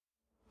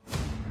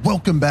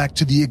welcome back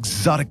to the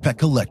Exotic Pet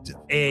Collective,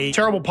 a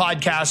terrible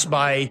podcast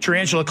by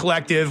Tarantula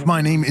Collective.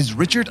 My name is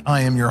Richard. I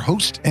am your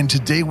host, and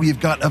today we have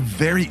got a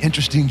very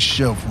interesting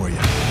show for you.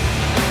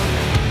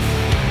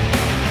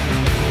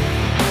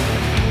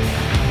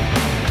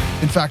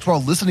 In fact,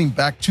 while listening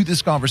back to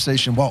this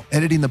conversation while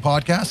editing the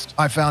podcast,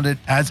 I found it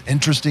as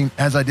interesting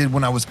as I did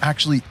when I was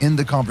actually in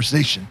the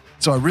conversation.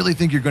 So I really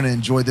think you're going to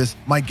enjoy this.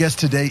 My guest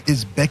today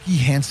is Becky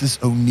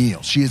Hansis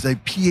O'Neill. She is a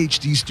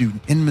PhD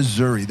student in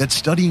Missouri that's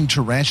studying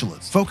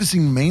tarantulas,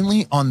 focusing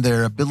mainly on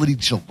their ability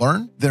to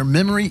learn, their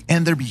memory,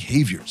 and their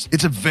behaviors.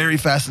 It's a very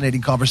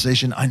fascinating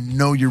conversation. I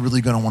know you're really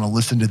going to want to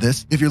listen to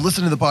this. If you're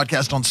listening to the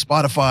podcast on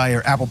Spotify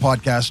or Apple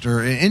Podcast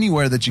or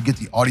anywhere that you get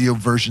the audio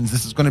versions,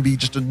 this is going to be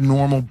just a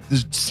normal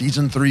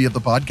season 3 of the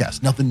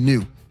podcast, nothing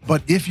new.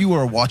 But if you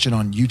are watching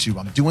on YouTube,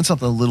 I'm doing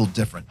something a little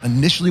different.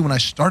 Initially, when I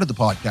started the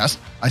podcast,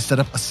 I set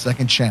up a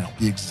second channel,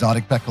 the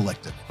Exotic Pet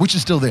Collective, which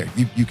is still there.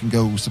 You can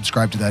go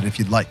subscribe to that if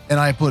you'd like. And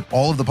I put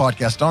all of the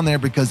podcast on there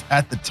because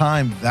at the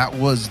time, that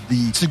was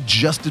the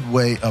suggested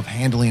way of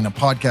handling a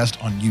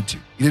podcast on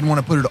YouTube. You didn't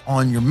want to put it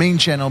on your main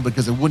channel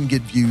because it wouldn't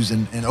get views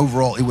and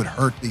overall it would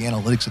hurt the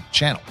analytics of the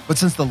channel. But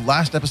since the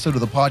last episode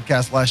of the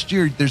podcast last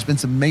year, there's been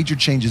some major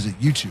changes at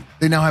YouTube.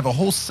 They now have a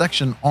whole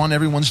section on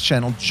everyone's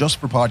channel just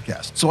for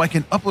podcasts. So I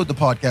can upload the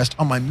podcast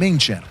on my main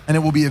channel and it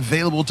will be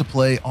available to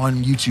play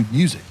on YouTube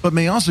Music, but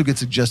may also get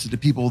suggested to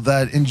people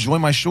that enjoy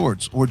my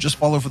shorts or just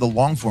follow for the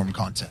long form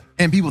content.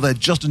 And people that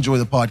just enjoy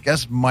the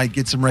podcast might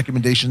get some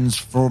recommendations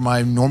for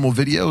my normal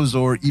videos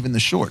or even the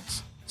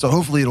shorts. So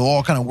hopefully it'll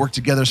all kind of work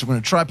together. So we're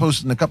going to try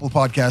posting a couple of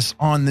podcasts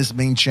on this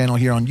main channel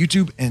here on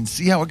YouTube and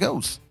see how it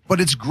goes. But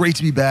it's great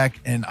to be back,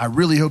 and I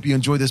really hope you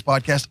enjoy this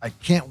podcast. I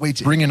can't wait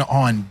to bring in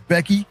on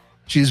Becky.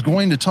 She is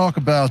going to talk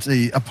about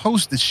a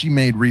post that she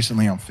made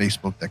recently on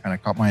Facebook that kind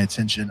of caught my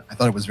attention. I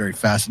thought it was very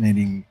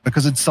fascinating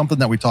because it's something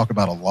that we talk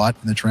about a lot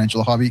in the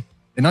tarantula hobby.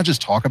 And not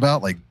just talk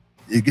about, like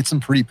it gets some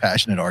pretty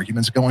passionate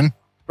arguments going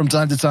from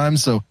time to time.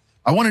 So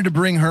I wanted to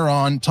bring her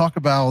on, talk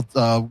about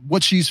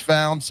what she's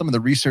found, some of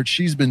the research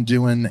she's been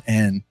doing,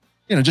 and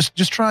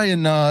just try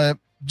and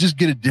just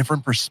get a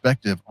different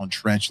perspective on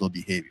tarantula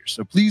behavior.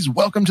 So please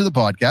welcome to the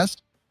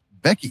podcast,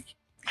 Becky.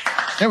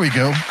 There we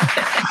go.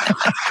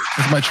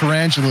 With my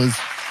tarantulas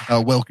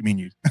welcoming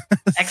you.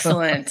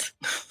 Excellent.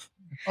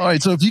 All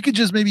right. So if you could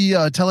just maybe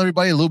tell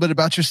everybody a little bit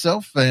about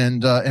yourself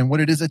and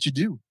what it is that you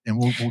do, and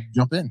we'll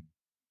jump in.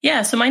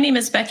 Yeah, so my name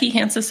is Becky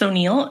Hansis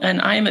O'Neill,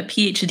 and I am a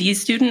PhD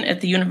student at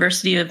the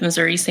University of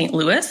Missouri St.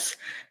 Louis,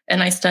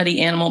 and I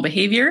study animal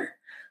behavior.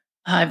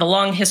 I have a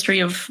long history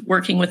of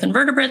working with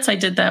invertebrates. I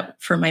did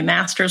that for my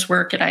master's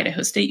work at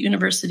Idaho State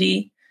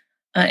University,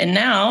 and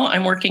now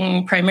I'm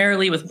working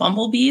primarily with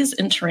bumblebees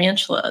and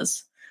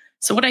tarantulas.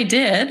 So what I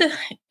did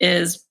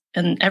is,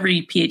 and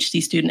every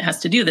PhD student has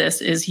to do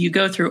this, is you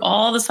go through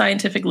all the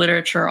scientific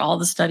literature, all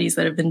the studies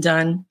that have been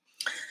done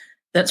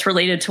that's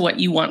related to what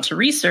you want to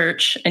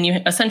research, and you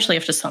essentially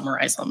have to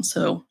summarize them.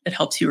 So it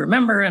helps you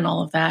remember and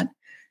all of that.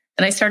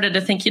 And I started to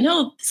think,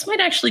 this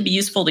might actually be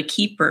useful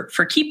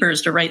for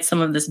keepers to write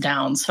some of this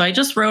down. So I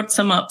just wrote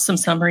some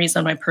summaries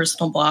on my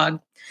personal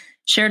blog,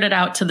 shared it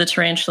out to the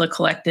Tarantula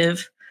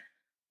Collective.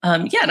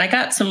 And I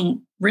got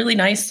some really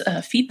nice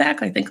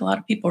feedback. I think a lot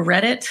of people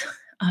read it.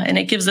 And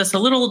it gives us a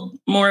little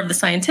more of the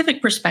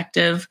scientific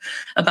perspective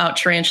about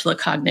tarantula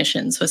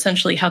cognition. So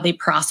essentially how they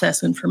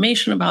process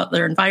information about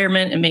their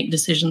environment and make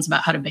decisions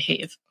about how to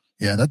behave.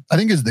 Yeah, that I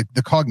think is the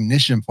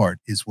cognition part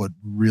is what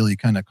really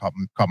kind of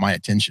caught my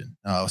attention.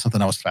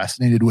 Something I was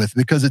fascinated with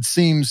because it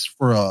seems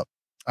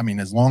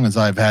as long as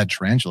I've had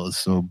tarantulas,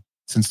 so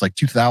since like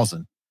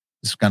 2000,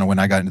 this is kind of when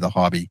I got into the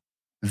hobby.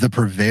 The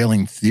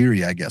prevailing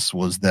theory, I guess,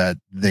 was that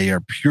they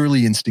are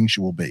purely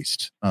instinctual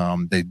based.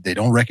 They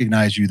don't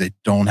recognize you. They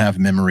don't have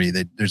memory.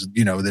 They're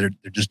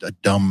just a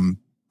dumb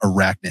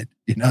arachnid.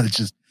 It's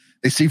just,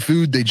 they see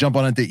food, they jump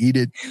on it, they eat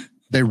it.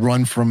 They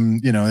run from,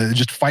 they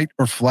just fight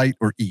or flight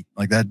or eat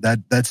like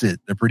that. That's it.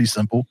 They're pretty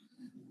simple.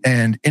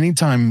 And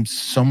anytime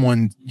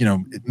someone,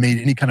 made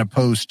any kind of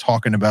post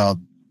talking about,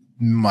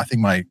 I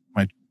think my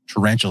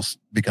tarantulas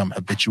become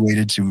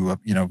habituated to,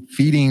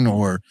 feeding,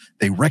 or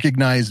they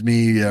recognize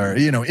me, or,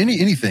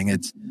 anything.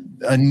 It's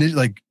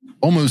like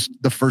almost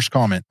the first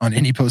comment on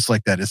any post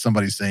like that is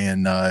somebody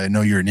saying,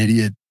 no, you're an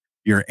idiot.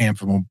 You're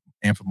anthropomorphic.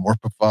 You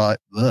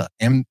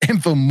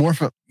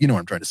know what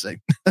I'm trying to say?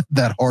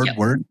 That hard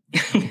word.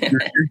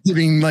 You're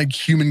giving like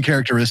human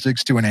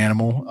characteristics to an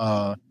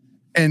animal,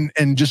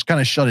 and just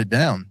kind of shut it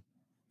down.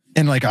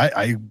 And like,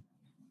 I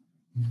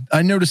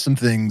noticed some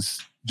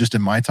things just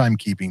in my time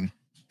keeping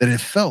that it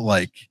felt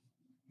like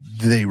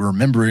they were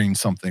remembering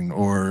something,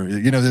 or,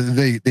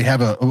 they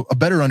have a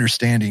better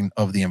understanding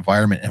of the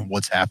environment and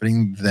what's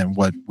happening than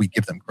what we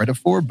give them credit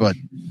for. But,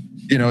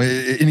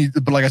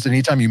 but like I said,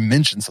 anytime you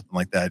mention something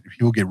like that,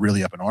 people get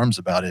really up in arms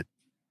about it.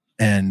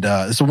 And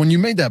so when you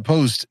made that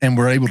post and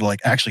were able to like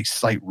actually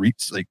cite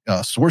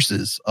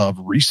sources of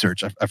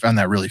research, I found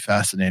that really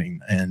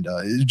fascinating. And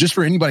just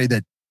for anybody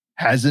that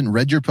hasn't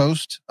read your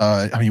post,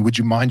 would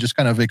you mind just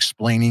kind of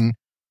explaining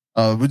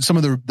some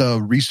of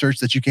the research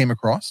that you came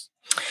across?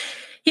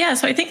 Yeah,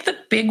 so I think the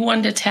big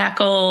one to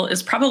tackle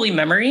is probably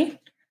memory,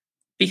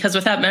 because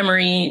without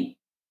memory,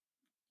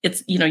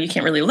 it's, you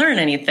can't really learn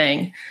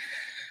anything.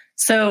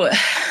 So,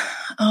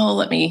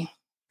 let me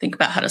think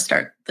about how to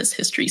start this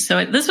history.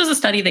 So this was a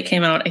study that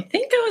came out, I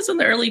think it was in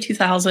the early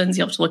 2000s.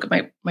 You'll have to look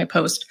at my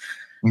post.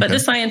 But Okay.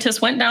 this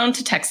scientist went down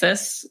to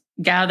Texas,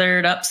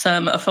 gathered up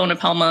some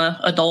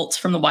Aphonopelma adults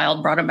from the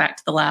wild, brought them back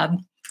to the lab.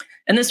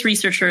 And this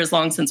researcher has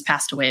long since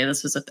passed away.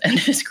 This was at the end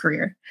of his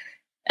career.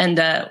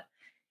 And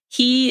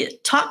he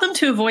taught them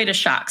to avoid a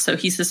shock. So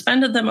he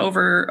suspended them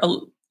over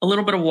a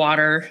little bit of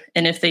water.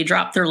 And if they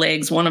dropped their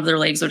legs, one of their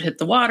legs would hit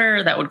the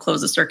water. That would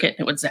close a circuit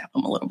and it would zap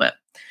them a little bit.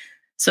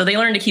 So they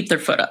learned to keep their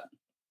foot up.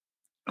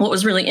 What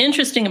was really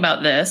interesting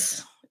about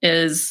this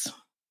is,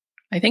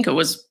 I think it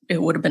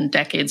would have been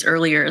decades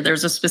earlier,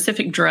 there's a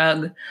specific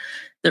drug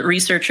that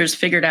researchers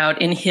figured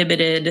out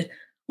inhibited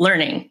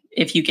learning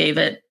if you gave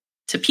it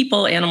to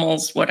people,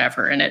 animals,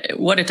 whatever. And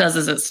what it does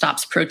is it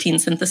stops protein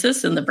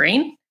synthesis in the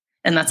brain.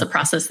 And that's a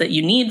process that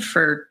you need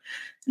for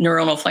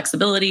neuronal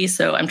flexibility.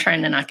 So I'm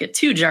trying to not get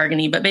too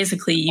jargony, but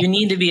basically you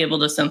need to be able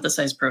to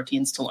synthesize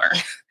proteins to learn.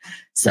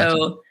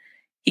 So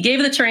he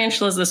gave the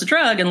tarantulas this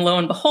drug, and lo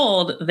and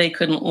behold, they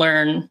couldn't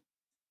learn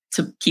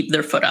to keep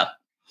their foot up.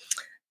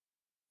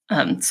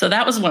 So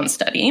that was one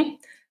study.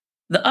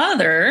 The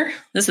other,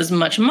 this is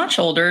much, much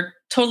older,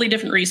 totally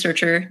different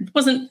researcher.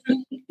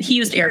 He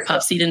used air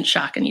puffs. He didn't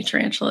shock any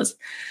tarantulas.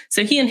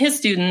 So he and his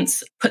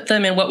students put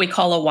them in what we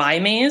call a Y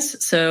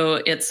maze. So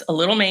it's a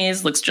little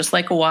maze, looks just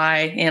like a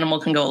Y.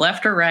 Animal can go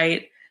left or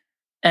right.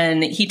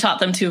 And he taught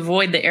them to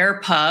avoid the air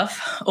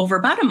puff over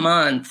about a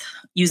month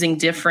using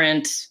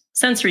different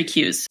sensory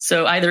cues.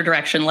 So either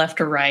direction,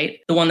 left or right.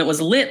 The one that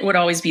was lit would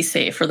always be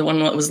safe, or the one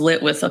that was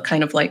lit with a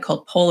kind of light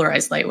called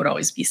polarized light would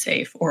always be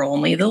safe, or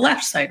only the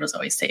left side was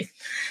always safe.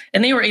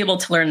 And they were able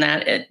to learn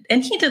that.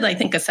 And he did, I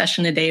think, a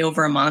session a day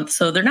over a month.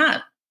 So they're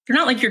not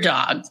like your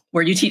dog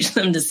where you teach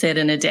them to sit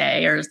in a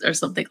day or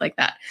something like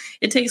that.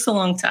 It takes a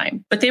long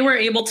time. But they were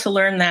able to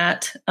learn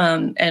that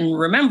and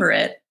remember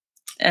it.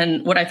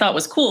 And what I thought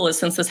was cool is,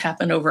 since this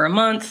happened over a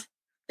month,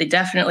 they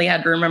definitely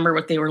had to remember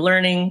what they were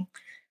learning.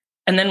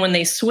 And then when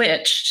they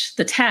switched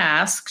the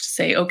task to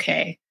say,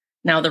 okay,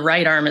 now the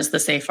right arm is the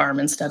safe arm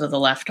instead of the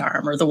left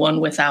arm, or the one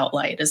without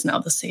light is now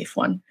the safe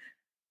one,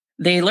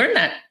 they learned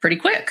that pretty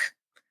quick.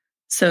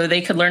 So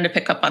they could learn to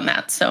pick up on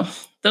that. So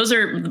those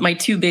are my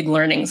two big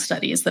learning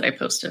studies that I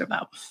posted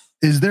about.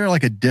 Is there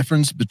like a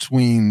difference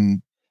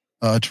between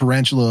a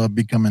tarantula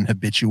becoming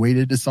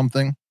habituated to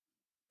something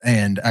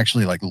and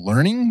actually like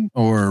learning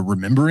or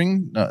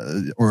remembering,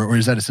 or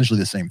is that essentially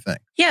the same thing?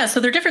 Yeah, so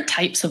there are different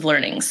types of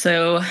learning.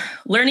 So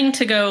learning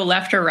to go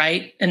left or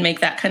right and make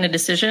that kind of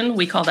decision,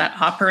 we call that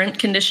operant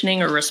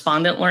conditioning or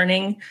respondent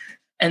learning.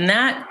 And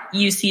that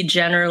you see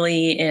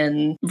generally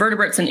in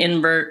vertebrates and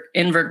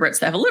invertebrates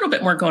that have a little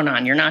bit more going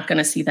on. You're not going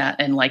to see that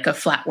in like a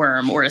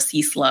flatworm or a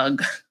sea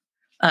slug.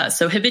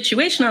 So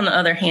habituation, on the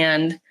other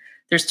hand,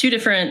 there's two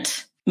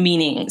different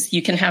meanings.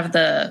 You can have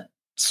the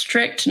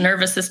strict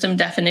nervous system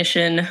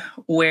definition,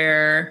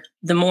 where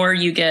the more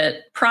you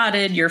get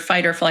prodded, your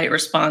fight or flight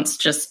response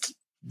just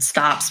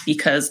stops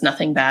because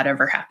nothing bad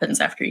ever happens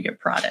after you get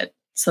prodded.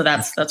 So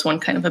that's one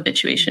kind of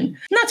habituation. And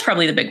that's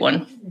probably the big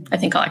one. I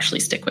think I'll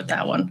actually stick with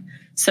that one.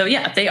 So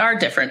yeah, they are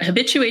different.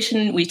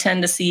 Habituation we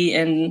tend to see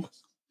in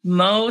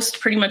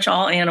pretty much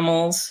all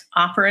animals.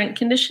 Operant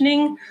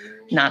conditioning,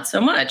 not so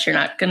much. You're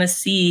not going to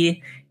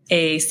see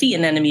a sea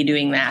anemone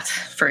doing that,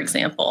 for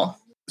example.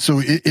 So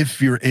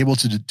if you're able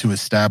to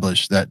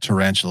establish that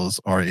tarantulas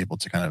are able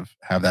to kind of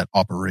have that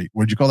what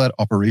did you call that?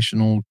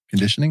 Operational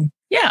conditioning?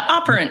 Yeah,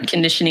 operant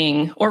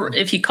conditioning, or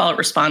if you call it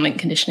respondent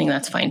conditioning,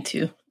 that's fine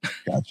too.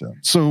 Gotcha.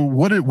 So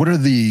what are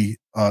the,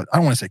 I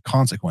don't want to say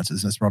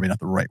consequences, that's probably not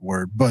the right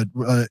word, but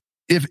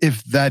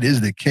if that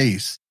is the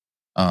case,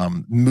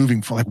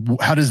 moving forward,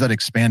 how does that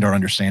expand our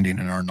understanding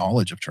and our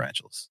knowledge of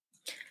tarantulas?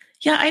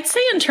 Yeah, I'd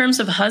say in terms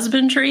of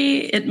husbandry,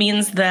 it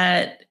means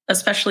that,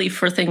 especially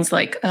for things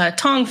like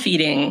tong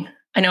feeding,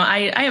 I know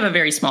I have a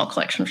very small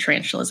collection of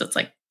tarantulas. It's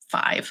like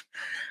 5,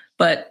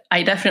 but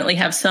I definitely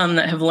have some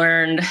that have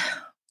learned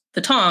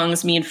the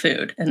tongs mean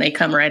food, and they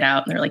come right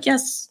out and they're like,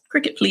 yes,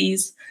 cricket,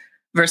 please,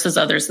 versus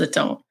others that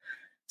don't.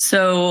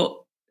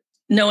 So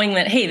knowing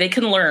that, hey, they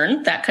can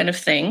learn that kind of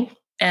thing,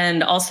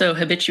 and also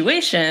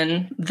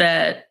habituation,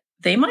 that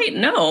they might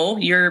know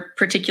your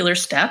particular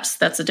steps.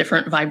 That's a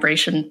different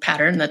vibration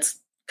pattern that's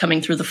coming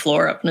through the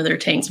floor up into their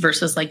tanks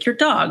versus like your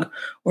dog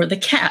or the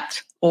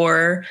cat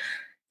or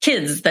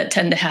kids that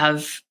tend to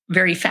have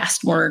very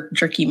fast, more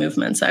jerky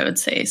movements, I would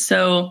say.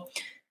 So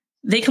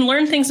they can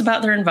learn things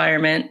about their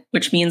environment,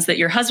 which means that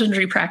your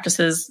husbandry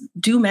practices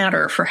do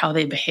matter for how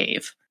they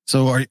behave.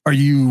 So are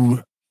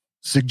you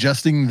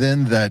suggesting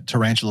then that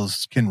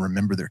tarantulas can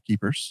remember their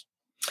keepers?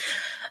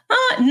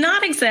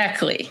 Not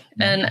exactly.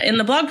 And in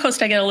the blog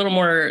post, I get a little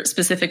more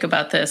specific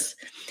about this.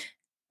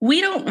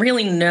 We don't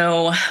really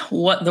know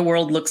what the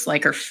world looks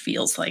like or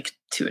feels like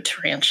to a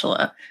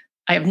tarantula.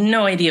 I have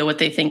no idea what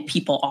they think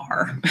people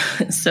are.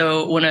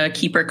 So when a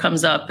keeper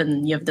comes up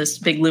and you have this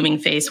big looming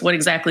face, what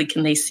exactly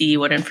can they see?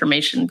 What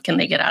information can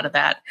they get out of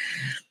that?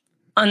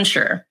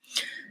 Unsure.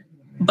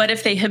 But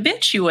if they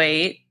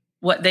habituate,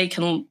 what they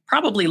can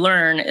probably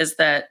learn is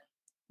that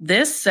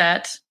this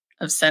set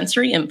of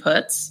sensory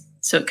inputs,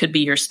 so it could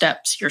be your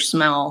steps, your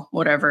smell,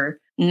 whatever,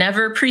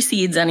 never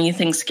precedes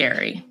anything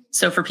scary.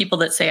 So for people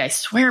that say, I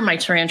swear my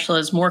tarantula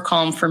is more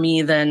calm for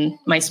me than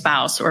my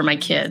spouse or my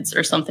kids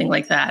or something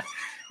like that,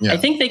 I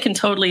think they can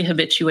totally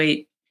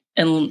habituate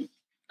and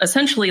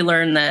essentially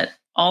learn that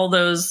all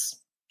those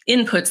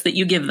inputs that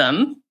you give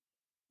them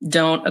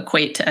don't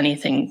equate to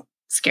anything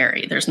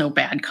scary. There's no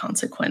bad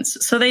consequence.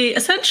 So they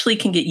essentially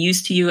can get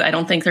used to you. I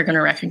don't think they're going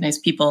to recognize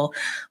people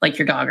like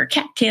your dog or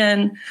cat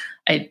can.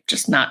 I'm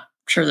just not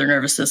sure their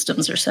nervous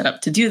systems are set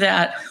up to do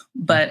that.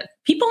 But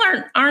people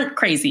aren't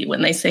crazy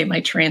when they say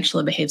my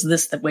tarantula behaves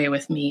this way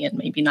with me and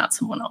maybe not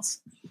someone else.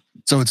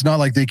 So it's not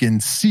like they can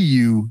see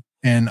you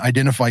and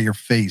identify your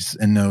face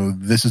and know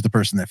this is the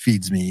person that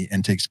feeds me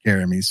and takes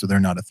care of me, so they're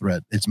not a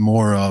threat. It's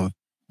more of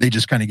they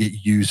just kind of get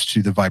used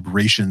to the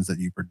vibrations that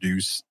you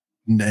produce.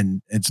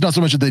 And it's not so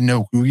much that they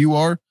know who you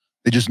are,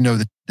 they just know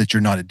that you're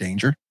not a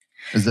danger.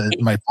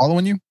 Am I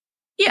following you?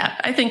 Yeah,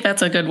 I think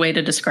that's a good way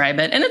to describe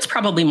it. And it's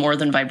probably more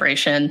than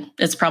vibration.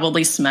 It's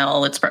probably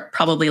smell. It's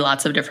probably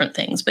lots of different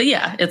things. But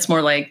yeah, it's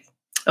more like,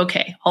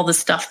 okay, all this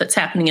stuff that's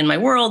happening in my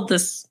world,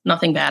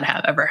 nothing bad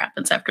ever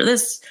happens after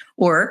this.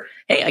 Or,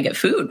 hey, I get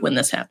food when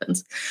this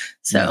happens.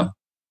 So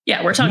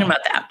yeah we're talking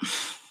about that.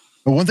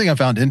 But one thing I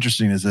found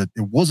interesting is that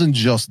it wasn't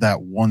just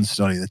that one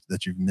study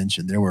that you've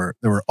mentioned. There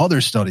were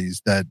other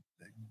studies that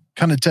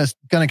kind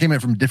of came in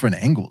from different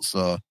angles.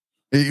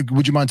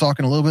 Would you mind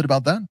talking a little bit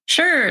about that?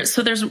 Sure.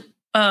 So there's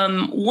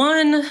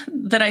one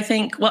that I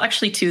think, well,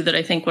 actually two that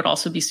I think would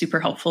also be super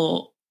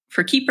helpful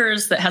for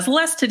keepers that has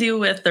less to do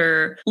with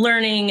their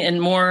learning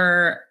and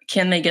more,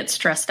 can they get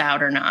stressed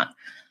out or not?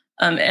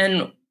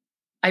 And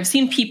I've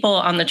seen people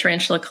on the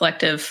Tarantula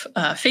Collective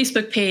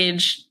Facebook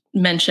page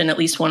mention at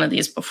least one of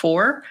these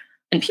before,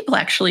 and people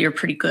actually are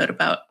pretty good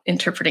about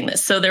interpreting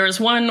this. So there was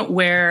one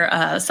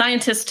where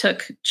scientists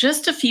took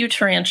just a few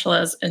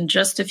tarantulas and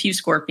just a few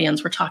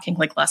scorpions. We're talking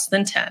like less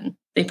than 10.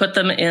 They put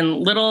them in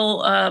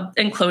little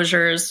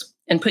enclosures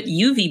and put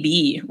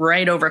UVB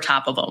right over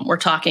top of them. We're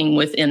talking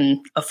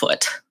within a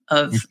foot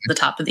of the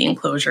top of the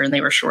enclosure, and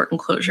they were short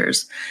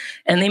enclosures.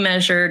 And they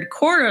measured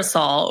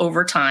cortisol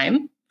over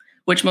time,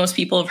 which most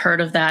people have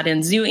heard of that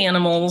in zoo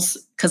animals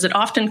because it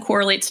often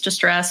correlates to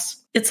stress.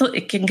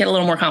 It can get a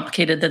little more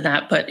complicated than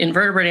that, but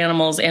invertebrate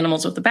animals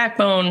with a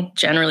backbone,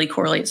 generally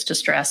correlates to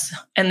stress.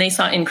 And they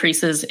saw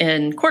increases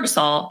in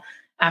cortisol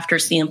after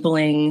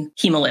sampling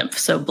hemolymph,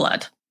 so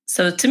blood.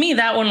 So to me,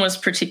 that one was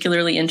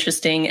particularly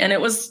interesting. And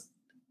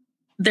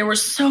there were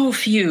so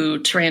few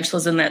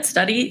tarantulas in that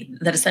study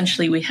that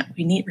essentially we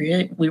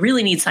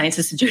really need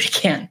scientists to do it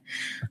again.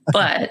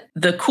 But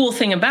the cool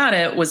thing about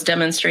it was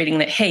demonstrating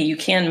that, hey, you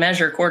can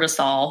measure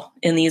cortisol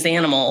in these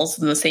animals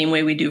in the same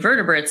way we do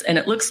vertebrates, and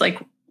it looks like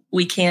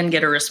we can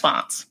get a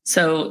response.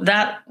 So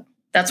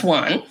that's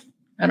one.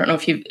 I don't know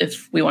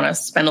if we want to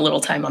spend a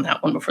little time on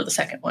that one before the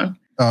second one.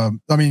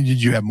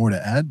 Did you have more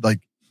to add?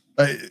 Like,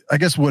 I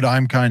guess what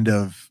I'm kind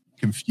of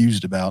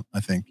confused about, I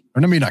think,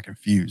 or maybe not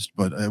confused,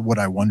 but what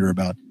I wonder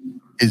about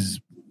is,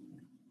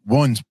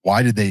 one,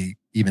 why did they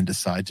even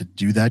decide to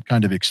do that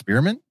kind of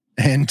experiment?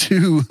 And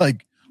two,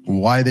 like,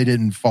 why they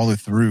didn't follow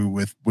through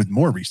with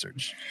more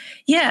research.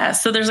 Yeah,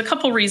 so there's a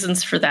couple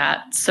reasons for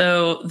that.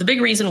 So the big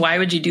reason why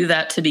would you do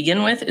that to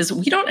begin with is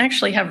we don't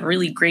actually have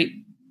really great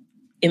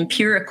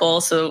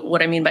empirical. So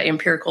what I mean by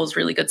empirical is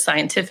really good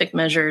scientific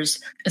measures,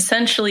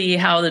 essentially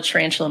how the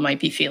tarantula might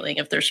be feeling,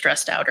 if they're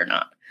stressed out or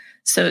not.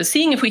 So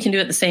seeing if we can do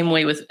it the same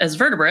way as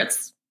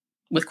vertebrates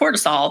with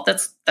cortisol,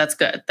 that's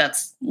good.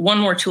 That's one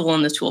more tool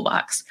in the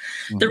toolbox.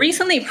 Mm-hmm. The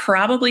reason they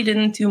probably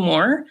didn't do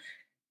more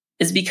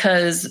is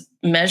because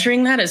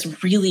measuring that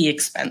is really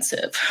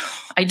expensive.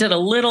 I did a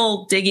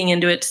little digging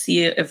into it to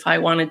see if I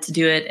wanted to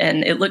do it,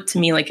 and it looked to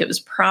me like it was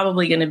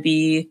probably going to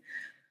be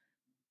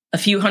a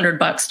few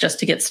 $100 just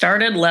to get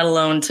started, let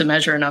alone to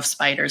measure enough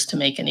spiders to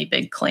make any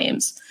big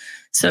claims.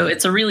 So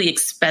it's a really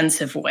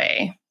expensive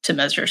way to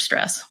measure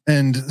stress.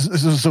 And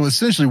so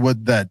essentially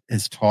what that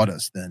has taught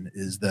us then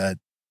is that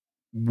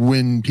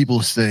when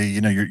people say,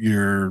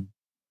 you're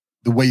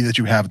the way that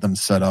you have them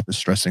set up is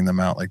stressing them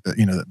out, like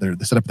the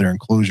setup of their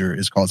enclosure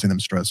is causing them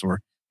stress, or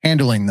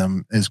handling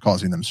them is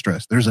causing them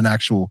stress. There's an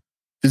actual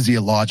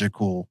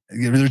physiological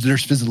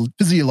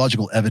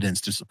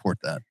evidence to support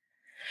that.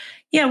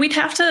 Yeah, we'd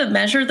have to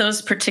measure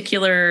those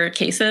particular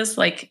cases,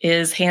 like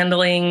is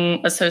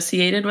handling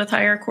associated with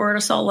higher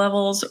cortisol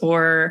levels,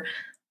 or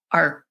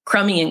are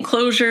crummy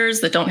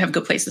enclosures that don't have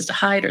good places to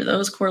hide, are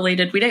those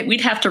correlated?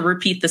 We'd have to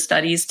repeat the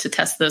studies to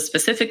test those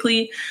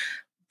specifically.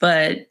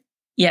 But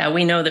yeah,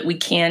 we know that we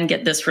can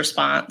get this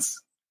response.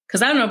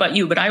 Because I don't know about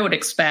you, but I would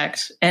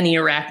expect any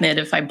arachnid,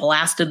 if I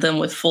blasted them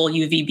with full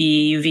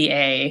UVB,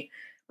 UVA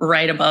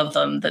right above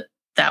them,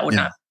 that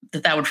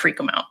would freak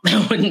them out.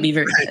 That wouldn't be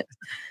very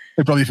good.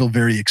 They probably feel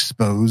very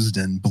exposed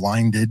and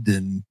blinded,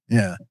 and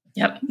yeah.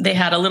 Yep. They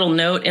had a little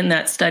note in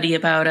that study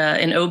about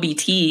an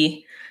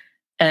OBT,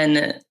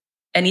 and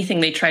anything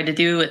they tried to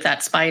do with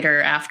that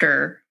spider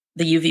after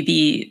the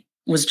UVB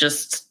was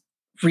just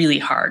really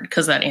hard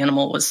because that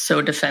animal was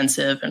so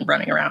defensive and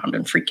running around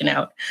and freaking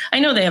out. I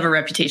know they have a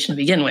reputation to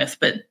begin with,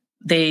 but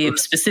they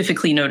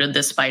specifically noted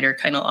this spider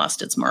kind of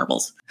lost its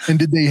marbles. And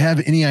did they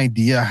have any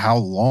idea how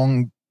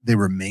long they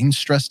remained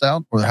stressed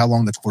out, or how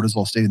long the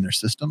cortisol stayed in their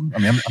system? I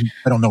mean,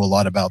 I don't know a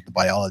lot about the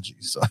biology,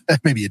 so that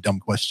may be a dumb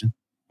question.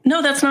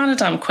 No, that's not a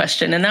dumb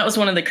question. And that was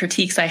one of the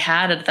critiques I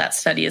had at that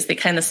study, is they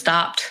kind of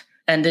stopped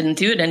and didn't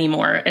do it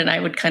anymore. And I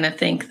would kind of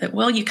think that,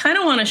 well, you kind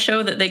of want to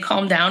show that they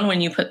calm down when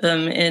you put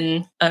them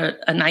in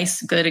a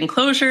nice, good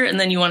enclosure. And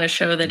then you want to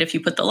show that if you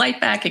put the light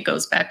back, it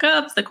goes back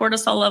up, the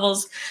cortisol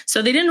levels.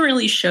 So they didn't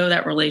really show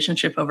that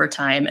relationship over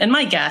time. And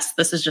my guess,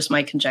 this is just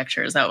my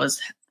conjecture, is that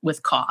was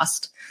with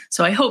cost.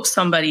 So I hope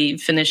somebody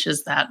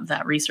finishes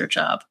that research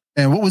up.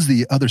 And what was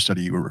the other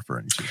study you were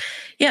referring to?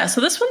 Yeah,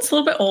 so this one's a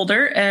little bit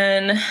older,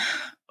 and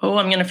I'm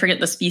going to forget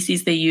the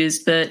species they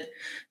used, but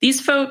these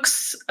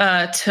folks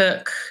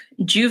took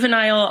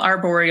juvenile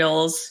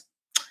arboreals.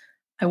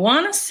 I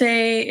want to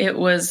say it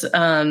was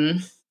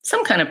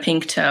some kind of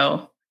pink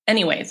toe.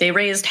 Anyway, they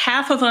raised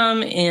half of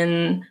them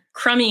in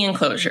crummy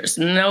enclosures,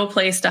 no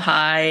place to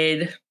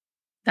hide,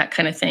 that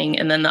kind of thing.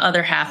 And then the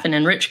other half in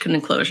enriched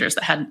enclosures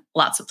that had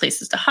lots of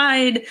places to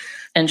hide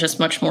and just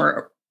much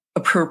more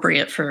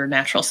appropriate for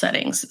natural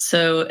settings.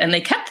 So, and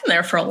they kept them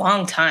there for a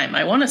long time.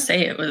 I want to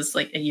say it was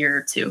like a year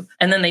or two.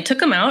 And then they took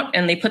them out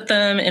and they put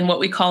them in what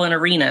we call an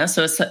arena.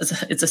 So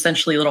it's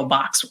essentially a little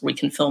box where we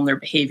can film their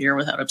behavior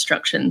without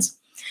obstructions.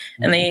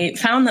 Mm-hmm. And they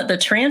found that the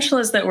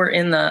tarantulas that were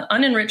in the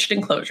unenriched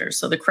enclosures,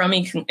 so the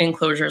crummy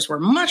enclosures, were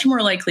much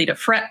more likely to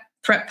threat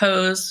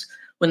pose.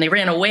 When they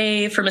ran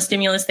away from a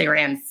stimulus, they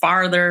ran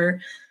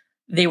farther.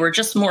 They were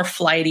just more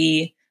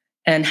flighty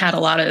and had a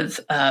lot of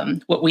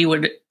what we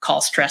would call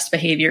stress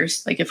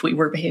behaviors, like if we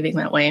were behaving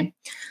that way.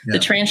 Yeah. The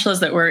tarantulas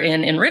that were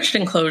in enriched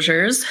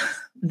enclosures,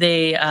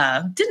 they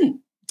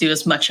didn't do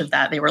as much of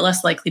that. They were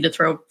less likely to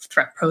throw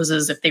threat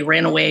poses. If they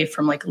ran away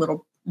from like a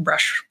little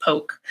brush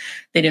poke,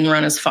 they didn't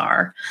run as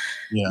far.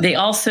 Yeah. They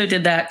also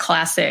did that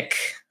classic,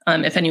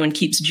 if anyone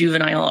keeps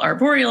juvenile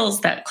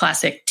arboreals, that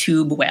classic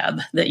tube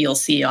web that you'll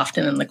see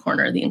often in the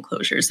corner of the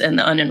enclosures. And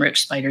the unenriched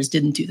spiders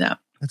didn't do that.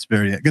 That's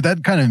very good.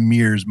 That kind of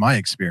mirrors my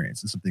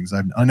experience and some things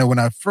I know when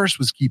I first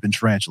was keeping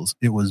tarantulas,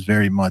 it was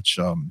very much,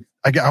 I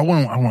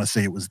want to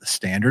say it was the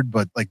standard,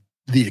 but like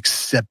the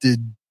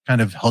accepted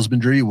kind of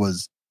husbandry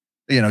was,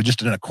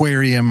 just an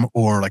aquarium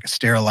or like a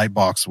sterilite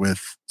box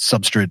with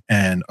substrate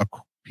and a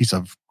piece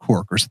of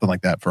cork or something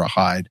like that for a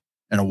hide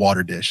and a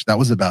water dish. That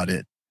was about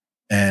it.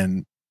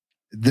 And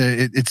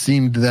it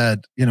seemed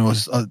that, it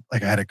was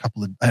like I had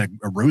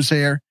a rose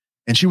hair.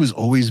 And she was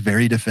always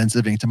very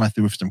defensive. Anytime I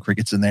threw some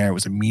crickets in there, it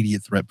was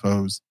immediate threat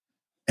pose.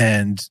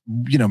 And,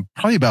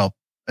 probably about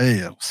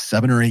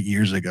 7 or 8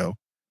 years ago,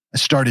 I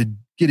started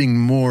getting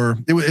more.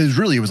 It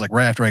was like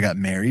right after I got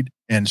married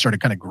and started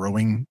kind of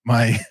growing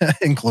my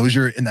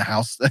enclosure in the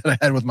house that I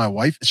had with my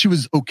wife. She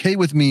was okay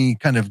with me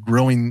kind of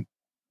growing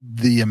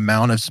the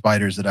amount of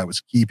spiders that I was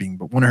keeping.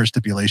 But one of her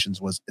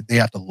stipulations was they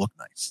have to look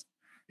nice,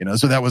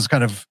 so that was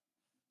kind of,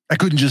 I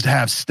couldn't just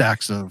have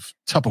stacks of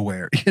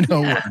Tupperware,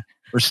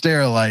 or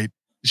sterilite.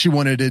 She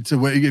wanted it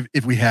to,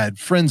 if we had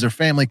friends or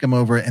family come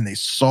over and they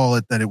saw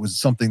it, that it was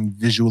something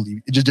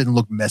visually, it just didn't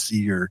look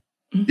messy or,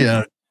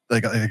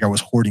 like I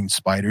was hoarding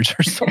spiders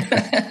or something.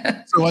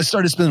 So I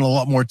started spending a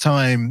lot more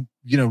time,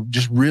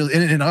 just really,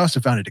 and I also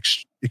found it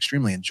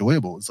extremely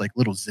enjoyable. It's like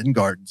little Zen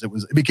gardens.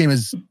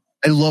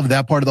 I love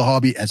that part of the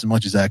hobby as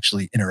much as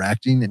actually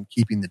interacting and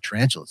keeping the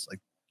tarantulas, like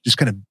just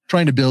kind of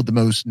trying to build the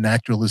most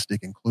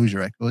naturalistic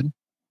enclosure I could.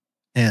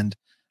 And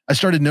I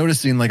started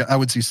noticing, like, I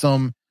would see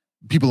some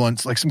people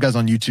some guys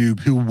on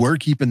YouTube who were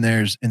keeping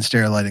theirs in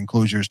sterilite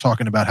enclosures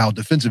talking about how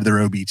defensive their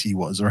OBT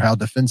was or how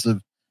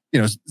defensive,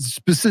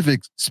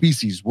 specific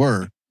species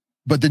were.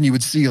 But then you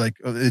would see like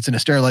it's in a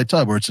sterilite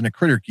tub or it's in a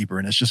critter keeper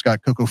and it's just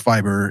got cocoa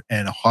fiber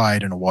and a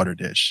hide and a water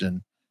dish.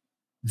 And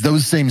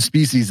those same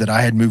species that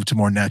I had moved to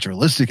more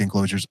naturalistic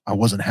enclosures, I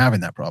wasn't having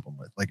that problem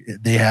with. Like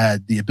they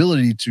had the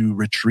ability to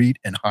retreat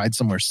and hide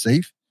somewhere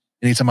safe.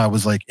 Anytime I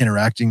was like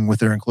interacting with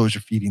their enclosure,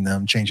 feeding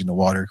them, changing the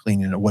water,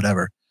 cleaning it,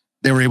 whatever,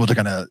 they were able to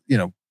kind of,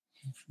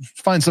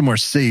 find somewhere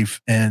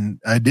safe.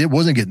 And I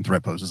wasn't getting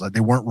threat poses. Like they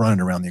weren't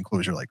running around the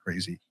enclosure like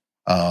crazy.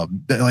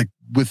 Like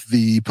with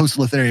the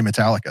Poecilotheria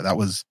metallica, that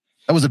was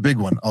a big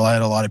one. I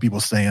had a lot of people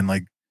saying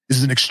like, this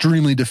is an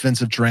extremely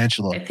defensive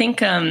tarantula. I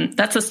think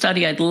that's a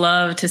study I'd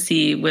love to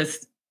see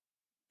with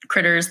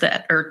critters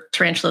or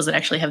tarantulas that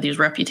actually have these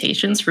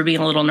reputations for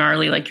being a little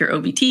gnarly, like your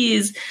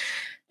OBTs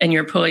and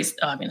your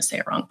I'm going to say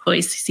it wrong,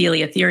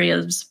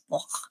 Poecilotherias,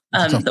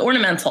 the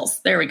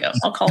ornamentals. There we go.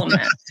 I'll call them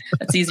that.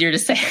 That's easier to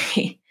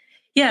say.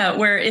 Yeah,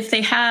 where if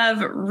they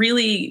have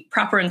really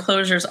proper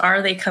enclosures, are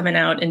they coming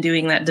out and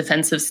doing that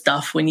defensive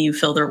stuff when you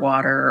fill their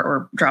water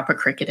or drop a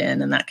cricket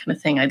in and that kind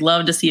of thing? I'd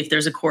love to see if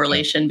there's a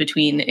correlation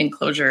between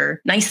enclosure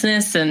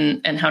niceness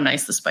and how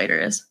nice the spider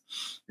is.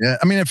 Yeah,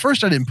 I mean, at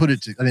first I didn't put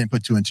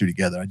two and two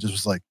together. I just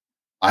was like,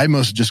 I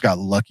must have just got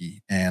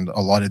lucky, and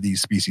a lot of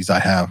these species I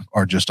have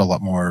are just a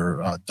lot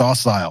more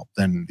docile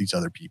than these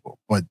other people.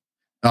 But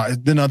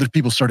then other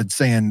people started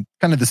saying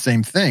kind of the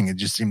same thing. It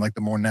just seemed like the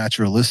more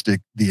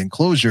naturalistic the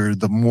enclosure,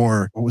 the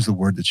more, what was the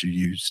word that you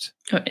used?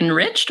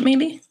 Enriched,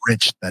 maybe?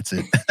 Enriched, that's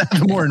it.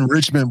 The more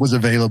enrichment was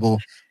available,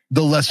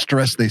 the less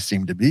stressed they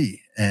seemed to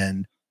be.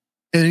 And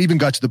it even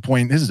got to the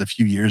point, this is a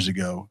few years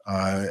ago,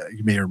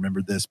 you may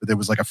remember this, but there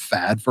was like a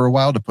fad for a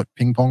while to put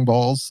ping pong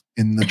balls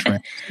in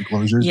the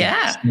enclosures.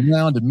 Yeah. And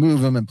around and move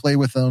them and play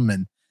with them.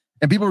 And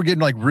people were getting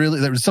like really,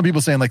 there was some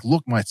people saying like,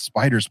 look, my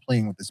spider's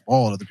playing with this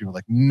ball. And other people were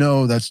like,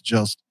 no, that's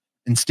just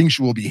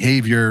instinctual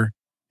behavior.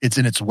 It's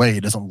in its way.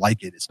 It doesn't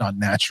like it. It's not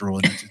natural.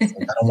 And it's like,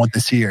 I don't want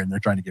this here. And they're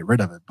trying to get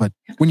rid of it. But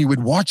when you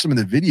would watch some of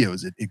the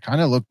videos, it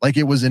kind of looked like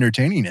it was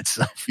entertaining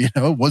itself. It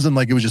wasn't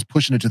like it was just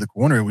pushing it to the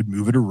corner. It would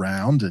move it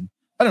around. And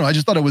I don't know. I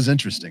just thought it was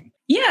interesting.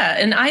 Yeah.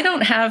 And I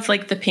don't have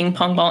like the ping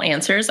pong ball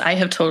answers. I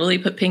have totally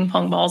put ping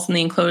pong balls in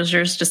the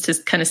enclosures just to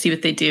kind of see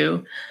what they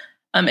do.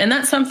 And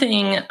that's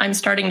something I'm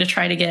starting to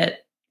try to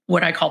get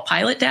what I call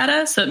pilot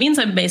data. So it means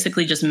I'm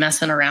basically just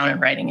messing around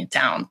and writing it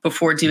down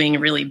before doing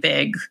really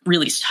big,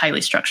 really highly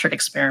structured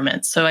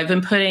experiments. So I've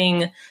been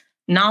putting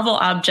novel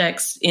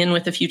objects in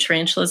with a few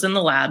tarantulas in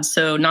the lab.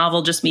 So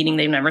novel just meaning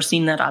they've never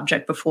seen that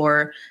object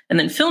before, and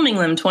then filming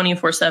them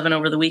 24/7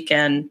 over the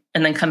weekend,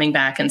 and then coming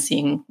back and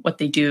seeing what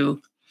they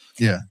do.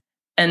 Yeah.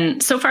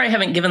 And so far I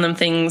haven't given them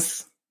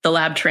things, the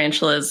lab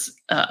tarantulas,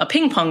 a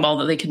ping pong ball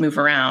that they could move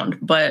around,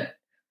 but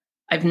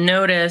I've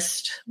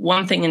noticed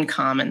one thing in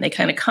common. They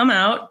kind of come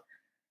out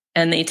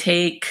and they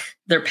take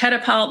their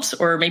pedipalps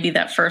or maybe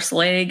that first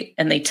leg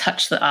and they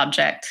touch the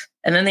object.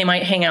 And then they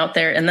might hang out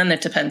there. And then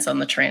it depends on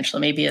the tarantula.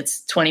 Maybe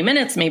it's 20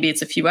 minutes, maybe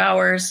it's a few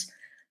hours.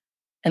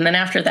 And then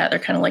after that, they're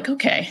kind of like,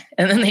 okay.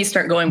 And then they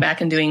start going back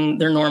and doing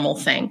their normal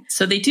thing.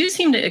 So they do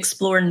seem to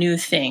explore new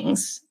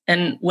things.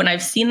 And when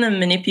I've seen them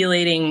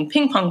manipulating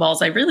ping pong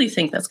balls, I really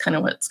think that's kind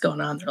of what's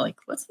going on. They're like,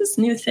 what's this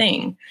new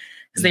thing?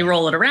 Because they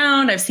roll it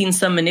around. I've seen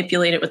some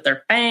manipulate it with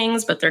their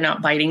fangs, but they're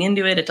not biting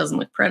into it. It doesn't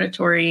look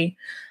predatory.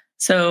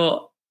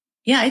 So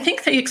yeah, I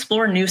think they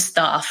explore new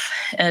stuff.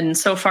 And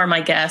so far,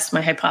 my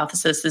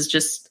hypothesis is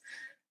just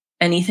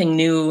anything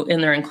new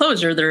in their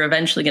enclosure, they're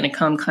eventually going to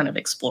come kind of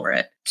explore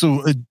it.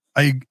 So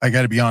I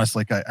got to be honest,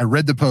 like I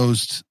read the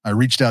post, I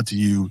reached out to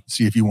you,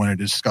 see if you wanted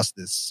to discuss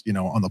this,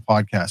 on the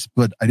podcast,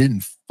 but I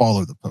didn't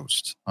follow the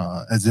post,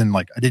 as in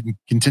like I didn't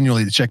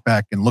continually check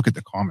back and look at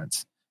the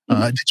comments.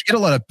 Did you get a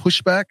lot of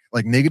pushback,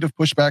 like negative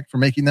pushback for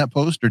making that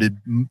post, or did,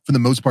 for the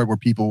most part, were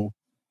people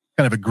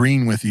kind of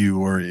agreeing with you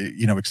or,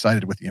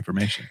 excited with the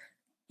information?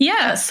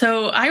 Yeah.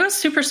 So I was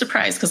super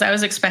surprised because I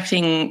was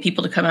expecting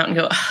people to come out and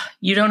go,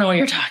 you don't know what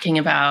you're talking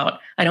about.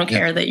 I don't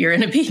care that you're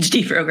in a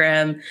PhD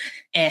program.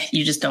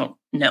 You just don't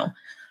know.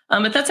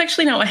 But that's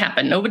actually not what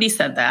happened. Nobody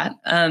said that.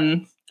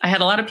 I had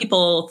a lot of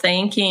people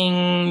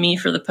thanking me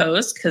for the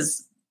post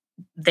because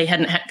they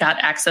hadn't got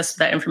access to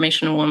that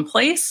information in one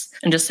place,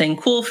 and just saying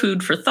cool,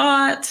 food for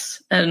thought,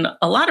 and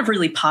a lot of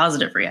really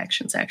positive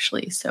reactions,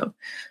 actually. So,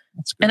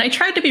 and I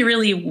tried to be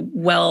really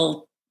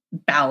well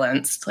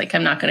balanced. Like,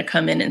 I'm not going to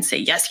come in and say,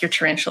 yes, your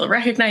tarantula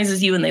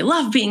recognizes you and they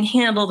love being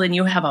handled and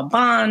you have a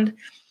bond.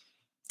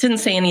 Didn't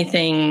say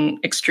anything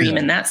extreme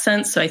in that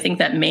sense. So I think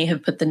that may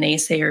have put the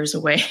naysayers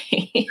away.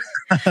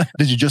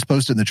 Did you just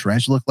post it in the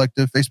Tarantula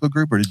Collective Facebook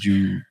group, or did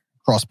you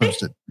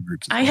cross-post it in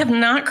groups? I have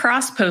not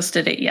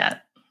cross-posted it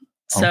yet.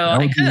 So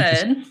I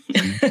could.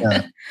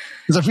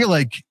 Because I feel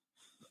like,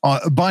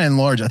 by and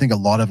large, I think a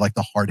lot of like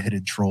the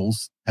hard-headed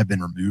trolls have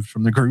been removed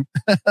from the group.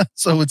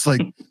 So it's like,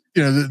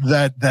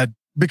 that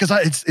because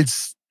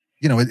it's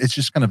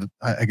just kind of,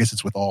 I guess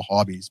it's with all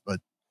hobbies, but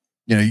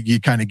you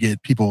kind of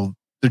get people,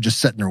 they're just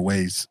set in their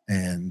ways,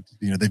 and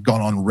they've gone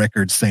on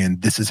record saying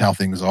this is how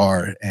things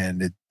are,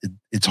 and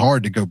it's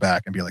hard to go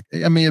back and be like,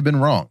 hey, I may have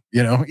been wrong,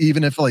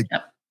 even if like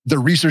the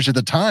research at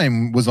the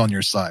time was on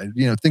your side.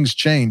 Things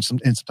change,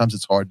 and sometimes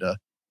it's hard to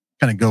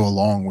kind of go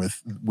along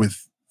with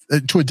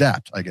to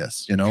adapt, I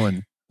guess.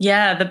 And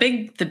yeah, the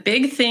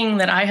big thing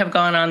that I have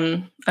gone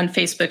on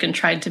Facebook and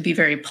tried to be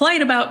very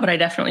polite about, but I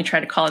definitely try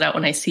to call it out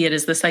when I see it,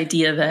 is this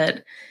idea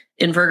that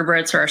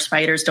invertebrates or our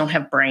spiders don't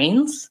have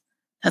brains.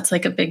 That's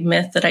like a big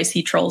myth that I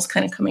see trolls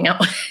kind of coming out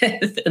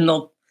with, and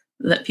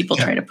that people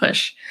try to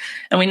push.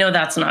 And we know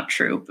that's not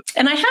true.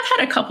 And I have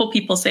had a couple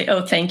people say,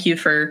 oh, thank you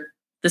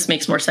this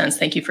makes more sense.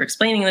 Thank you for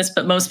explaining this.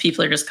 But most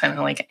people are just kind of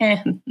like,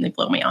 and they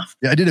blow me off.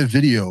 Yeah, I did a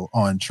video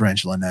on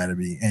tarantula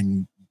anatomy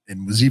and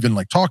was even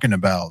like talking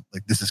about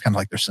like, this is kind of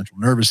like their central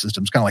nervous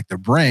system. It's kind of like their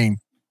brain,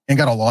 and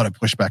got a lot of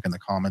pushback in the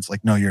comments.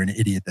 Like, no, you're an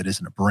idiot. That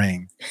isn't a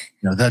brain.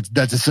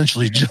 That's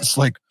essentially just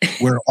like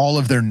where all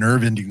of their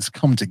nerve endings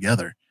come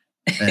together.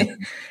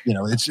 And,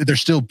 they're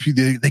still,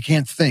 they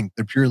can't think.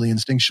 They're purely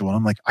instinctual. And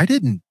I'm like, I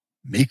didn't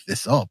make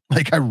this up.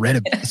 Like I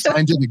read a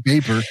scientific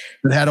paper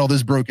that had all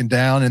this broken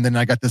down, and then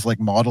I got this like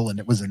model and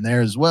it was in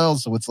there as well.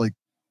 So it's like,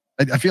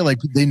 I feel like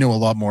they know a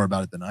lot more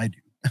about it than I do.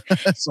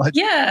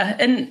 Yeah.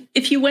 And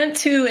if you went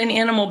to an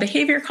animal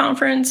behavior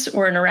conference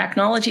or an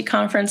arachnology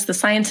conference, the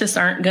scientists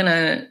aren't going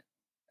to,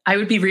 I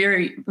would be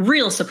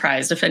real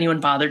surprised if anyone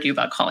bothered you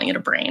about calling it a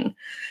brain.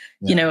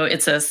 Yeah.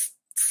 It's a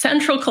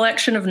central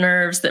collection of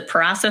nerves that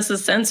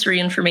processes sensory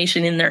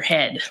information in their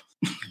head.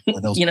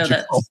 Yeah.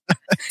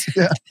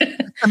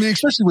 I mean,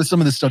 especially with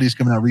some of the studies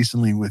coming out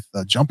recently with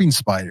jumping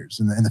spiders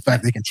and the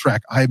fact they can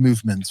track eye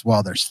movements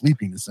while they're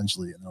sleeping,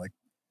 essentially. And they're like,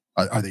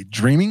 are they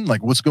dreaming?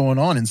 Like, what's going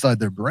on inside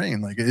their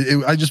brain? Like,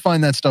 I just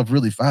find that stuff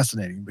really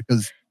fascinating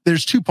because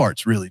there's two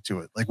parts really to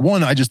it. Like,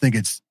 one, I just think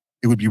it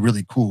would be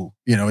really cool,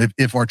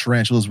 if our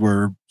tarantulas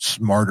were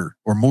smarter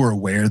or more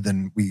aware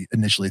than we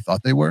initially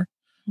thought they were.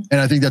 And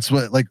I think that's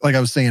what, like I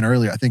was saying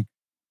earlier, I think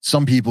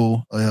some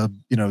people,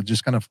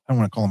 just kind of, I don't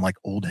want to call them like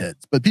old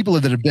heads, but people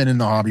that have been in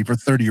the hobby for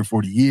 30 or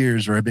 40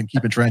 years or have been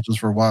keeping tarantulas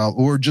for a while,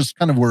 or just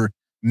kind of were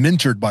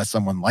mentored by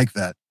someone like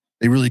that,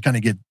 they really kind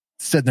of get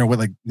sitting there with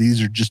like, these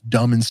are just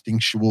dumb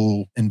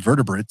instinctual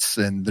invertebrates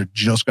and they're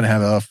just going to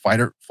have a flight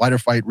or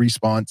fight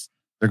response.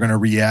 They're going to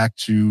react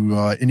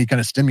to any kind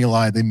of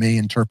stimuli they may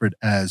interpret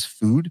as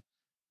food.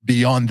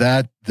 Beyond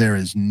that,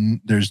 there's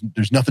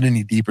nothing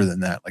any deeper than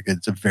that. Like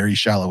it's a very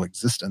shallow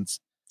existence.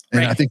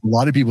 And I think a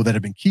lot of people that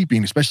have been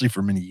keeping, especially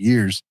for many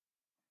years,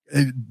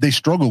 they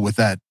struggle with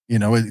that,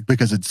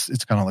 because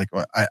it's kind of like,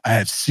 I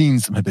have seen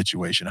some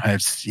habituation. I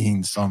have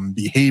seen some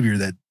behavior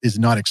that is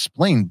not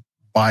explained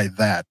by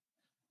that.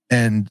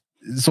 And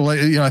so,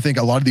 I think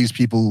a lot of these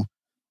people,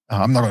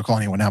 I'm not going to call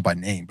anyone out by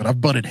name, but I've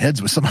butted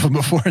heads with some of them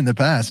before in the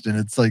past. And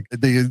it's like,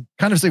 they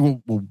kind of say,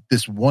 well,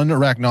 this one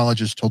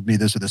arachnologist told me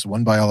this, or this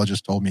one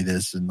biologist told me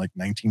this in like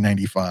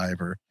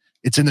 1995, or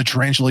it's in the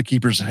Tarantula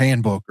Keeper's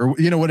Handbook, or,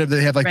 whatever.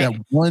 They have like that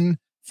one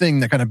thing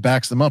that kind of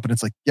backs them up. And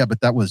it's like, yeah,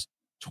 but that was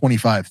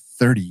 25,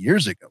 30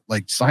 years ago.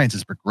 Like science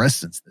has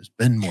progressed since. There's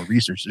been more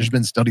research. There's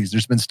been studies.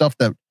 There's been stuff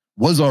that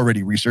was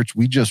already researched.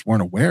 We just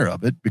weren't aware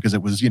of it because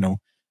it was,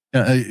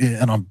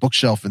 and on a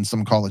bookshelf in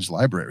some college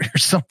library or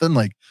something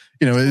like,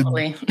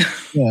 Totally.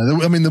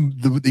 I mean,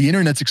 the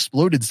internet's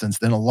exploded since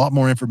then. A lot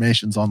more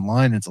information's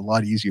online. And it's a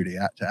lot easier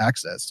to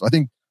access. So I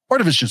think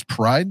part of it's just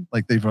pride.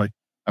 Like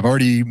I've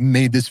already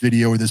made this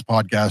video or this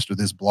podcast or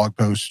this blog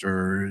post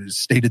or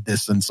stated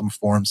this in some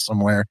forum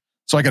somewhere.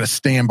 So I got to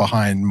stand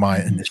behind my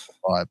initial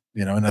thought,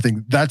 and I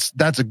think that's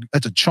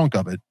a chunk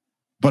of it.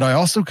 But I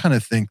also kind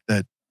of think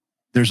that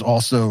there's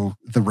also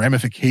the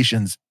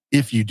ramifications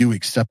if you do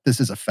accept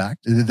this as a fact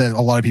that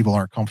a lot of people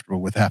aren't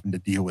comfortable with having to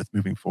deal with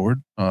moving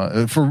forward.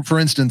 For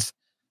instance,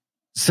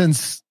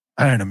 since,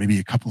 I don't know, maybe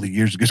a couple of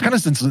years ago, it's kind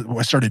of since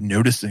I started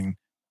noticing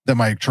that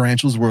my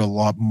tarantulas were a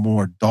lot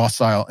more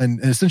docile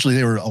and essentially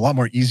they were a lot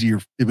more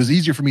easier. It was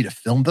easier for me to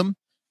film them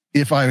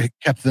if I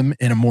kept them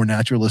in a more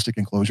naturalistic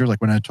enclosure.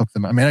 Like when I took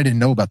them, I mean, I didn't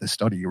know about this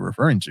study you're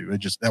referring to.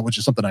 That was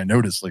just something I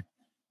noticed. Like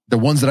the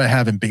ones that I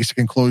have in basic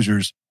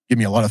enclosures give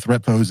me a lot of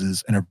threat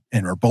poses and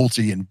are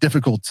bolty and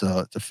difficult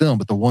to film.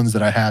 But the ones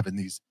that I have in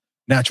these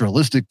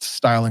naturalistic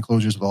style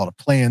enclosures with a lot of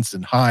plants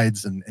and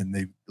hides and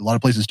a lot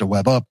of places to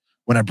web up,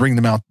 when I bring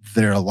them out,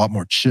 they're a lot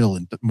more chill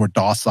and more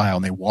docile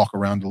and they walk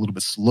around a little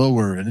bit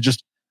slower. And it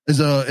just is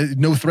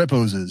no threat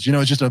poses.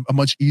 It's just a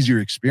much easier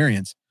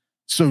experience.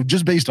 So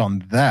just based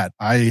on that,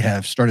 I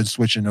have started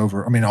switching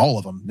over. I mean, all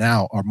of them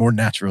now are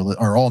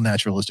all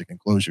naturalistic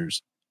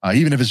enclosures.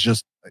 Even if it's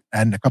just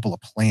adding a couple of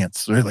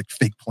plants or like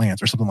fake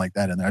plants or something like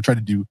that in there. I try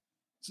to do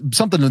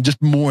something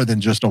just more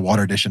than just a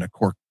water dish and a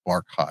cork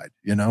bark hide,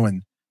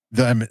 and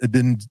I've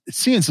been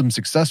seeing some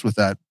success with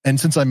that. And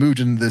since I moved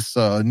into this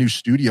new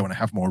studio and I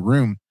have more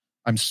room,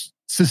 I'm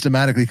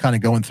systematically kind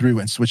of going through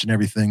and switching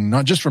everything,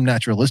 not just from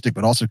naturalistic,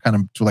 but also kind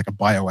of to like a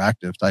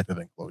bioactive type of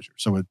enclosure.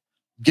 So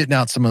getting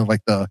out some of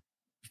like the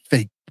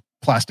fake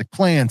plastic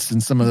plants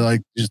and some of the,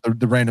 like just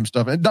the random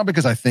stuff. And not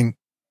because I think,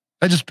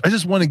 I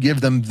just want to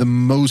give them the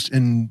most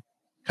in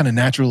kind of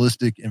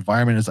naturalistic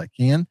environment as I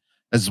can,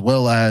 as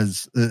well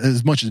as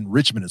much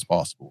enrichment as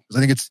possible. Because I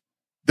think it's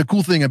the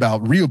cool thing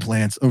about real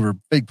plants over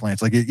fake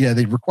plants. Like,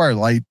 they require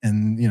light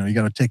and, you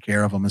got to take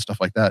care of them and stuff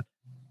like that.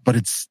 But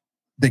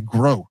they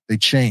grow, they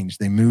change,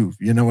 they move.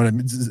 You know what I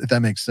mean? If that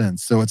makes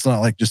sense. So it's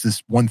not like just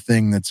this one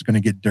thing that's going to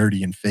get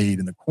dirty and fade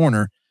in the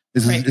corner.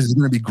 Is going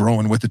to be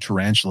growing with the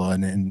tarantula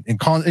and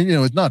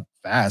it's not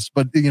fast,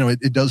 but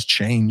it does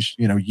change,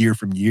 year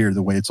from year,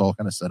 the way it's all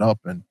kind of set up.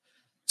 And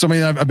so, I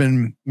mean, I've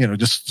been,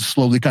 just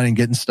slowly kind of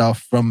getting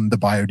stuff from the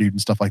BioDude and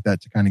stuff like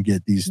that to kind of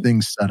get these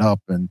things set up.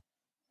 And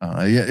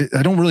I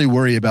don't really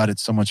worry about it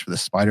so much for the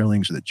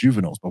spiderlings or the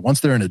juveniles, but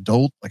once they're an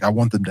adult, like I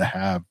want them to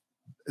have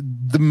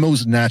the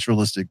most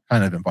naturalistic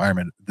kind of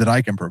environment that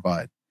I can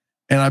provide.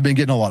 And I've been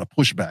getting a lot of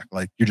pushback,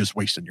 like you're just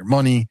wasting your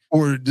money.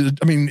 Or,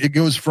 I mean, it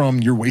goes from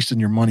you're wasting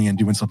your money and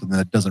doing something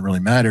that doesn't really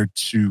matter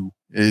to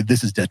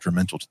this is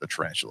detrimental to the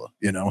tarantula,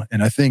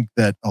 And I think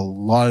that a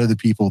lot of the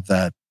people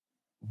that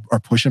are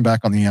pushing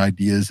back on the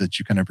ideas that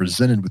you kind of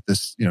presented with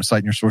this,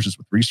 citing your sources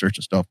with research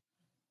and stuff,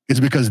 it's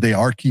because they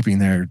are keeping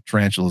their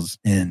tarantulas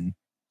in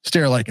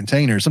sterilite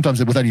containers,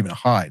 sometimes without even a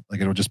hide.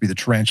 Like it'll just be the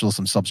tarantula,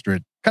 some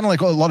substrate, kind of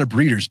like a lot of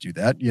breeders do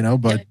that,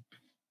 but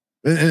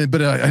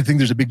I think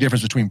there's a big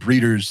difference between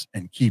breeders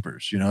and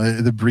keepers.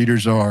 The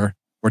breeders or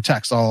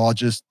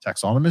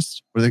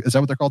taxonomists. Is that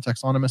what they're called?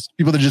 Taxonomists?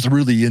 People that are just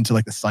really into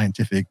like the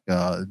scientific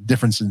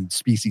difference in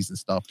species and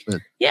stuff.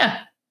 But yeah,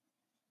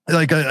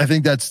 like I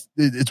think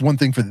it's one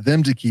thing for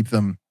them to keep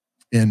them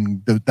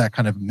in that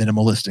kind of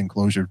minimalist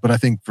enclosure. But I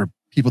think for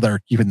people that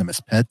are keeping them as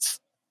pets,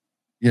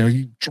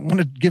 you want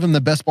to give them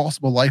the best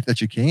possible life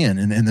that you can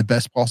and the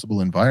best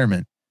possible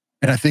environment.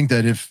 And I think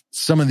that if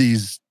some of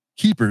these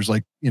keepers,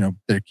 like,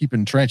 they're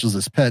keeping tarantulas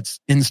as pets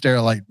in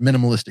sterilite,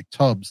 minimalistic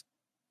tubs,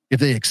 if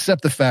they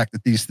accept the fact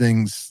that these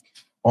things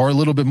are a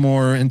little bit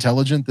more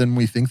intelligent than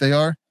we think they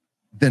are,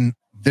 then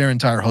their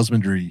entire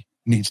husbandry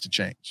needs to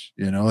change.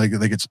 It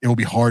will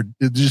be hard.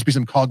 It'll just be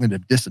some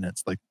cognitive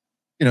dissonance. Like,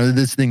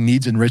 this thing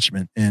needs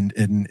enrichment and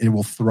it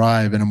will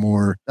thrive in a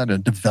more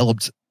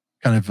developed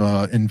kind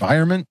of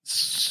environment.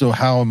 So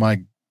how am I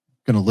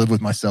going to live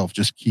with myself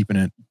just keeping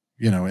it,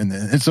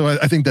 and so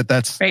I think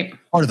that's right.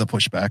 Part of the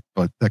pushback,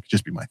 but that could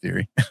just be my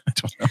theory. I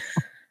don't know.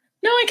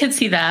 No, I could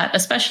see that,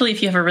 especially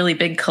if you have a really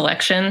big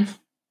collection.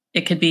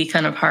 It could be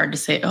kind of hard to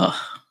say, oh,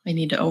 I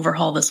need to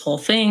overhaul this whole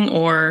thing.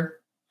 Or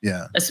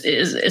yeah,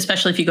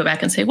 especially if you go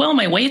back and say, well,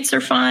 my weights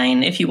are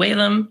fine. If you weigh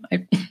them,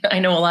 I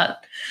know a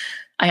lot.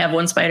 I have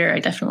one spider. I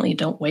definitely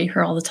don't weigh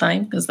her all the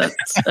time because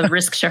that's a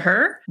risk to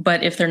her.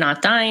 But if they're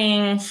not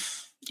dying,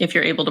 if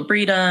you're able to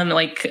breed them,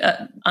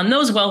 on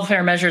those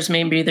welfare measures,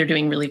 maybe they're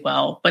doing really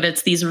well. But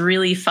it's these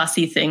really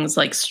fussy things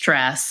like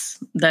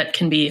stress that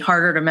can be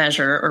harder to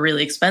measure or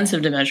really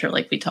expensive to measure,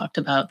 like we talked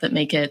about, that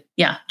make it,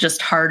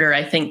 just harder,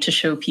 I think, to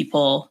show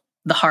people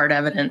the hard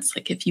evidence.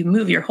 Like if you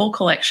move your whole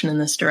collection in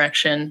this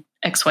direction,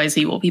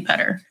 XYZ will be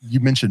better. You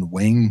mentioned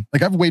weighing.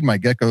 Like I've weighed my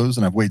geckos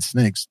and I've weighed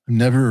snakes. I've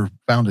never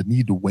found a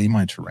need to weigh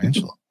my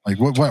tarantula. Like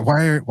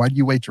why do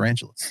you weigh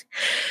tarantulas?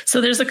 So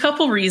there's a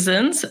couple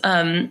reasons.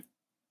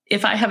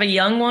 If I have a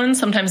young one,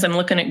 sometimes I'm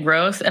looking at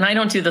growth, and I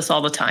don't do this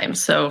all the time.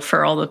 So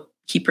for all the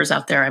keepers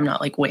out there, I'm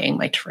not like weighing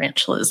my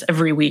tarantulas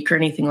every week or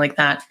anything like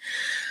that.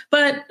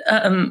 But,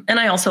 and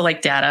I also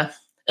like data.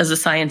 As a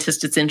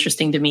scientist, it's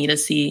interesting to me to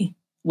see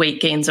weight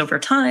gains over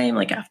time,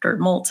 like after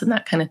molts and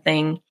that kind of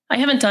thing. I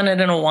haven't done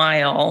it in a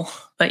while,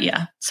 but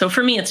yeah. So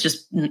for me, it's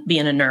just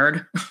being a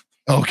nerd.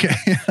 Okay.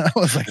 I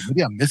was like,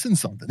 maybe I'm missing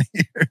something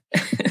here.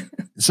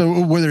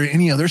 So were there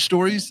any other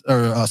stories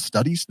or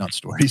studies, not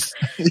stories,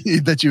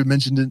 that you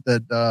mentioned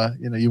that,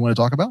 you want to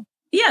talk about?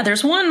 Yeah,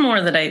 there's one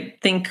more that I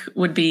think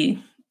would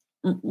be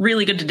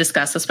really good to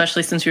discuss,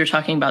 especially since we were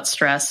talking about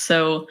stress.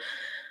 So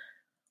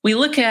we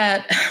look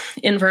at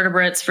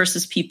invertebrates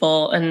versus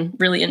people, and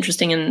really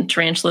interesting in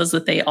tarantulas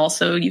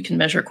that you can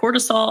measure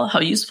cortisol.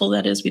 How useful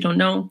that is, we don't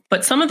know.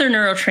 But some of their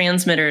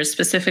neurotransmitters,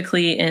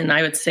 specifically in,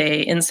 I would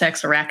say,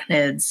 insects,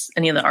 arachnids,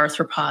 any of the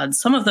arthropods,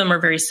 some of them are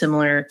very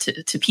similar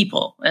to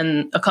people.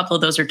 And a couple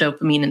of those are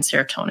dopamine and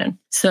serotonin.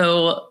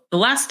 So the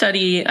last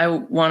study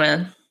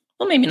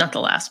maybe not the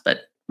last,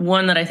 but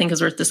one that I think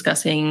is worth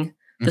discussing,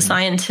 the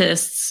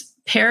scientists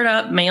paired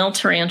up male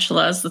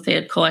tarantulas that they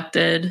had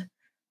collected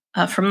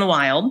from the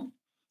wild.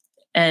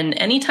 And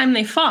anytime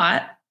they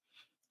fought,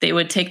 they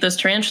would take those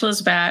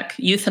tarantulas back,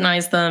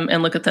 euthanize them,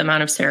 and look at the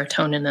amount of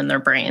serotonin in their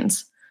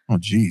brains. Oh,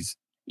 geez.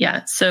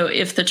 Yeah. So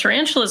if the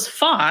tarantulas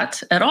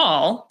fought at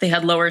all, they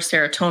had lower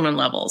serotonin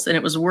levels, and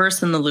it was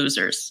worse in the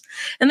losers.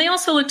 And they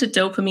also looked at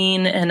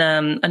dopamine and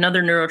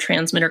another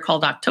neurotransmitter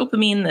called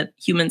octopamine that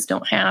humans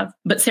don't have.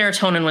 But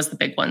serotonin was the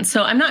big one.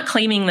 So I'm not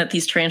claiming that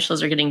these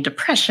tarantulas are getting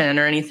depression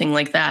or anything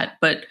like that,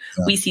 but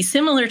we see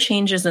similar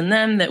changes in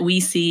them that we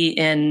see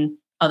in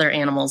other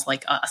animals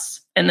like us.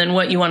 And then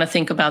what you want to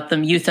think about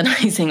them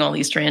euthanizing all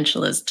these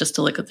tarantulas just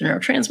to look at the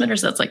neurotransmitters,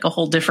 that's like a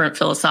whole different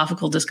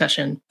philosophical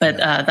discusussion. But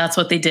that's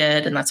what they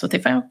did, and that's what they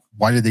found.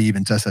 Why did they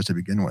even test that to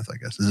begin with, I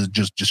guess? Is it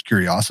just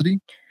curiosity?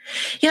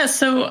 Yeah,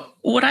 so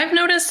what I've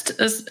noticed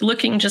is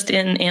looking just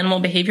in animal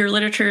behavior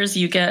literatures,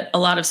 you get a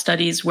lot of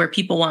studies where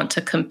people want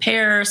to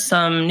compare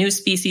some new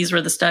species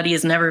where the study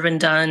has never been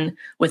done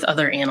with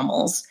other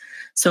animals.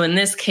 So in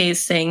this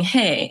case, saying,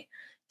 hey,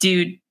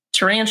 do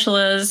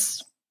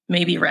tarantulas,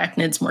 maybe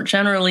arachnids more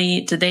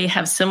generally, do they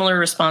have similar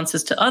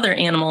responses to other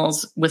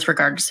animals with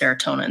regard to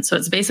serotonin? So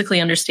it's basically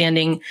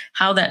understanding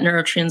how that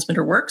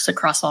neurotransmitter works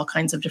across all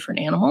kinds of different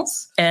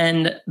animals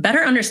and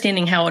better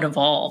understanding how it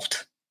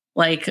evolved.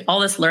 Like all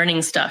this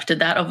learning stuff, did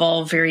that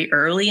evolve very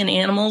early in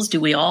animals? Do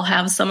we all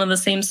have some of the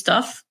same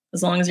stuff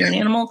as long as you're an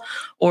animal?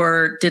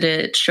 Or did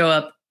it show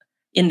up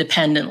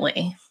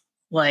independently?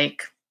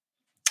 Like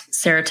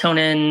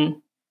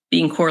serotonin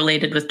being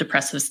correlated with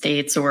depressive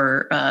states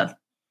or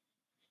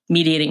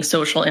mediating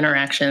social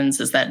interactions.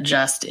 Is that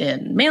just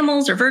in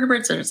mammals or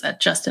vertebrates, or is that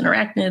just in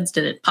arachnids?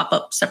 Did it pop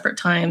up separate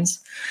times?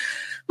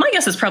 My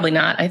guess is probably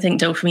not. I think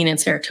dopamine and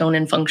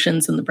serotonin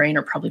functions in the brain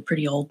are probably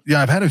pretty old.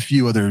 Yeah, I've had a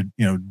few other,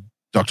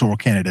 doctoral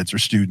candidates or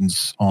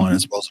students on,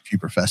 as well as a few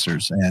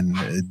professors. And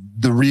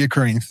the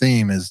reoccurring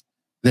theme is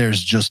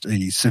there's just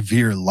a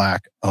severe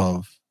lack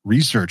of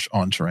research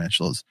on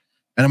tarantulas.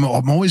 And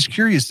I'm always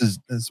curious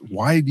as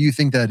why do you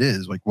think that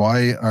is? Like,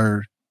 why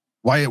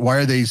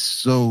aren't they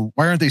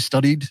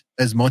studied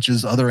as much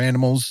as other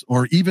animals,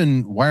 or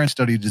even why aren't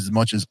studied as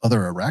much as other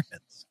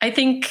arachnids? I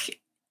think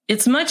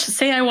it's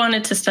say I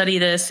wanted to study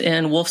this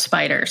in wolf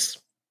spiders.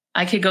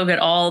 I could go get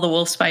all the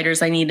wolf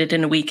spiders I needed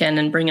in a weekend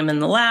and bring them in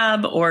the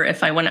lab, or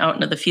if I went out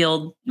into the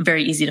field,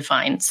 very easy to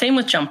find. Same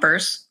with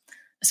jumpers,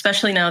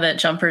 especially now that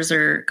jumpers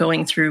are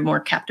going through more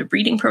captive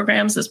breeding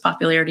programs as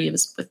popularity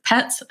is with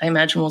pets. I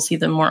imagine we'll see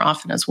them more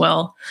often as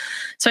well.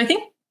 So I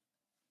think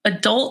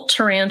adult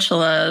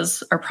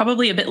tarantulas are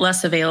probably a bit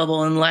less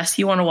available unless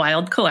you want to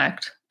wild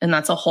collect. And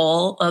that's a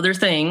whole other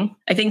thing.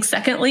 I think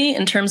secondly,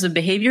 in terms of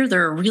behavior,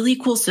 they're a really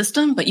cool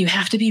system, but you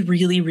have to be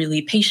really,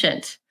 really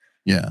patient.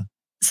 Yeah.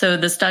 So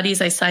the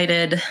studies I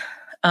cited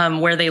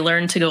where they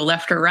learned to go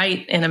left or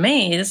right in a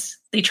maze,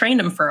 they trained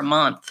them for a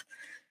month.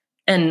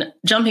 And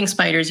jumping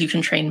spiders, you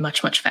can train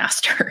much, much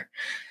faster.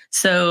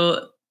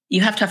 So you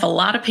have to have a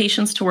lot of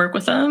patience to work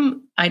with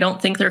them. I don't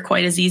think they're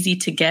quite as easy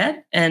to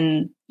get.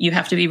 And you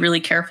have to be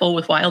really careful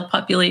with wild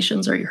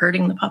populations or you're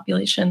hurting the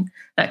population,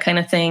 that kind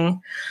of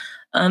thing.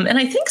 And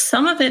I think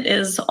some of it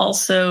is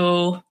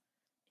also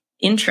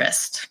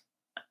interest.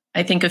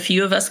 I think a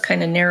few of us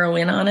kind of narrow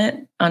in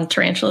on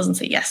tarantulas and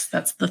say, yes,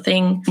 that's the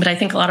thing. But I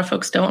think a lot of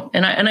folks don't.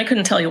 And I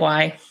couldn't tell you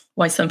why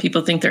some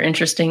people think they're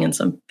interesting and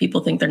some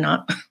people think they're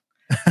not.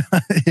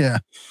 Yeah.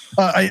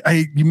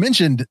 You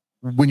mentioned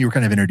when you were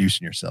kind of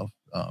introducing yourself,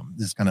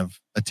 this is kind of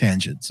a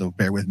tangent, so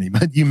bear with me,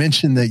 but you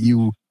mentioned that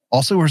you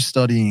also were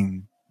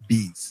studying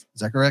bees.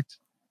 Is that correct?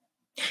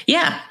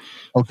 Yeah.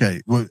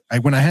 Okay. Well,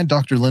 when I had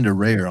Dr. Linda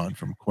Rayer on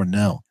from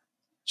Cornell,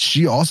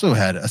 she also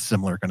had a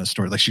similar kind of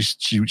story. Like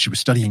she was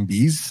studying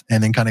bees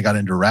and then kind of got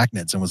into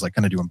arachnids and was like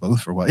kind of doing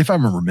both for a while. If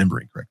I'm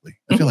remembering correctly,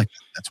 I feel like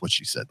that's what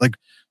she said. Like,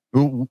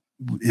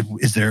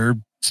 is there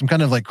some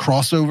kind of like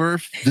crossover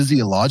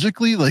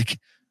physiologically? Like,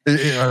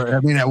 I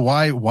mean,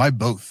 why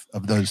both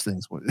of those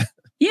things?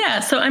 Yeah,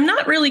 so I'm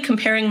not really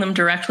comparing them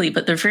directly,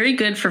 but they're very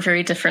good for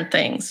very different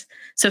things.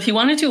 So if you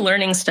want to do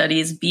learning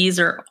studies, bees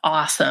are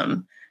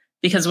awesome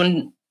because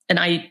and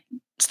I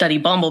study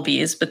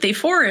bumblebees, but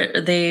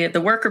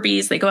the worker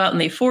bees, they go out and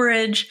they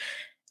forage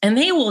and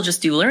they will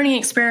just do learning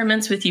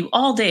experiments with you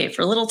all day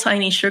for little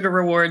tiny sugar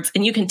rewards,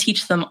 and you can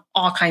teach them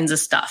all kinds of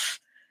stuff.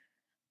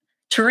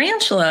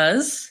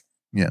 Tarantulas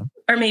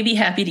are maybe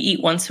happy to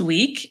eat once a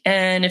week.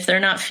 And if they're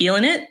not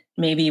feeling it,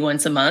 maybe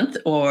once a month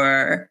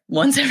or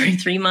once every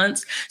 3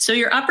 months. So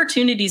your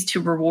opportunities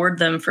to reward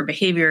them for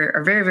behavior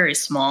are very, very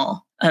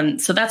small.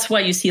 So that's why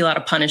you see a lot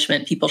of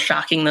punishment, people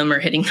shocking them or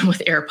hitting them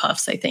with air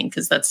puffs, I think,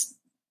 because that's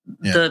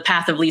the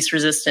path of least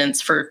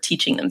resistance for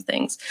teaching them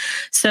things.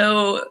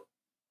 So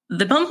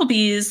the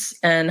bumblebees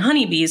and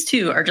honeybees,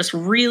 too, are just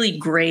really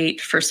great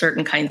for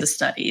certain kinds of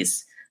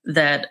studies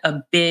that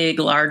a big,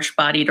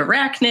 large-bodied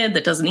arachnid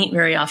that doesn't eat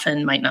very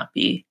often might not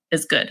be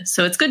as good.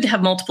 So it's good to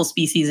have multiple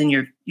species in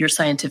your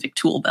scientific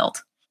tool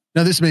belt.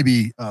 Now, this may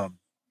be,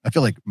 I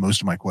feel like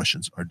most of my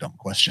questions are dumb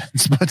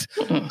questions, but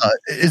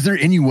is there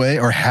any way,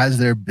 or has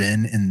there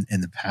been in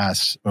the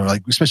past, or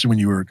like, especially when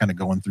you were kind of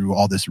going through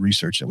all this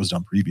research that was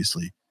done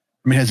previously,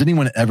 I mean, has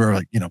anyone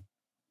ever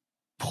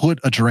put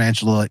a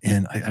tarantula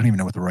in, I don't even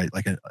know what the right,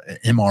 like an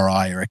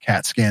MRI or a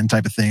CAT scan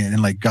type of thing,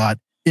 and like got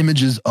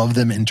images of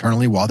them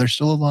internally while they're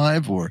still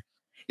alive? Or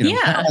kind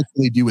of like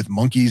they do with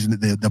monkeys,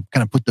 and they'll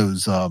kind of put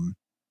those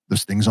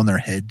things on their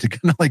head to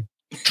kind of like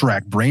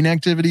track brain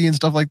activity and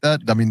stuff like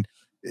that. I mean,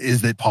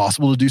 is it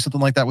possible to do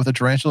something like that with a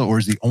tarantula, or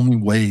is the only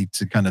way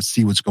to kind of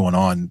see what's going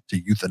on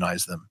to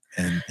euthanize them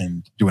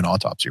and do an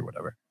autopsy or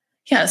whatever?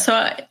 Yeah, so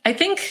I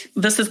think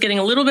this is getting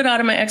a little bit out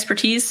of my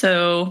expertise,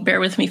 so bear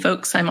with me,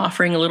 folks. I'm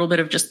offering a little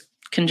bit of just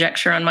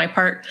conjecture on my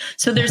part.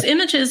 So there's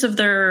images of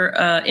their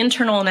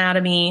internal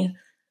anatomy,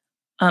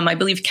 I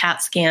believe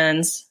CAT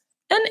scans,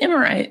 and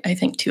MRI, I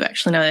think, too,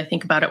 actually, now that I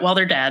think about it, while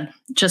they're dead,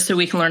 just so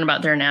we can learn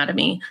about their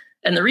anatomy.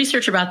 And the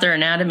research about their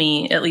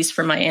anatomy, at least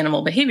from my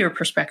animal behavior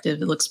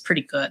perspective, it looks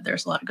pretty good.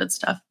 There's a lot of good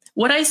stuff.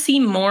 What I see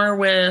more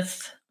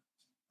with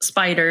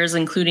spiders,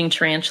 including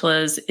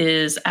tarantulas,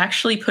 is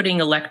actually putting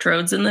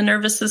electrodes in the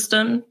nervous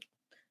system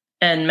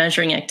and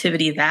measuring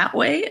activity that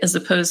way, as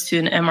opposed to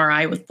an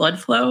MRI with blood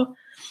flow.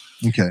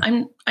 Okay.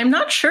 I'm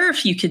not sure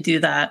if you could do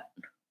that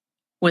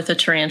with a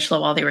tarantula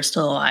while they were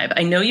still alive.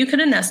 I know you could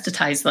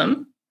anesthetize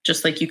them,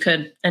 just like you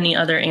could any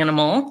other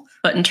animal.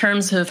 But in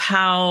terms of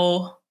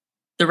how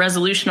the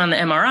resolution on the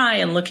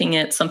MRI and looking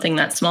at something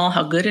that small,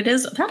 how good it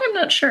is, that I'm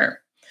not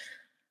sure.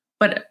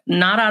 But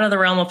not out of the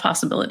realm of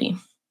possibility.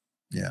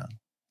 Yeah.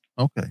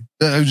 Okay.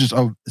 It was just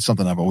it's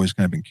something I've always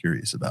kind of been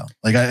curious about.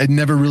 Like, I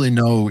never really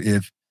know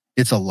if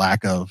it's a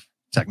lack of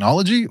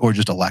technology or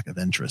just a lack of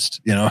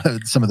interest,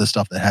 some of the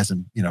stuff that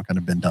hasn't, kind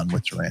of been done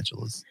with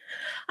tarantulas.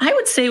 I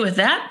would say with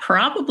that,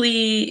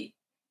 probably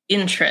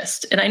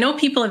interest. And I know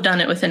people have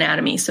done it with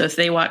anatomy. So if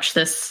they watch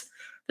this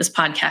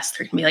podcast,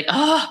 they're going to be like,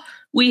 oh,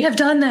 we have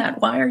done that.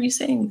 Why are you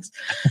saying this?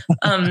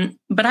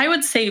 But I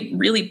would say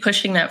really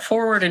pushing that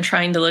forward and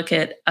trying to look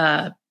at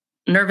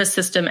nervous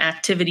system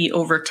activity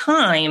over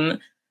time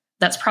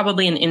that's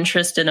probably an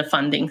interest in a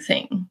funding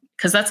thing,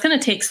 because that's going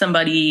to take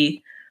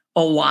somebody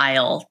a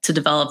while to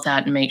develop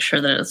that and make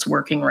sure that it's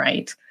working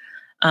right.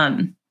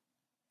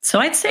 So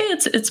I'd say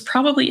it's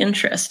probably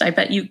interest. I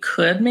bet you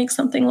could make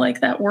something like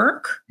that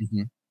work,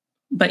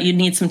 but you'd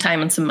need some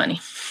time and some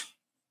money.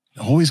 It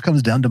always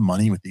comes down to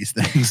money with these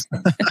things.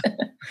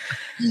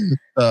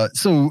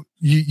 So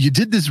you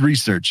did this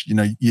research,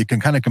 you can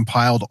kind of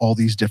compiled all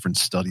these different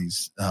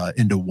studies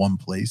into one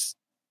place,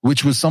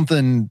 which was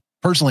something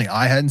personally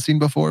I hadn't seen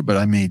before, but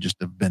I may just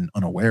have been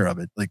unaware of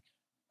it. Like,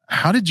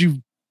 how did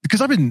you, because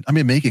I've been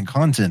making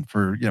content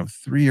for,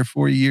 3 or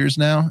 4 years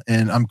now,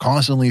 and I'm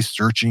constantly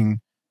searching,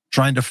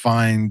 trying to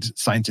find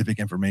scientific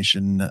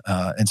information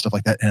and stuff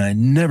like that. And I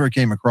never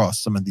came across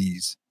some of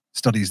these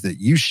studies that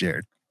you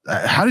shared.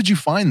 How did you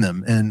find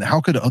them, and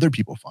how could other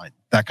people find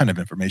that kind of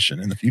information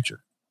in the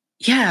future?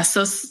 Yeah,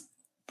 so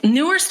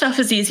newer stuff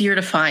is easier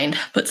to find,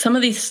 but some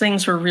of these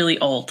things were really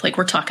old. Like,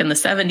 we're talking the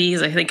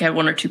 70s. I think I have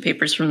 1 or 2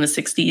 papers from the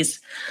 60s.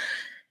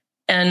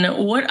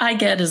 And what I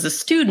get as a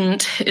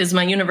student is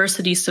my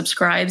university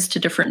subscribes to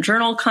different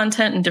journal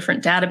content and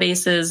different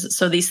databases.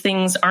 So these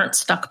things aren't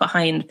stuck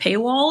behind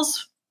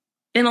paywalls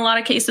in a lot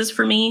of cases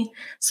for me.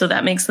 So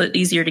that makes it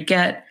easier to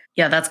get.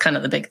 Yeah, that's kind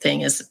of the big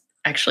thing, is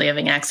actually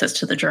having access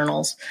to the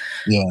journals.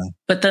 Yeah.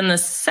 But then the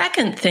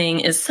second thing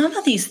is, some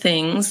of these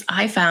things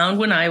I found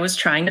when I was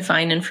trying to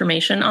find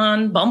information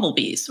on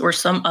bumblebees or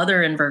some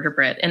other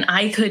invertebrate, and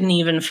I couldn't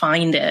even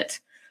find it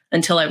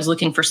until I was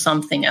looking for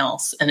something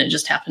else. And it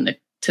just happened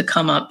to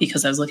come up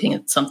because I was looking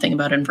at something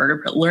about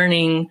invertebrate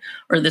learning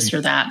or this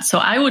or that. So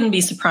I wouldn't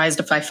be surprised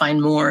if I find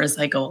more as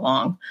I go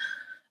along.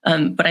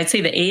 But I'd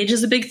say the age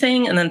is a big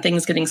thing, and then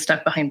things getting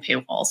stuck behind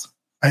paywalls.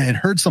 I had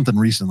heard something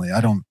recently.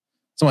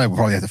 Somebody will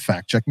probably have to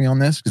fact check me on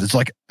this, because it's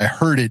like I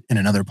heard it in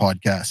another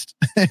podcast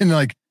and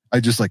like I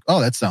just like, oh,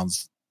 that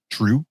sounds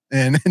true,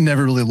 and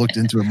never really looked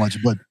into it much.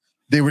 But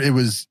it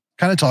was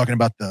kind of talking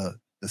about the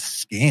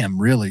scam,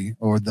 really,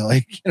 or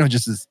the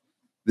just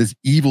this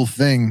evil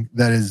thing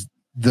that is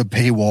the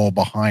paywall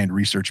behind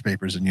research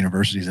papers in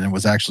universities. And it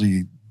was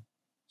actually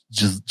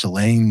just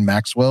Ghislaine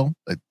Maxwell,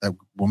 that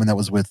woman that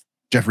was with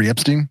Jeffrey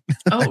Epstein.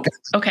 Oh,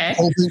 okay.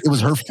 It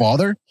was her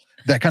father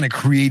that kind of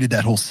created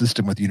that whole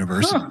system with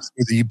universities.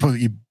 You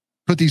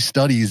put these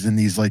studies in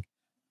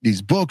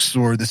these books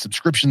or the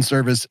subscription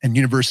service, and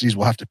universities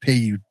will have to pay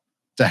you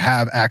to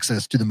have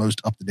access to the most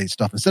up-to-date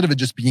stuff instead of it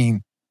just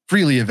being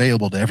freely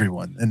available to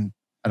everyone. And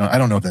I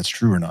don't know if that's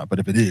true or not, but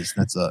if it is,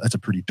 that's a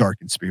pretty dark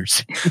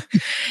conspiracy.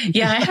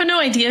 Yeah, I have no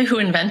idea who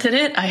invented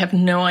it. I have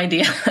no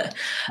idea.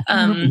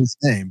 His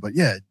name, but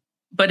yeah.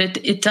 But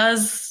it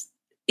does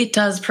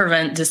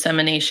prevent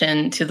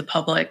dissemination to the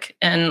public.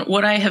 And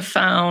what I have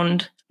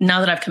found now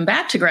that I've come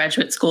back to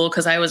graduate school,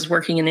 because I was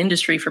working in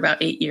industry for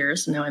about 8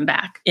 years, and now I'm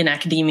back in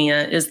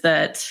academia, is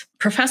that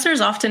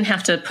professors often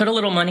have to put a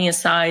little money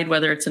aside,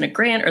 whether it's in a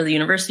grant or the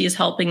university is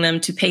helping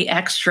them, to pay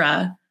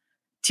extra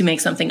to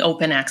make something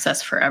open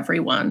access for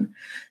everyone.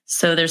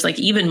 So there's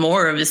even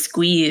more of a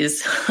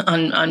squeeze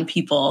on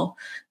people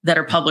that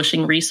are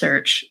publishing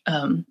research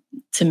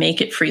to make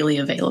it freely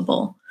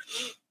available.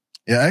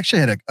 Yeah, I actually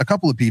had a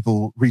couple of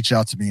people reach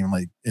out to me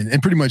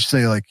and pretty much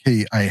say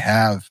hey, I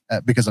have,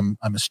 because I'm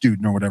a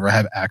student or whatever, I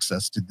have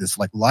access to this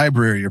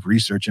library of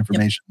research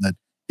information that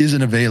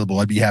isn't available.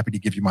 I'd be happy to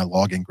give you my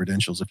login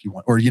credentials if you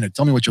want, or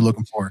tell me what you're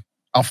looking for.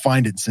 I'll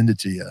find it and send it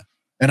to you.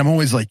 And I'm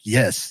always like,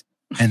 yes.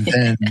 And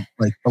then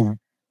a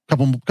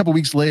couple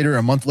weeks later,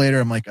 a month later,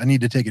 I'm like, I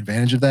need to take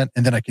advantage of that,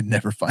 and then I can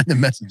never find the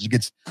message. It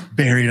gets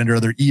buried under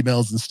other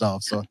emails and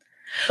stuff. So.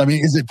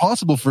 Is it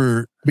possible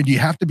do you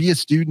have to be a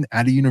student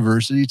at a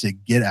university to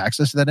get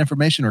access to that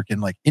information, or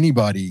can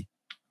anybody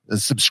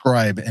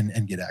subscribe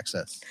and get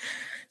access?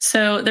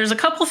 So there's a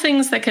couple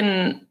things that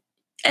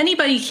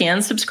anybody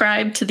can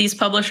subscribe to these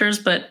publishers,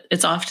 but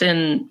it's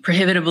often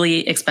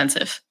prohibitively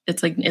expensive.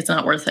 It's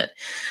not worth it.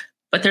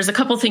 But there's a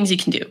couple things you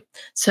can do.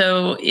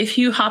 So if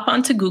you hop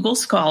onto Google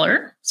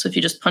Scholar, so if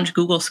you just punch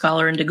Google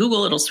Scholar into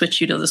Google, it'll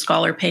switch you to the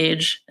Scholar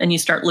page, and you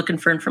start looking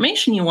for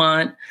information you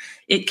want.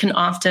 It can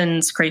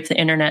often scrape the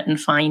internet and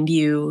find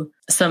you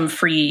some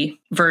free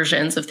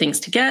versions of things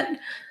to get.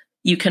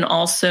 You can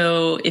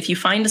also, if you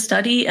find a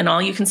study and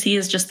all you can see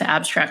is just the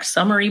abstract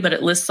summary, but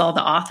it lists all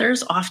the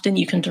authors, often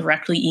you can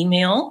directly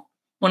email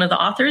one of the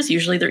authors.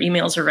 Usually their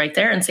emails are right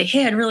there, and say,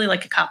 hey, I'd really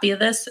like a copy of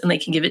this, and they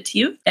can give it to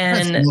you.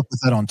 And I looked at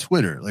that on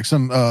Twitter.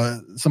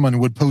 Someone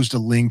would post a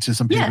link to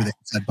some paper that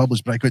had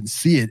published, but I couldn't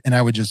see it, and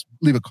I would just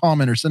leave a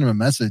comment or send them a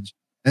message,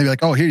 and they'd be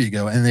like, oh, here you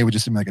go. And they would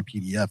just send me a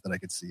PDF that I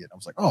could see it. I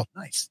was like, oh,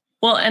 nice.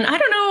 Well, and I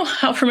don't know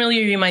how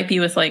familiar you might be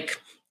with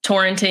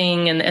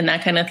torrenting and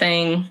that kind of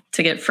thing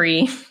to get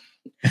free.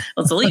 Well,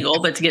 it's illegal,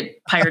 but to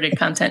get pirated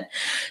content.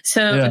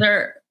 So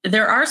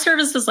there are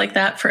services like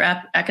that for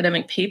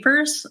academic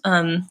papers.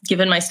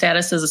 Given my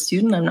status as a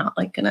student, I'm not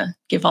going to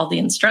give all the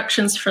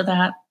instructions for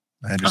that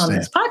on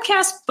this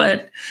podcast,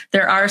 but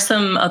there are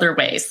some other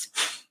ways.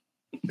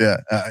 Yeah,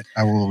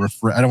 I will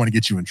refer. I don't want to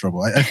get you in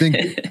trouble. I think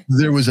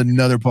there was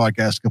another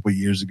podcast a couple of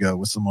years ago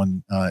with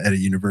someone at a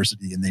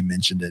university, and they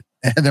mentioned it,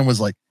 and then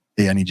was like,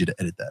 hey, I need you to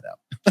edit that out.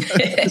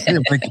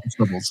 It might get in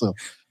trouble. So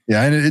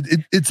yeah,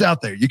 and it's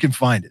out there. You can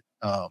find it.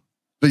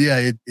 But yeah,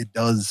 it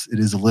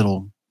is a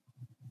little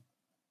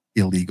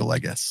illegal, I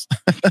guess.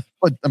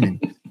 But I mean,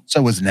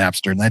 so was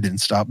Napster, and that didn't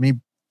stop me.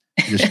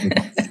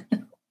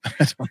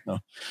 I don't know.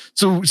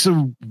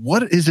 So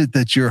what is it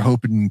that you're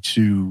hoping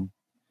to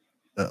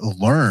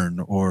learn,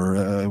 or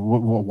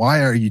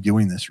why are you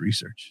doing this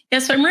research? Yeah,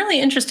 so I'm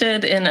really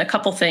interested in a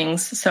couple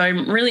things. So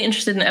I'm really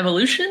interested in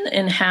evolution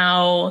and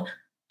how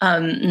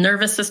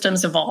nervous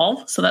systems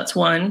evolve. So that's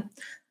one.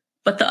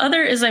 But the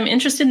other is I'm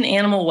interested in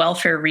animal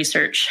welfare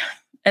research.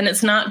 And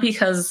it's not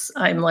because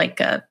I'm like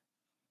a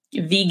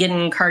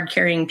vegan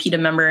card-carrying PETA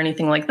member or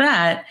anything like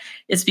that.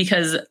 It's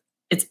because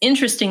it's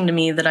interesting to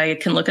me that I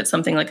can look at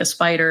something like a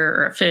spider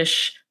or a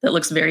fish that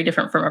looks very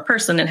different from a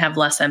person and have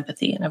less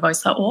empathy. And I've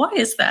always thought, well, why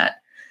is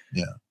that?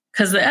 Yeah.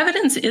 Because the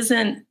evidence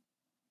isn't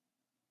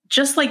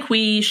just like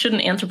we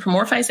shouldn't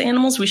anthropomorphize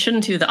animals, we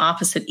shouldn't do the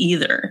opposite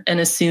either and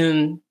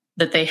assume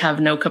that they have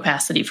no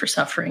capacity for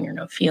suffering or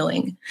no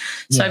feeling.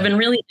 So I've been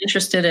really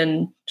interested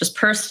in just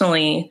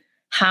personally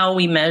how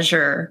we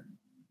measure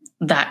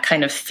that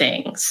kind of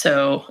thing.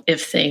 So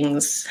if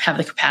things have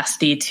the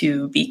capacity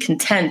to be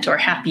content or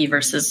happy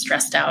versus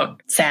stressed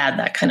out, sad,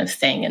 that kind of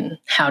thing. And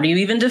how do you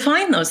even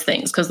define those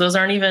things? Because those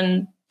aren't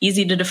even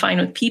easy to define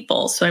with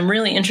people. So I'm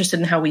really interested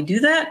in how we do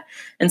that.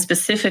 And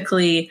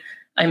specifically,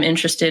 I'm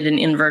interested in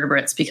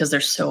invertebrates because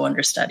they're so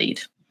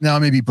understudied. Now I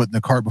may be putting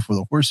the cart before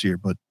the horse here,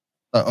 but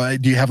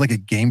do you have like a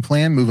game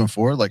plan moving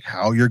forward? Like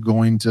how you're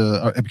going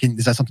to,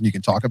 is that something you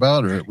can talk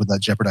about, or would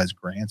that jeopardize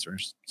grants or?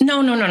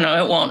 No,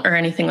 it won't, or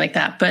anything like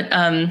that. But,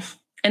 and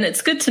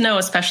it's good to know,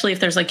 especially if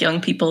there's like young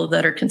people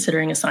that are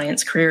considering a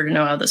science career, to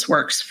know how this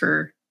works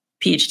for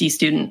PhD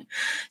student.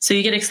 So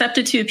you get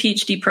accepted to a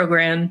PhD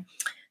program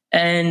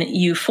and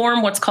you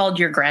form what's called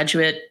your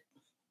graduate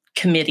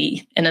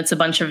committee. And it's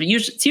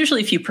it's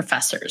usually a few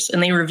professors,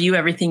 and they review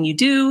everything you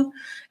do,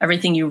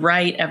 everything you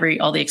write,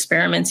 all the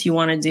experiments you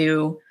want to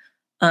do.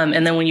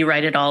 And then when you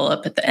write it all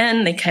up at the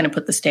end, they kind of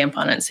put the stamp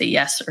on it and say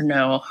yes or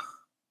no,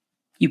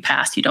 you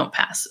pass, you don't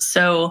pass.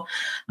 So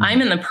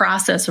I'm in the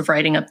process of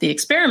writing up the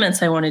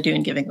experiments I want to do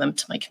and giving them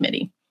to my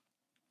committee.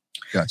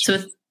 Gotcha. So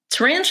with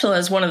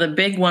tarantulas, one of the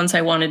big ones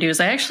I want to do is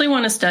I actually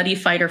want to study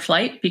fight or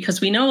flight,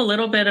 because we know a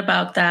little bit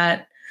about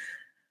that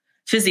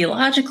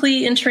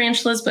physiologically in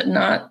tarantulas, but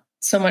not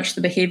so much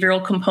the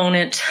behavioral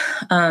component.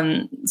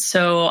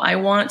 So I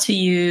want to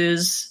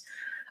use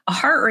a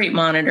heart rate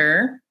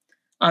monitor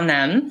on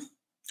them,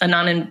 a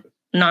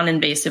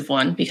non-invasive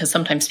one, because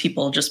sometimes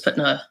people just put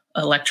an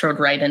electrode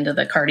right into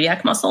the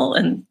cardiac muscle,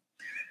 and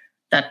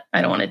that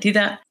I don't want to do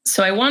that.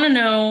 So I want to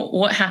know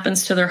what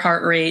happens to their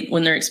heart rate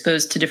when they're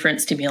exposed to different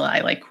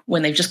stimuli, like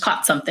when they've just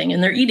caught something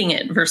and they're eating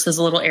it versus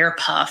a little air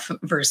puff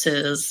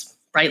versus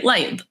bright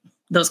light,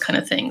 those kind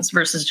of things,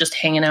 versus just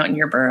hanging out in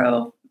your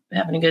burrow,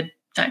 having a good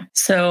time.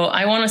 So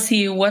I want to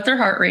see what their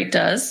heart rate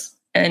does,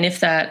 and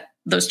if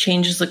those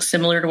changes look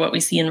similar to what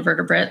we see in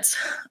vertebrates.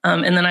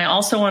 And then I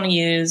also want to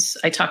use,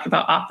 I talked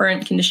about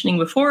operant conditioning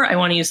before. I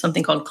want to use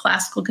something called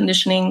classical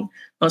conditioning.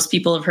 Most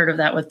people have heard of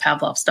that with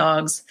Pavlov's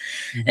dogs,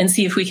 and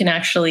see if we can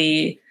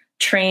actually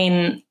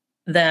train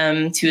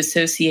them to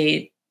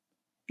associate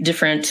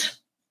different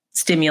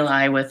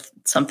stimuli with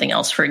something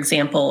else. For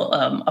example,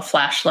 a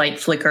flashlight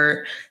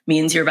flicker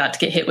means you're about to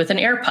get hit with an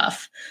air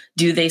puff.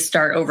 Do they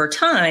start over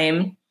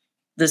time?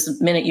 This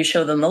minute you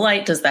show them the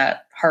light, does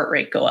that heart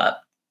rate go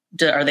up?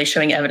 Are they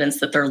showing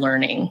evidence that they're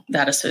learning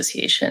that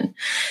association?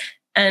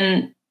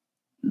 And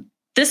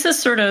this is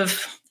sort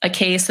of a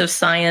case of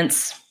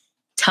science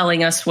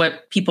telling us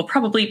what people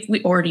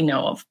we already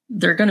know of.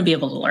 They're going to be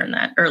able to learn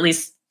that, or at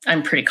least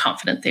I'm pretty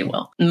confident they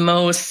will.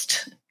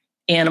 Most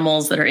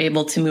animals that are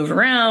able to move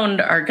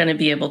around are going to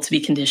be able to be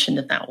conditioned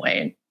in that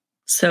way.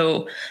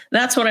 So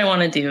that's what I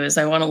want to do, is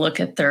I want to look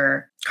at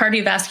their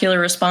cardiovascular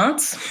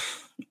response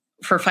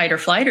for fight or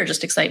flight, or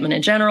just excitement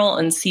in general,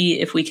 and see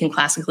if we can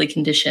classically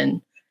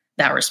condition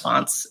that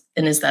response.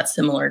 And is that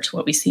similar to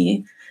what we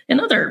see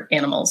in other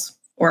animals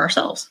or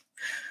ourselves?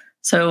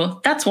 So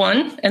that's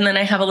one. And then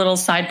I have a little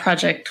side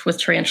project with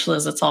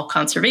tarantulas that's all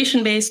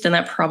conservation based, and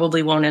that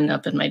probably won't end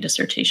up in my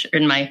dissertation,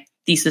 in my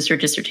thesis or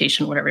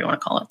dissertation, whatever you want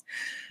to call it.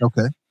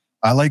 Okay.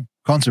 I like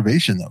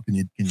conservation though. Can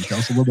you tell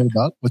us a little bit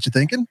about what you're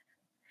thinking?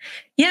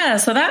 Yeah,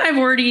 so that I've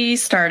already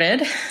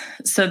started.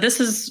 So this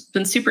has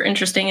been super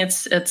interesting.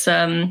 It's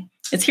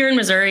here in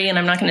Missouri, and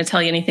I'm not going to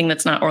tell you anything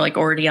that's not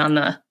already on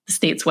the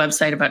state's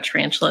website about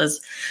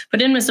tarantulas.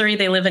 But in Missouri,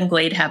 they live in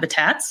glade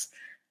habitats.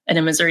 And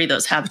in Missouri,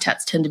 those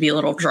habitats tend to be a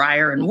little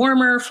drier and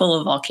warmer, full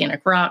of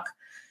volcanic rock.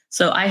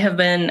 So I have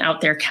been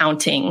out there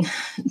counting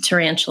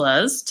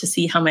tarantulas to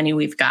see how many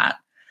we've got,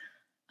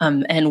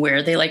 and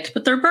where they like to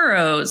put their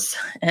burrows,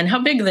 and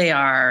how big they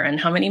are, and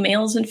how many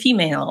males and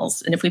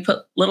females. And if we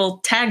put little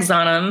tags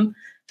on them,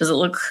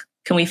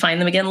 can we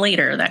find them again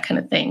later? That kind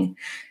of thing.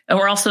 And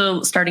we're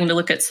also starting to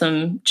look at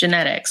some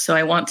genetics. So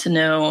I want to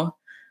know,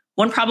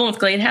 one problem with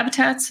glade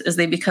habitats is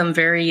they become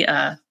very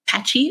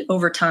patchy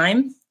over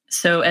time.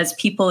 So as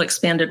people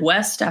expanded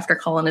west after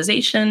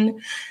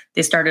colonization,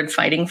 they started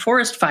fighting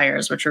forest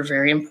fires, which are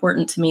very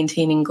important to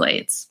maintaining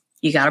glades.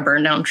 You got to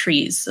burn down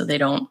trees so they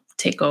don't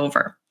take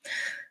over.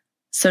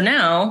 So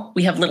now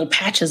we have little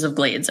patches of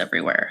glades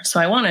everywhere. So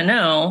I want to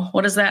know,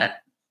 what does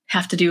that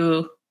have to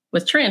do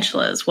with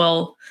tarantulas?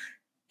 Well,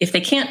 if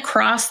they can't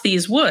cross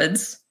these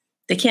woods,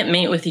 they can't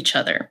mate with each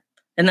other.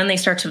 And then they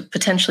start to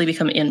potentially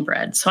become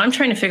inbred. So I'm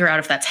trying to figure out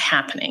if that's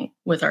happening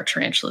with our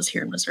tarantulas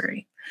here in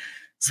Missouri.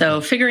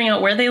 So figuring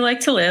out where they like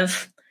to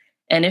live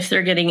and if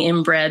they're getting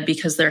inbred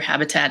because their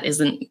habitat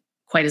isn't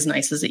quite as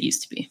nice as it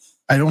used to be.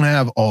 I don't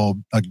have a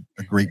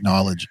great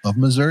knowledge of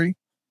Missouri.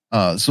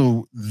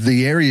 So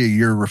the area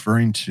you're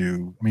referring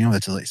to, I mean, I don't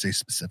have to say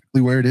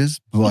specifically where it is,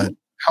 but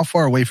how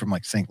far away from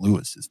like St.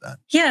 Louis is that?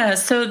 Yeah,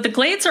 so the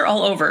glades are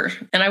all over.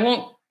 And I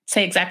won't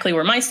say exactly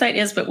where my site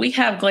is, but we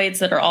have glades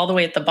that are all the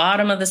way at the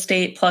bottom of the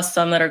state, plus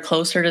some that are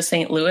closer to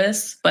St.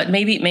 Louis. But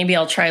maybe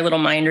I'll try a little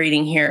mind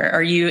reading here.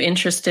 Are you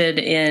interested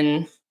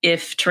in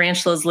if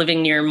tarantulas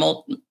living near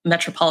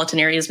metropolitan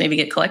areas maybe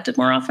get collected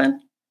more often?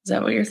 Is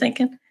that what you're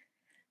thinking?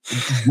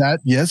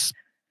 That, yes,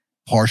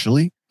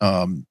 partially.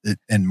 And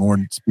more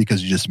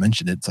because you just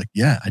mentioned it. It's like,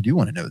 yeah, I do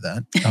want to know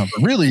that.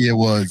 But really, it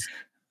was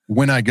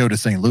when I go to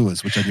St.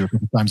 Louis, which I do a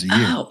couple times a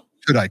year.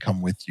 Could I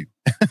come with you?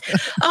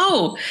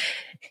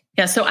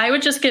 Yeah, so I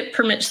would just get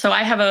permit. So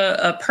I have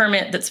a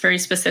permit that's very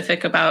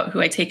specific about who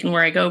I take and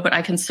where I go, but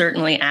I can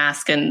certainly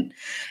ask, and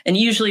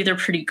usually they're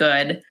pretty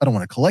good. I don't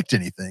want to collect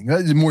anything.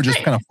 It's more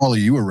just kind of follow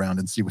you around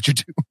and see what you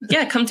do.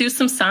 Yeah, come do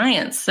some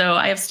science. So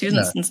I have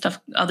students and stuff.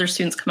 Other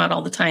students come out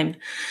all the time.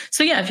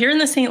 So yeah, if you're in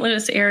the St.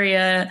 Louis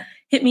area,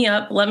 hit me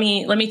up. Let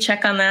me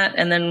check on that,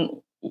 and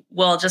then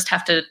we'll just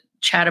have to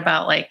chat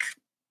about like,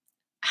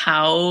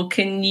 how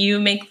can you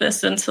make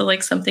this into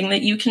like something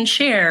that you can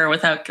share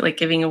without like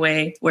giving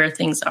away where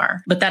things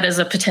are? But that is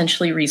a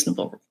potentially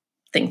reasonable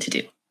thing to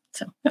do.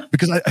 So, yeah.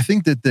 Because I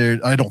think that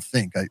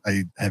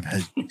I have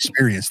had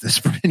experienced this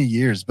for many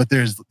years, but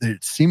there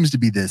seems to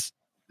be this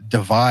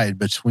divide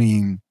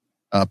between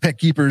pet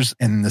keepers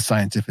and the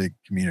scientific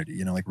community,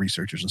 you know, like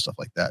researchers and stuff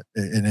like that.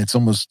 And it's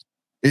almost,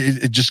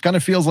 it just kind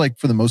of feels like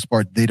for the most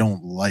part, they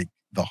don't like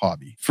the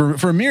hobby for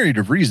a myriad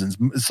of reasons.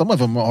 Some of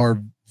them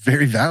are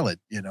very valid,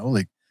 you know,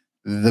 like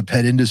the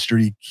pet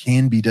industry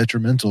can be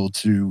detrimental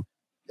to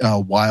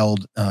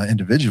wild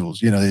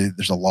individuals. You know,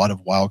 there's a lot of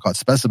wild caught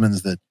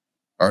specimens that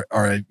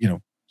are you know,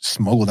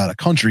 smuggled out of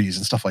countries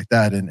and stuff like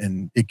that,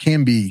 and it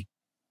can be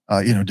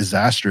you know,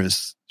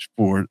 disastrous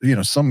for, you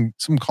know, some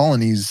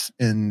colonies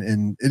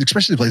in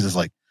especially places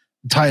like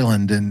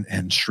Thailand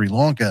and Sri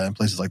Lanka and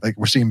places like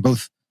we're seeing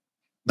both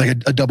like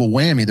a double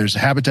whammy. There's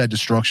habitat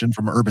destruction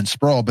from urban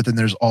sprawl, but then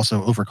there's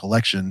also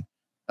overcollection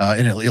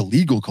and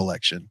illegal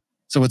collection.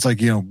 So it's like,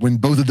 you know, when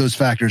both of those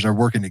factors are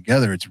working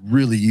together, it's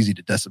really easy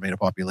to decimate a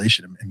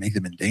population and make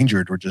them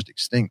endangered or just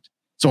extinct.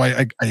 So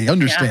I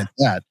understand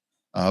that.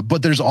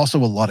 But there's also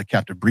a lot of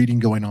captive breeding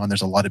going on.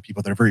 There's a lot of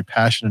people that are very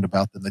passionate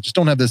about them that just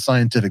don't have this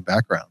scientific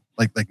background.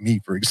 Like me,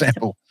 for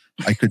example,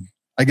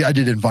 I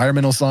did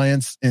environmental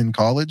science in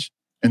college,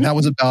 and that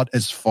was about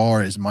as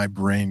far as my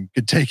brain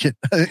could take it.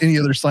 Any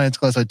other science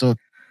class I took,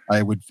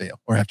 I would fail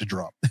or have to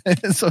drop.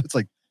 So it's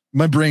like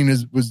my brain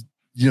was,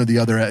 you know, the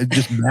other,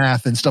 just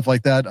math and stuff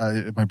like that.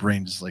 My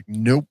brain is like,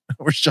 nope,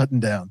 we're shutting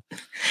down.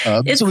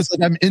 So it's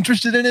like I'm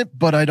interested in it,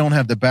 but I don't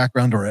have the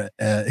background or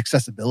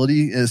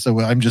accessibility.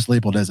 So I'm just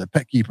labeled as a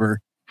pet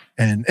keeper,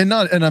 and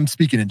I'm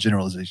speaking in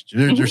generalization.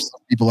 There's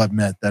some people I've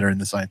met that are in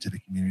the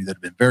scientific community that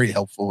have been very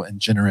helpful and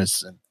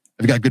generous, and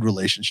I've got good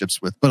relationships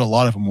with, but a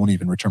lot of them won't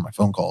even return my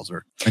phone calls,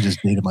 or I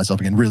just dated myself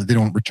again. Really, they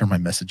don't return my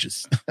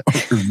messages or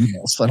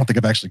emails. I don't think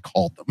I've actually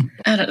called them.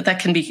 That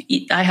can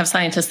be, I have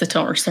scientists that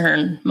don't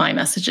return my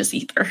messages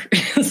either.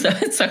 So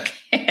it's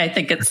okay. I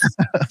think it's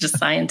just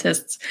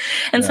scientists.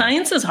 And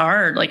science is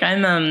hard. Like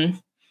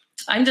I'm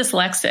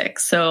dyslexic.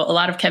 So a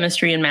lot of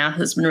chemistry and math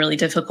has been really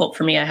difficult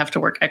for me. I have to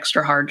work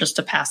extra hard just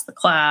to pass the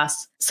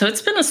class. So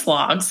it's been a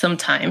slog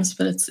sometimes,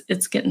 but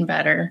it's getting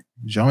better.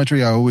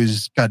 Geometry, I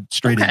always got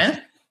straight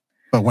in.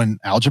 But when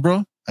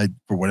algebra,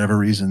 for whatever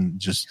reason,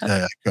 just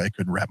I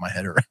couldn't wrap my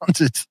head around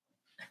it.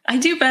 I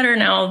do better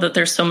now that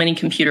there's so many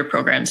computer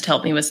programs to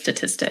help me with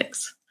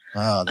statistics.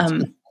 Oh, that's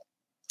good.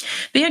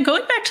 But yeah,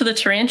 going back to the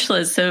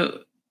tarantulas. So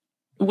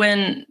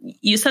when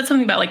you said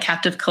something about like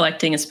captive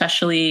collecting,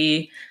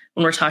 especially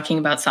when we're talking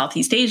about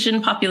Southeast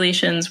Asian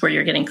populations where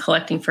you're getting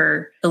collecting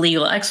for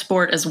illegal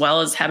export as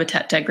well as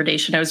habitat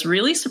degradation, I was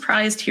really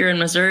surprised here in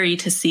Missouri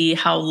to see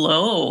how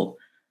low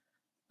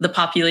the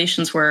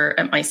populations were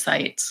at my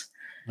sites.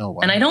 Oh, wow.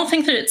 And I don't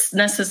think that it's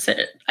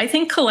necessary. I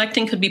think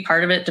collecting could be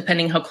part of it,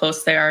 depending how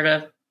close they are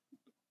to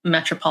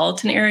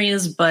metropolitan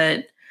areas.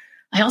 But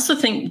I also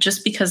think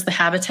just because the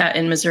habitat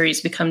in Missouri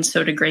has become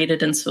so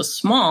degraded and so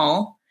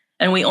small,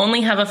 and we only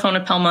have a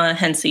Phonopelma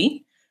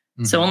hensi,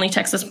 so only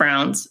Texas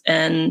browns.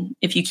 And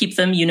if you keep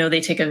them, you know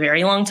they take a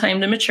very long time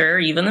to mature,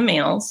 even the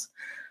males.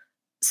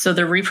 So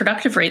the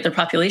reproductive rate, their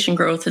population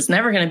growth is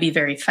never going to be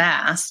very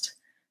fast.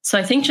 So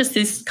I think just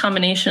this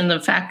combination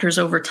of factors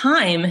over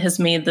time has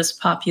made this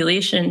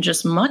population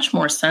just much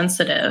more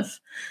sensitive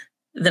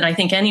than I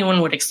think anyone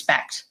would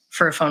expect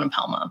for a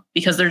phonopelma,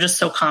 because they're just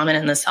so common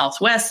in the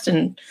Southwest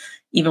and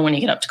even when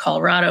you get up to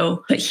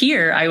Colorado. But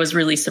here I was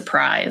really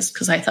surprised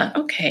because I thought,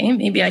 okay,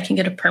 maybe I can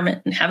get a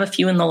permit and have a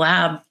few in the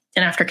lab.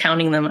 And after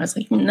counting them, I was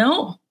like,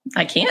 no,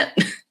 I can't.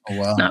 Oh,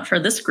 wow. Not for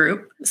this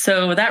group.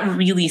 So that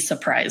really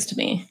surprised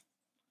me.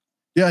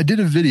 Yeah, I did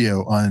a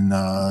video on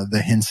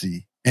the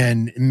Hinsey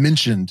and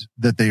mentioned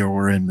that they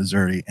were in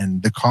Missouri,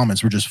 and the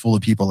comments were just full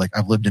of people like,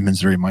 I've lived in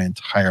Missouri my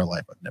entire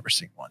life. I've never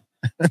seen one.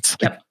 It's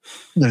like,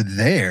 they're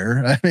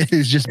there. I mean,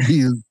 it's just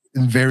be in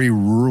very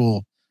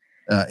rural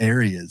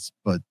areas.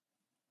 But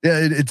yeah,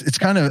 it's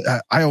kind of,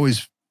 I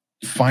always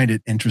find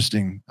it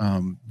interesting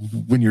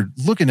when you're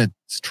looking at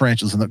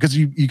tarantulas, because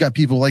you got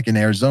people like in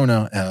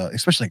Arizona,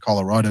 especially in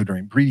Colorado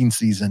during breeding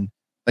season,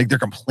 like they're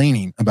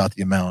complaining about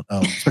the amount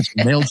of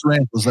especially male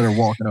tarantulas that are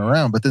walking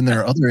around. But then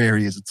there are other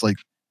areas, it's like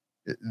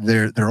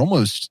they're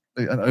almost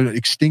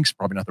extinct's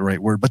probably not the right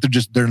word, but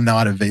they're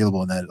not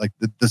available in that. Like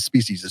the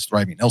species is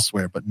thriving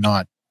elsewhere, but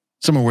not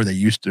somewhere where they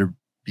used to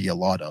be a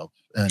lot of.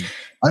 And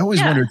I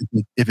always wondered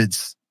if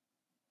it's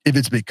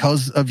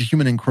because of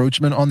human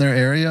encroachment on their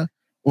area,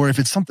 or if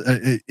it's something,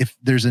 if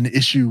there's an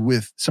issue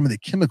with some of the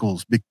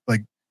chemicals.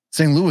 Like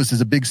St. Louis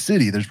is a big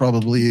city. There's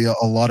probably a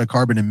lot of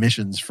carbon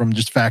emissions from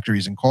just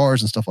factories and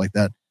cars and stuff like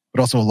that, but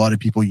also a lot of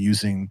people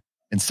using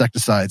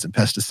insecticides and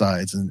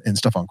pesticides and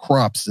stuff on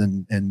crops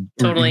and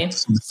totally on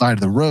the side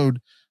of the road.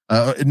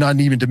 Not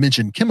even to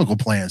mention chemical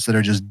plants that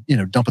are just,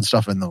 dumping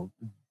stuff into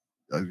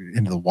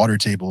the water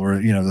table or,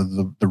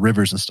 the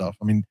rivers and stuff.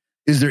 I mean,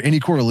 is there any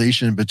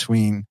correlation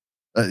between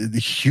the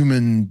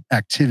human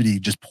activity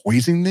just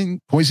poisoning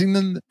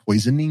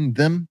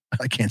them?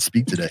 I can't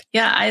speak today.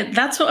 Yeah,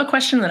 that's a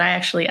question that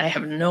I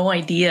have no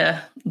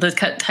idea. The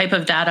type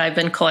of data I've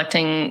been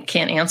collecting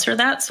can't answer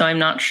that, so I'm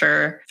not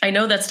sure. I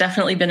know that's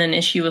definitely been an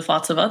issue with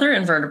lots of other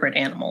invertebrate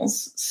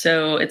animals,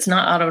 so it's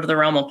not out of the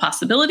realm of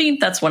possibility.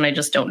 That's one I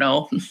just don't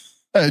know.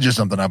 Just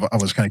something I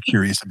was kind of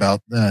curious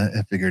about.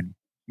 I figured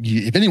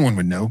if anyone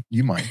would know,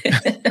 you might.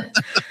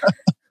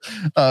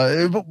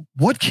 But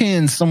what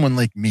can someone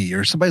like me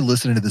or somebody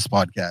listening to this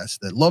podcast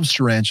that loves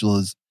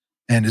tarantulas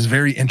and is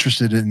very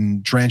interested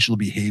in tarantula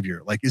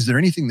behavior, like, is there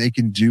anything they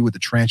can do with the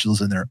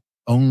tarantulas in their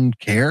own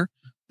care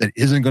that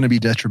isn't going to be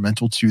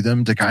detrimental to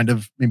them, to kind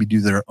of maybe do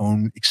their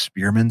own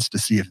experiments to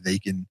see if they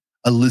can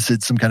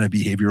elicit some kind of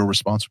behavioral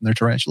response from their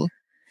tarantula?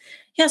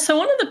 Yeah, so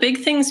one of the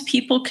big things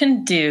people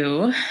can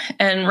do,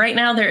 and right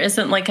now there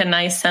isn't like a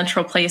nice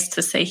central place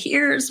to say,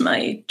 here's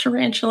my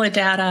tarantula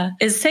data,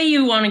 is say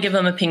you want to give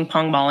them a ping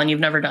pong ball and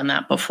you've never done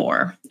that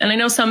before. And I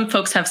know some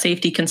folks have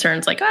safety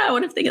concerns like,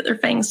 what if they get their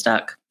fangs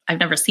stuck? I've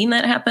never seen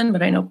that happen,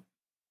 but I know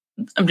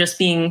I'm just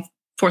being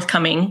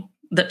forthcoming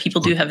that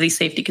people do have these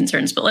safety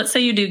concerns. But let's say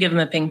you do give them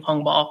a ping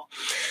pong ball.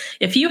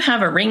 If you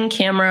have a Ring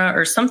camera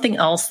or something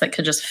else that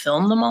could just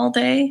film them all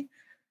day,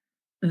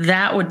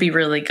 that would be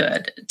really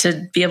good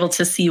to be able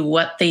to see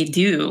what they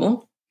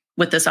do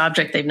with this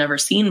object they've never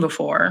seen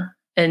before.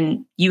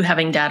 And you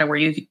having data where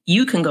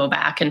you can go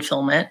back and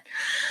film it.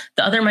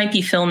 The other might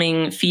be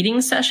filming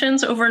feeding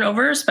sessions over and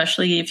over,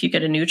 especially if you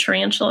get a new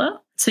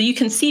tarantula. So you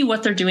can see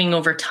what they're doing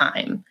over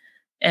time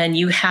and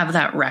you have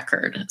that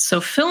record. So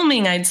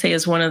filming, I'd say,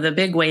 is one of the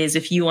big ways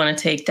if you want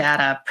to take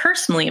data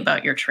personally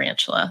about your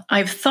tarantula.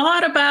 I've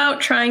thought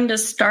about trying to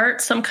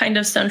start some kind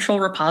of central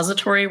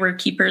repository where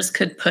keepers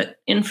could put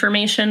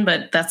information,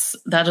 but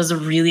that is a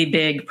really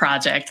big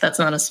project. That's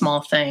not a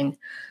small thing,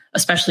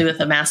 especially with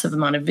a massive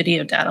amount of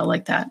video data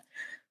like that.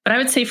 But I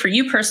would say for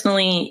you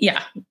personally,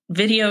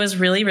 video is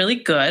really, really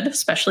good,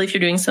 especially if you're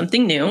doing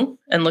something new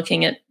and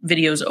looking at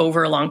videos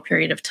over a long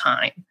period of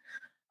time.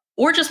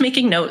 Or just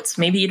making notes.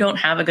 Maybe you don't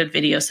have a good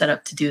video set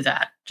up to do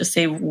that. Just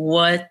say,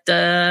 what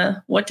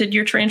did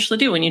your tarantula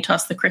do when you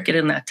toss the cricket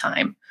in that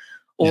time?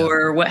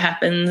 Or what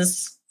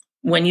happens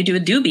when you do a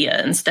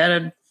dubia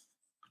instead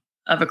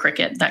of a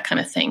cricket, that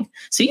kind of thing.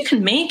 So you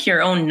can make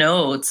your own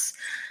notes.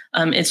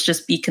 It's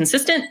just be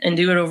consistent and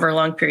do it over a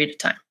long period of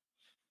time.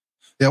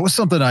 Yeah, it was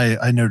something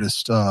I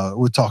noticed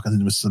with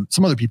talking with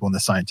some other people in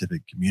the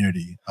scientific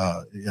community,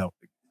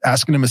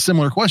 asking them a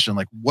similar question,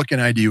 like, what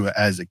can I do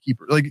as a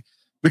keeper? Like,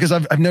 because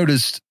I've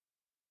noticed,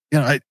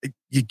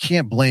 you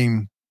can't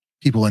blame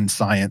people in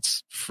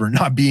science for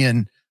not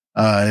being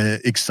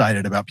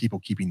excited about people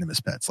keeping them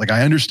as pets. Like,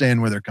 I understand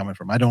where they're coming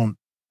from.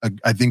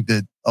 I think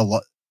that a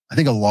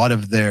lot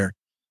of their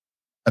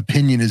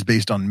opinion is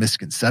based on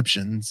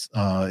misconceptions.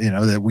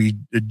 That we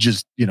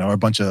just, are a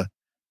bunch of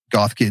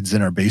goth kids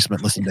in our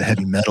basement listen to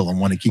heavy metal and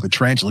want to keep a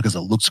tarantula because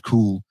it looks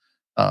cool.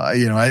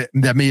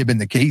 That may have been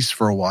the case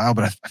for a while,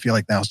 but I feel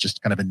like now it's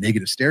just kind of a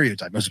negative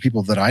stereotype. Most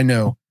people that I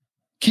know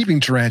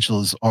keeping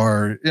tarantulas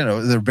are,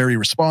 they're very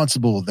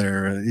responsible.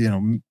 They're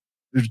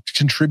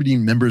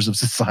contributing members of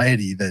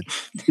society that,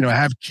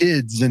 have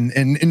kids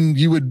and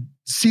you would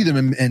see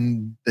them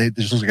and they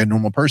just look like a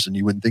normal person.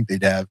 You wouldn't think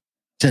they'd have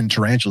 10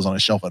 tarantulas on a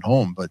shelf at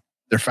home, but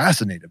they're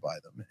fascinated by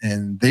them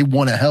and they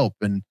want to help.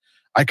 And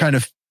I kind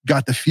of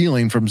got the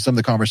feeling from some of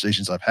the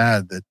conversations I've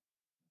had that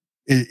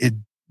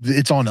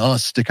it's on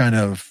us to kind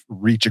of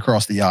reach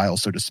across the aisle,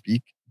 so to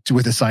speak,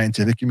 with the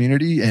scientific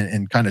community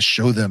and kind of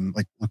show them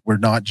like, look, we're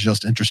not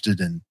just interested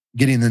in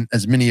getting them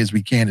as many as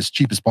we can as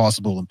cheap as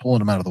possible and pulling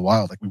them out of the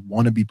wild. Like we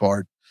want to be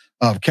part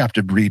of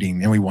captive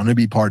breeding, and we want to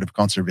be part of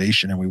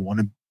conservation, and we want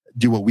to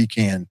do what we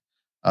can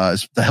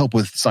to help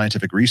with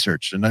scientific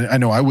research. And I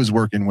know I was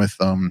working with,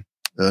 I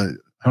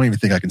don't even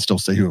think I can still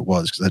say who it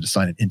was because I had to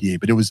sign an NDA,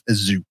 but it was a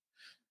zoo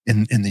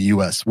in the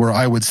US where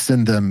I would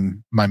send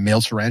them my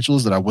male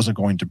tarantulas that I wasn't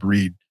going to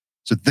breed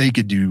so they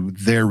could do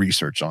their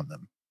research on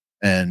them.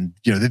 And,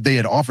 you know, they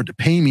had offered to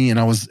pay me, and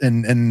I was,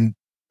 and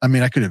I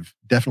mean, I could have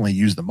definitely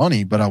used the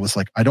money, but I was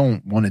like, I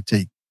don't want to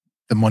take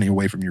the money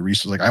away from your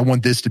research. Like, I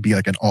want this to be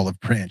like an olive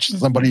branch,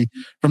 somebody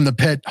from the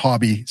pet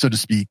hobby, so to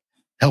speak,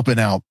 helping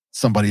out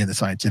somebody in the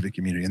scientific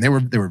community. And they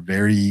were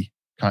very,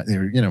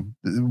 you know,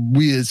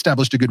 we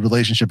established a good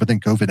relationship, but then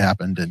COVID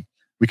happened and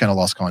we kind of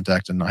lost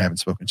contact, and I haven't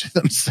spoken to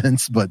them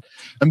since. But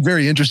I'm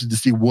very interested to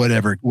see what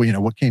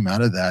came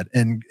out of that,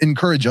 and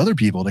encourage other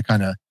people to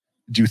kind of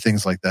do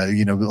things like that.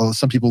 You know,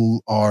 some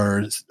people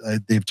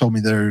they've told me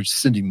they're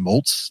sending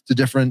molts to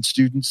different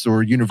students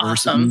or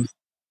universities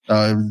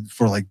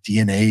for like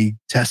DNA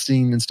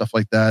testing and stuff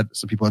like that.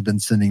 Some people have been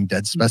sending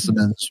dead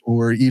specimens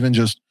or even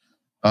just,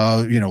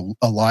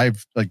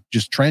 alive, like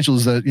just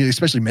tarantulas that,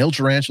 especially male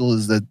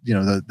tarantulas that,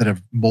 that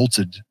have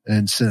molted,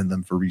 and sending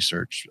them for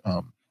research.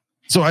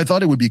 So I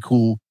thought it would be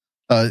cool.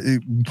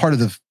 Part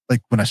of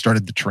when I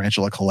started the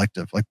Tarantula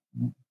Collective, like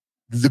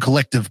the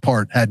collective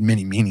part had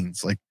many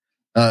meanings. Like,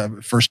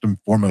 first and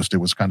foremost, it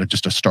was kind of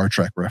just a Star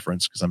Trek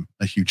reference because I'm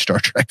a huge Star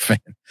Trek fan.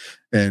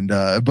 And,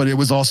 but it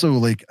was also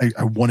like,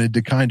 I wanted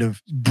to kind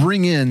of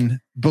bring in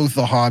both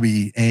the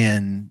hobby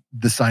and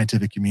the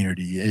scientific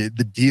community,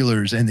 the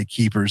dealers and the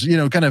keepers,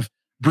 kind of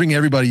bring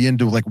everybody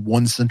into like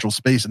one central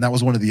space. And that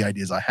was one of the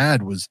ideas I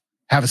had, was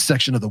have a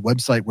section of the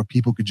website where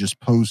people could just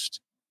post,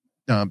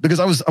 because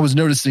I was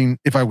noticing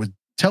if I would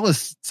tell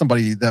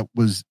somebody that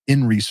was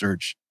in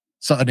research,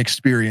 an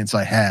experience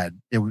I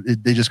had,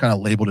 they just kind of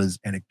labeled it as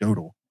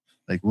anecdotal.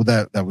 Like, well,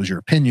 that was your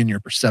opinion, your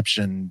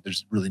perception.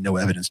 There's really no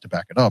evidence to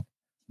back it up.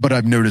 But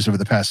I've noticed over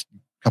the past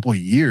couple of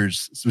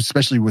years,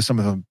 especially with some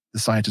of the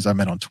scientists I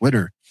met on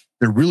Twitter,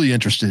 they're really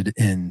interested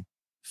in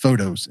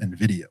photos and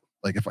video.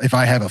 Like if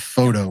I have a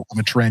photo of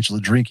a tarantula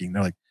drinking,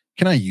 they're like,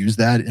 can I use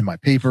that in my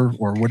paper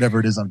or whatever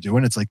it is I'm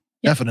doing? It's like,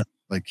 definitely,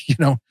 like,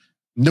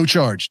 no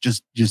charge,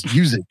 just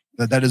use it.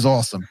 That is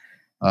awesome.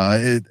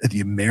 At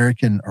the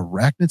American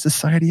Arachnid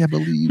Society, I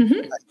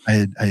believe,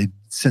 I had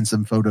sent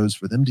some photos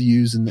for them to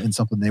use in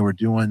something they were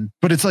doing.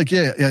 But it's like,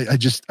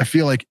 I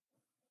feel like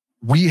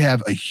we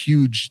have a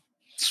huge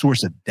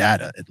source of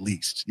data, at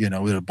least,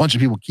 with a bunch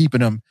of people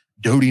keeping them,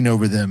 doting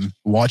over them,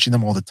 watching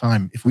them all the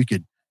time. If we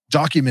could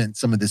document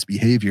some of this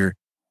behavior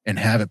and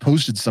have it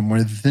posted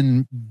somewhere,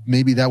 then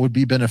maybe that would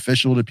be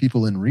beneficial to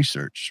people in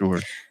research.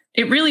 Or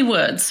it really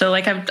would. So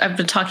like I've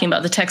been talking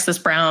about the Texas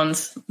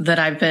browns that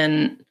I've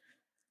been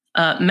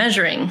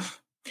measuring.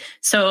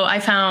 So I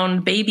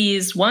found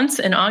babies once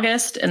in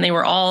August, and they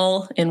were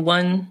all in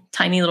one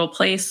tiny little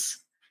place.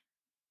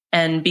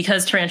 And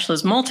because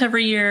tarantulas molt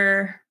every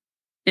year,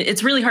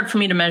 it's really hard for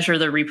me to measure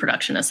their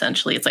reproduction,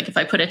 essentially. It's like if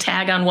I put a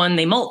tag on one,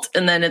 they molt,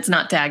 and then it's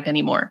not tagged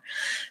anymore.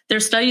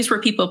 There's studies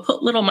where people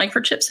put little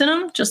microchips in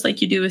them, just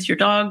like you do with your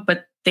dog,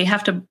 but they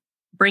have to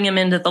bring them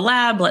into the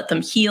lab, let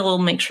them heal,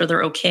 make sure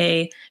they're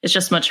okay. It's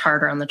just much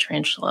harder on the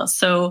tarantula.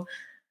 So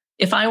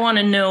if I want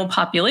to know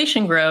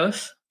population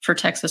growth for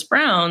Texas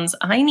browns,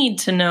 I need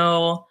to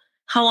know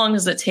how long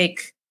does it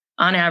take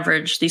on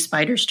average these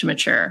spiders to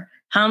mature?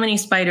 How many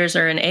spiders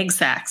are in egg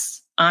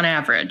sacs on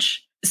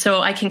average?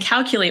 So I can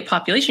calculate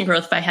population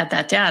growth if I had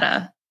that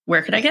data.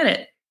 Where could I get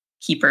it?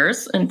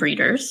 Keepers and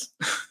breeders.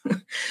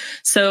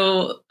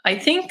 So I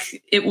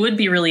think it would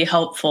be really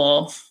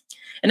helpful.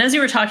 And as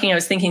you were talking, I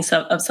was thinking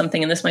of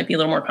something, and this might be a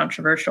little more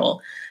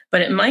controversial,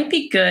 but it might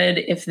be good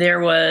if there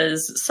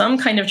was some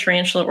kind of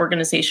tarantula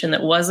organization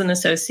that wasn't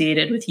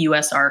associated with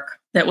US ARC,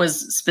 that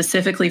was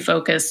specifically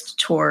focused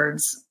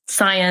towards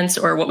science,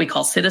 or what we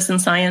call citizen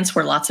science,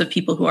 where lots of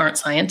people who aren't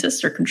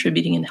scientists are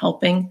contributing and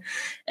helping.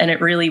 And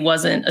it really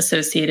wasn't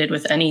associated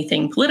with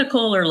anything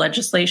political or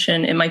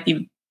legislation. It might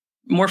be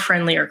more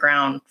friendlier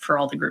ground for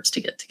all the groups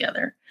to get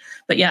together.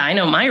 But yeah, I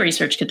know my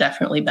research could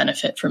definitely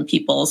benefit from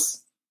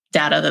people's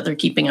data that they're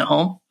keeping at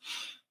home.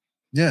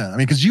 Yeah, I mean,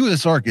 because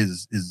USARK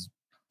is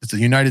it's the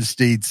United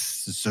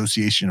States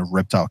Association of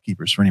Reptile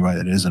Keepers, for anybody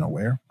that isn't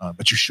aware,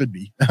 but you should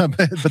be.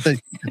 But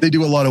they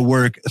do a lot of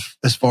work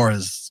as far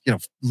as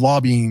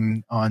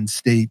lobbying on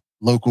state,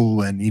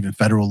 local, and even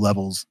federal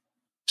levels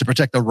to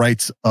protect the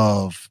rights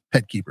of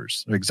pet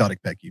keepers, or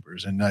exotic pet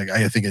keepers. And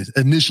I think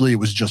initially it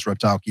was just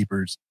reptile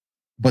keepers,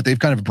 but they've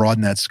kind of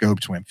broadened that scope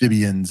to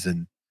amphibians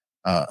and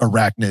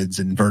arachnids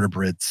and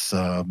vertebrates.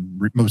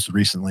 Most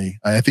recently,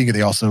 I think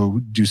they also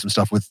do some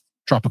stuff with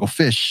tropical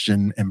fish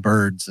and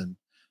birds. And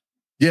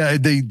yeah,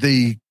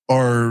 they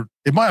are.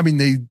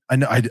 I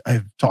know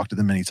I've talked to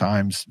them many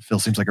times. Phil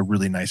seems like a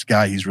really nice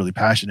guy. He's really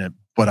passionate,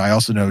 but I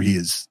also know he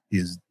is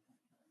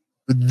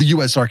the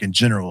USARK in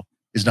general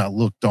is not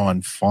looked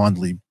on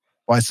fondly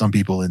by some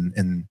people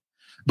in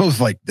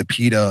both like the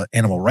PETA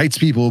animal rights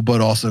people,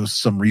 but also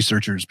some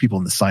researchers, people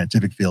in the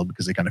scientific field,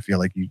 because they kind of feel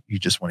like you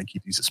just want to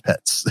keep these as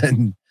pets.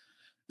 And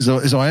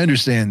so I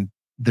understand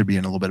there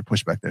being a little bit of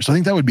pushback there. So I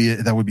think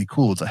that would be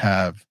cool to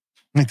have.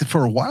 I think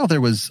for a while there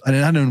was,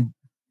 I know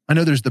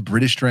there's the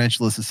British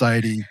Tarantula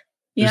Society.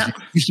 Yeah. There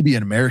used to be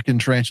an American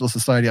Tarantula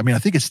Society. I mean, I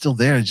think it's still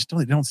there.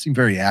 They don't seem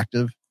very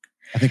active.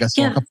 I think I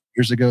saw a couple of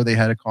years ago they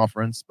had a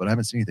conference, but I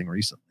haven't seen anything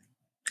recently.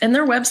 And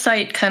their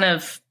website kind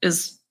of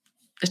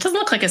it doesn't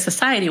look like a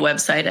society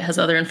website. It has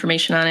other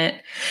information on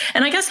it.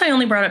 And I guess I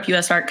only brought up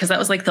USARK because that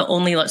was like the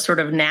only sort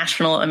of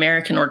national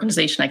American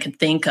organization I could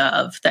think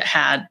of that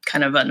had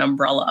kind of an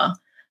umbrella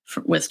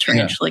with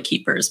tarantula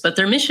keepers. But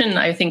their mission,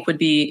 I think, would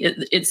be,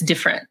 it's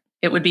different.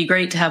 It would be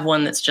great to have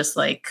one that's just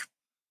like,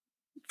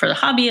 for the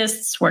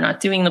hobbyists, we're not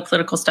doing the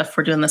political stuff,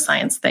 we're doing the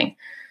science thing.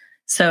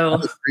 So, I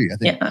agree. I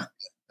think that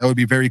would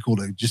be very cool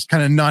to just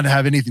kind of not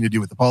have anything to do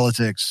with the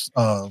politics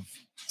of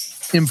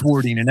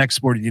importing and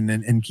exporting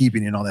and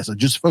keeping and all that. So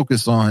just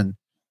focus on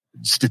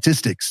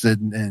statistics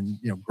and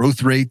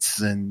growth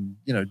rates and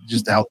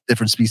just how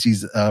different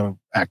species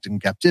act in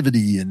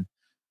captivity and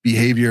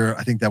behavior.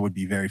 I think that would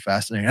be very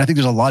fascinating. I think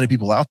there's a lot of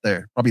people out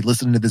there probably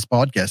listening to this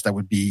podcast that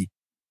would be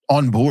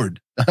on board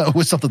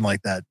with something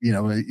like that.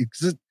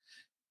 Because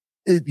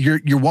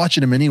you're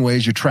watching them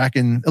anyways. You're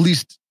tracking. At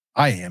least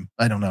I am.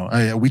 I don't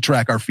know. We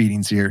track our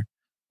feedings here,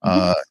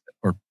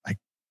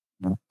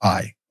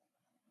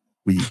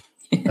 we.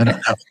 I don't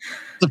know.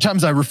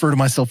 Sometimes I refer to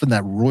myself in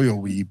that royal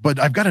we, but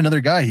I've got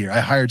another guy here. I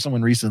hired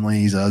someone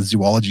recently. He's a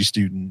zoology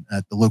student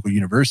at the local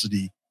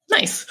university.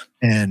 Nice.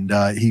 And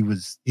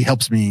he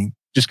helps me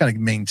just kind of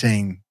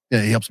maintain.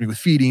 He helps me with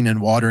feeding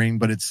and watering,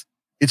 but it's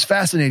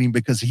fascinating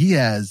because he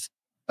has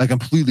a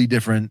completely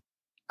different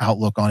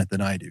outlook on it than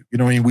I do.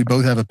 We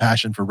both have a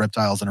passion for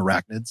reptiles and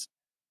arachnids,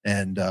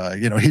 and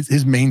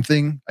his main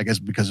thing, I guess,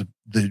 because of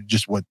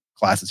just what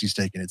classes he's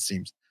taken, it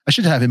seems. I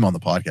should have him on the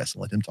podcast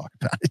and let him talk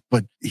about it.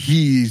 But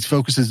he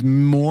focuses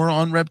more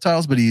on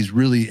reptiles, but he's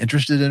really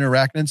interested in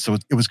arachnids. So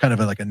it was kind of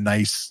like a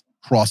nice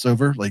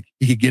crossover. Like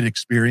he could get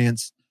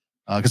experience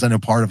because I know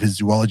part of his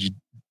zoology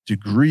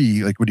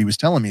degree, like what he was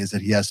telling me, is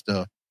that he has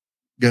to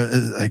go,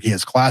 like he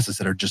has classes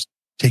that are just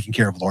taking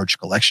care of large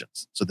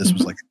collections. So this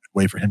was like a good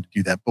way for him to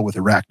do that, but with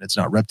arachnids,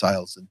 not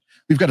reptiles. And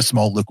we've got a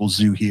small local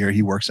zoo here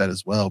he works at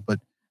as well.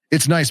 But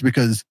it's nice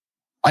because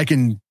I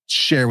can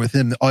share with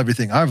him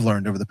everything I've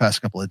learned over the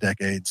past couple of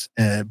decades.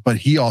 But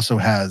he also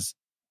has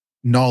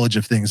knowledge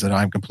of things that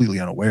I'm completely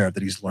unaware of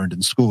that he's learned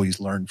in school. He's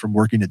learned from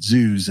working at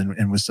zoos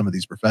and with some of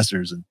these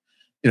professors, and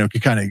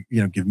could kind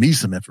of give me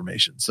some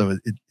information. So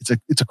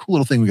it's a cool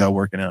little thing we got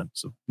working on.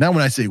 So now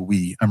when I say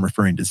we, I'm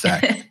referring to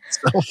Zach.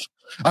 So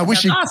I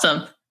wish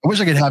awesome. I wish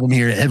I could have him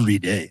here every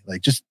day.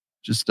 Like just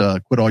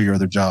quit all your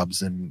other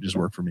jobs and just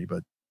work for me,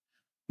 but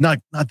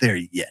not there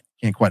yet.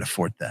 Can't quite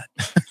afford that.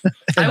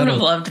 I would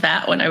have loved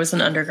that when I was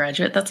an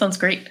undergraduate. That sounds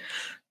great.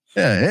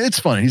 Yeah, it's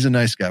fun. He's a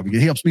nice guy. He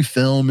helps me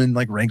film and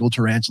like wrangle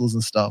tarantulas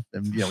and stuff.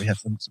 And we have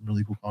some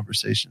really cool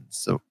conversations.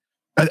 So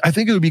I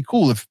think it would be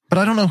cool but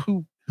I don't know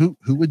who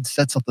would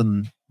set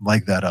something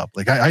like that up.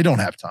 Like I don't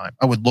have time.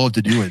 I would love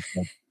to do it.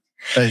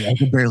 But I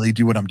can barely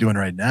do what I'm doing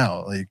right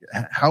now. Like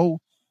how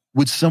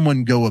would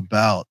someone go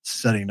about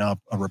setting up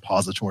a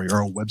repository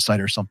or a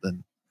website or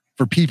something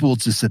for people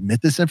to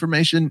submit this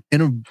information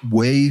in a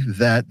way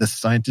that the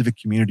scientific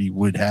community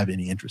would have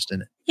any interest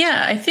in it?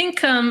 Yeah, I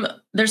think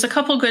there's a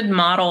couple good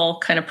model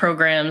kind of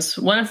programs.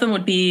 One of them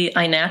would be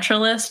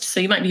iNaturalist. So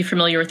you might be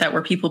familiar with that,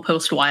 where people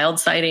post wild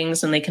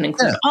sightings and they can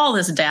include all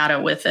this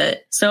data with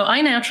it. So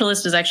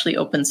iNaturalist is actually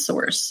open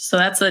source. So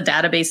that's a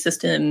database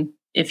system,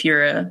 if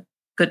you're a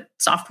good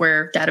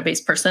software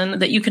database person,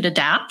 that you could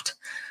adapt.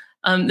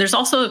 There's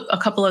also a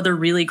couple other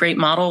really great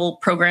model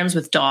programs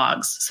with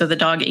dogs. So the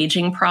Dog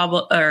Aging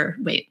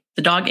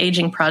the Dog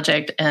Aging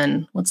Project,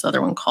 and what's the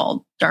other one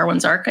called?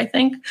 Darwin's Ark, I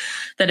think,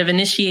 that have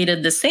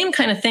initiated the same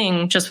kind of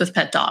thing just with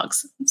pet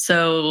dogs.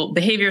 So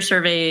behavior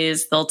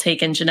surveys, they'll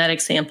take in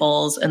genetic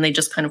samples and they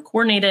just kind of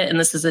coordinate it. And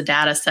this is a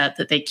data set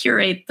that they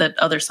curate that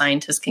other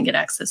scientists can get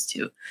access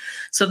to.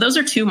 So those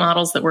are two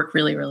models that work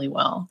really, really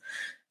well.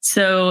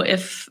 So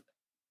if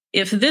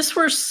this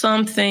were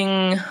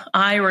something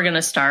I were going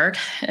to start,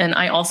 and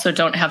I also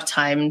don't have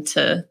time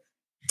to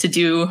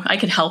do, I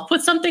could help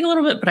with something a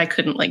little bit, but I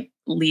couldn't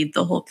lead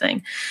the whole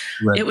thing.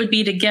 Right. It would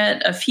be to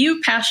get a few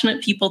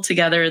passionate people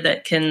together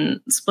that can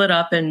split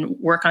up and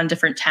work on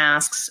different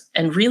tasks,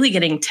 and really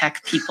getting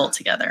tech people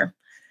together.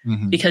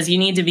 Mm-hmm. Because you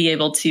need to be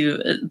able to,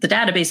 the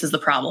database is the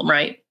problem,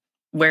 right?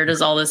 Where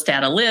does all this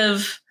data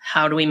live?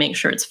 How do we make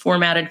sure it's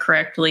formatted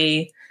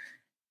correctly?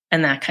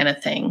 And that kind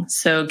of thing.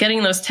 So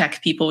getting those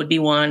tech people would be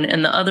one.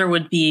 And the other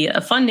would be a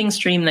funding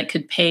stream that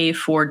could pay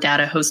for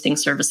data hosting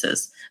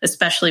services,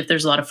 especially if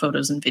there's a lot of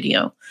photos and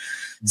video.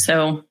 Mm-hmm.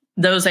 So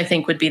those, I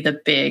think, would be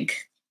the big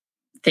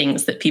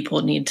things that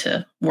people need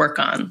to work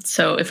on.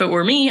 So if it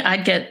were me,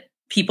 I'd get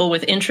people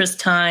with interest,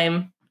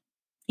 time,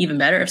 even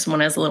better if someone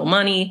has a little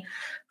money,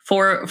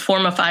 form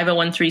a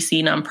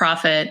 501(c)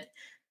 nonprofit,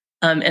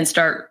 and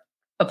start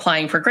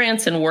applying for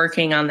grants and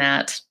working on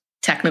that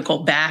technical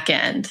back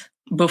end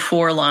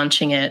before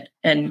launching it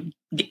and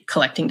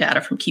collecting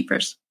data from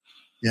keepers.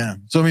 Yeah.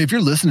 So, I mean, if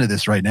you're listening to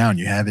this right now and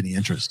you have any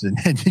interest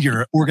and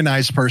you're an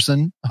organized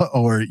person,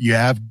 or you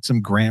have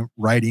some grant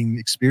writing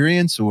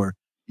experience, or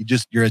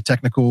you're a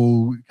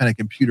technical kind of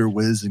computer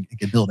whiz and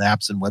can build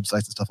apps and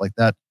websites and stuff like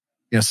that,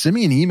 send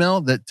me an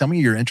email tell me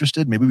you're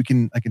interested. Maybe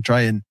I can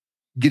try and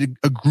get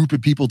a group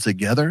of people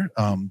together.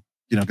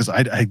 Because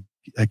I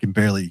can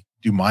barely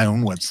do my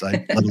own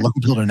website, let alone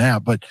build an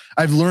app. But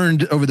I've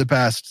learned over the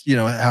past,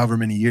 however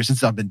many years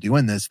since I've been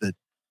doing this, that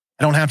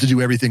I don't have to do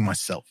everything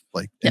myself.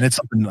 And it's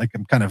something like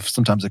I'm kind of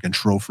sometimes a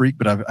control freak,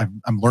 but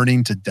I'm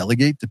learning to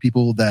delegate to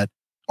people that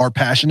are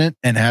passionate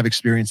and have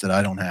experience that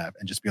I don't have,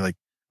 and just be like,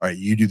 all right,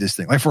 you do this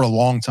thing. Like for a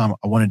long time,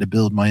 I wanted to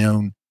build my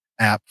own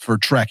app for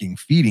tracking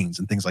feedings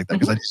and things like that,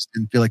 because I just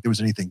didn't feel like there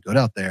was anything good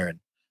out there, and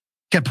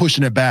kept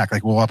pushing it back.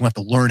 Like, well, I'm going to have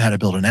to learn how to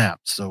build an app.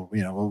 So,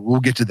 we'll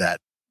get to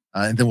that.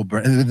 And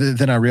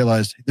then I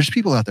realized there's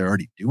people out there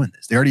already doing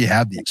this. They already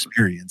have the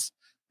experience.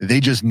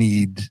 They just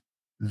need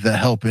the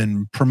help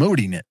in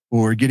promoting it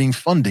or getting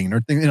funding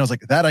or things. I was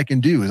like, that I can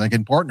do, is I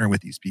can partner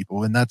with these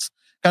people. And that's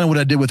kind of what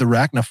I did with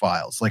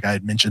Arachnophiles. Like I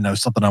had mentioned, that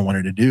was something I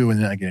wanted to do.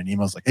 And then I get an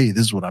email. It's like, hey,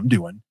 this is what I'm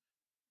doing.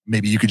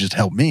 Maybe you could just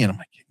help me. And I'm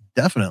like,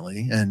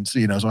 definitely. And so,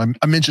 so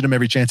I mention them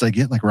every chance I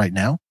get, like right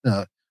now,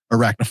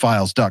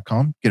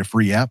 arachnophiles.com, get a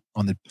free app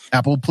on the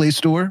Apple Play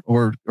Store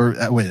or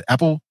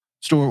Apple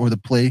Store or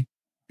the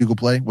Google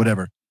Play,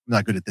 whatever. I'm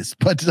not good at this,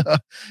 but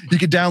you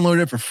can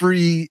download it for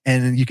free,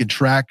 and you can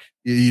track.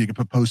 You can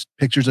post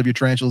pictures of your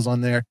tarantulas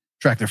on there,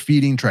 track their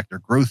feeding, track their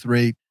growth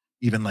rate,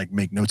 even like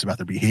make notes about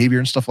their behavior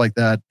and stuff like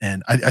that.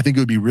 And I think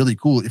it would be really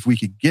cool if we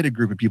could get a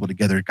group of people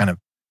together to kind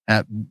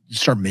of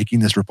start making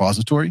this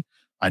repository.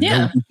 I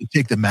know we could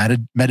take the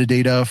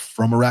metadata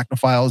from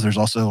Arachnophiles. There's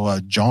also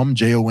JOM,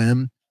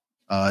 JOM.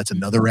 It's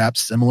another app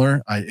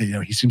similar.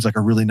 He seems like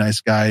a really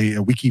nice guy.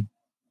 We keep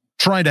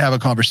trying to have a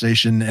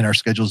conversation, and our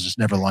schedules just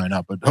never line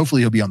up. But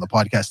hopefully he'll be on the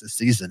podcast this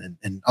season,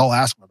 and I'll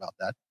ask him about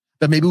that.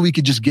 But maybe we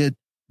could just get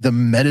the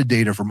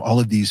metadata from all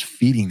of these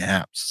feeding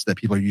apps that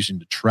people are using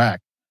to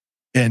track,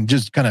 and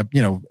just kind of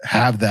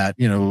have that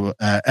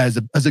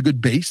as a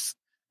good base.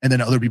 And then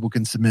other people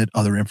can submit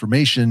other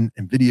information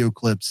and video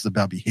clips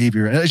about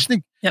behavior. And I just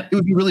think it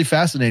would be really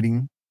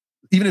fascinating,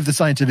 even if the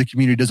scientific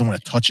community doesn't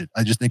want to touch it.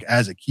 I just think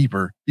as a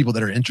keeper, people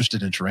that are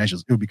interested in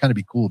tarantulas, it would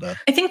be cool to.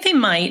 I think they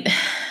might.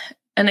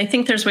 And I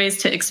think there's ways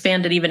to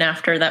expand it even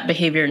after that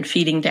behavior and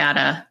feeding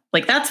data.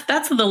 Like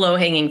that's the low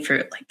hanging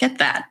fruit. Like get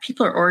that.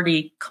 People are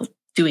already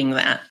doing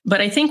that. But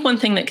I think one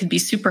thing that could be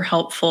super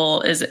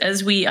helpful is,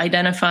 as we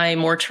identify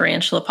more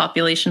tarantula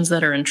populations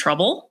that are in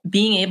trouble,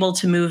 being able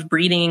to move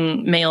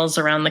breeding males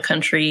around the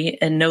country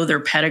and know their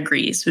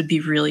pedigrees would be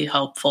really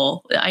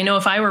helpful. I know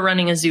if I were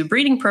running a zoo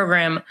breeding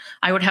program,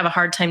 I would have a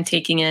hard time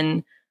taking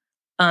in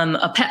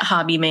a pet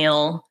hobby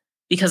male,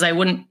 because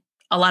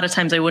a lot of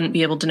times I wouldn't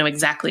be able to know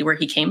exactly where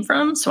he came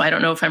from. So I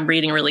don't know if I'm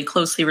breeding a really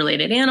closely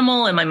related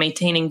animal. Am I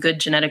maintaining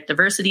good genetic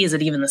diversity? Is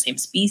it even the same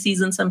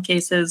species in some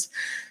cases?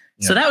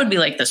 Yeah. So that would be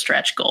like the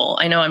stretch goal.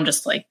 I know I'm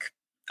just like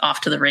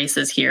off to the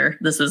races here.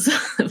 This is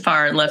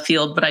far in left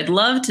field, but I'd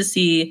love to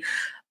see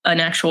an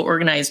actual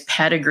organized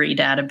pedigree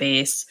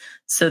database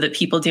so that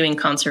people doing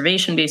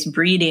conservation-based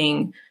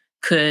breeding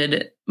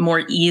could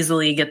more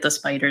easily get the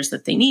spiders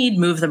that they need,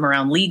 move them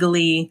around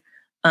legally,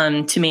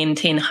 to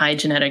maintain high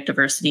genetic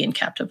diversity in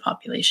captive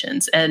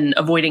populations and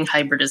avoiding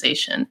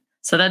hybridization.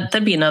 So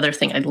that'd be another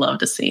thing I'd love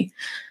to see.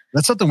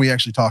 That's something we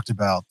actually talked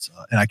about,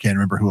 and I can't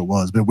remember who it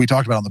was, but we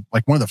talked about on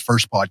one of the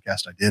first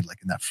podcasts I did, like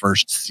in that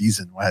first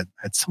season. I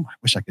had someone, I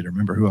wish I could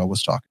remember who I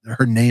was talking to.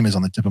 Her name is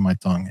on the tip of my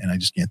tongue, and I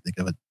just can't think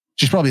of it.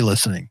 She's probably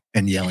listening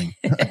and yelling.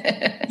 You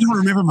don't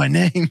remember my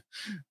name.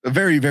 A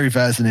very, very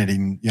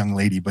fascinating young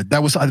lady, but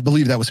I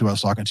believe that was who I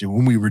was talking to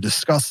when we were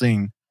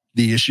discussing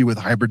the issue with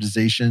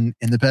hybridization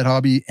in the pet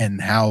hobby, and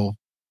how,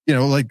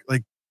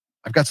 like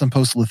I've got some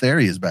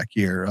Poecilotherias back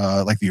here,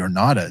 like the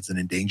ornata. It's an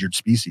endangered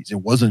species.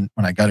 It wasn't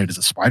when I got it as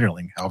a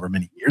spiderling, however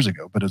many years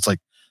ago, but it's like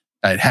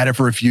I had it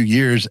for a few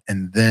years,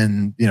 and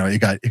then it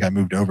got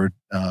moved over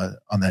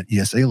on that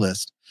ESA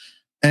list,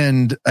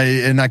 and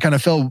I kind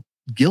of felt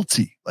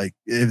guilty, like,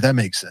 if that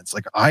makes sense.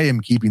 Like, I am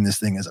keeping this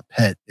thing as a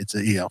pet. It's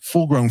a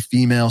full-grown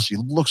female. She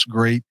looks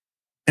great,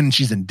 and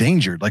she's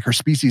endangered. Like, her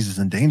species is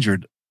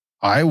endangered.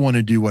 I want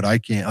to do what I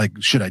can. Like,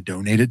 should I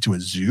donate it to a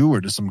zoo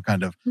or to some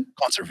kind of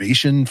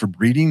conservation for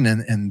breeding?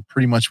 And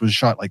pretty much was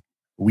shot. Like,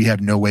 we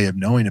have no way of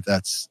knowing if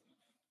that's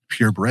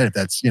purebred, if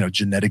that's,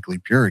 genetically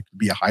pure. It could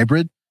be a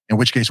hybrid, in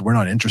which case we're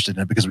not interested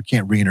in it because we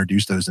can't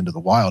reintroduce those into the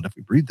wild if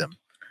we breed them.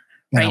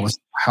 And right.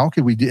 How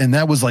could we do? And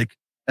that was like,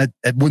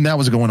 when that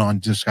was going on,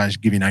 just kind of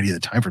give you an idea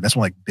of the time frame. That's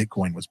when like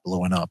Bitcoin was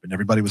blowing up and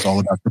everybody was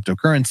all about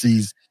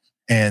cryptocurrencies.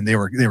 And they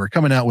were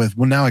coming out with,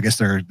 well, now I guess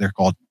they're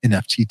called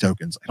NFT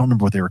tokens. I don't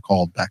remember what they were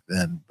called back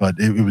then, but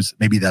it was,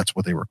 maybe that's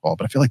what they were called.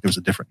 But I feel like there was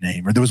a different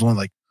name, or there was one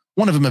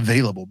of them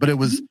available, but it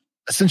was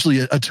essentially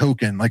a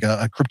token, like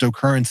a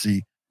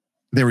cryptocurrency.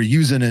 They were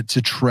using it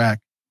to track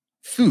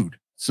food.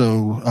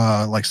 So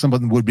like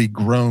something would be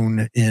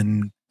grown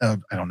in, I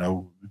don't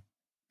know,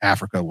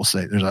 Africa, we'll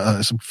say.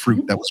 There's some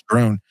fruit that was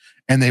grown,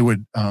 and they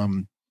would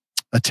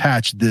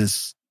attach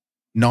this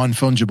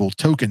non-fungible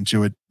token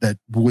to it that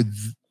would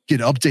get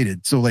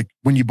updated. So like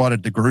when you bought it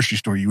at the grocery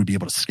store, you would be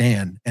able to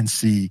scan and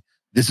see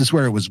this is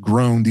where it was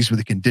grown. These were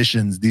the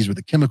conditions. These were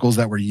the chemicals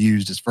that were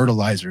used as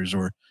fertilizers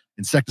or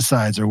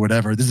insecticides or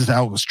whatever. This is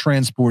how it was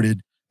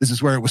transported. This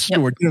is where it was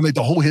stored. Yep. Like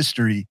the whole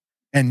history.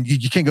 And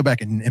you can't go back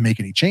and make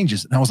any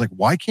changes. And I was like,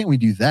 why can't we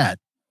do that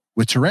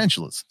with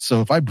tarantulas? So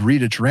if I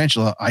breed a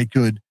tarantula, I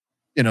could,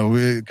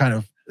 kind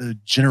of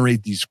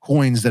generate these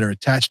coins that are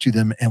attached to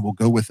them and will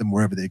go with them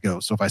wherever they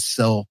go. So if I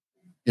sell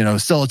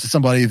it to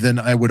somebody, then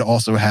I would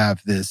also have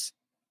this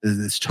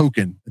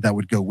token that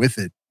would go with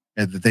it,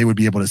 and that they would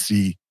be able to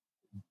see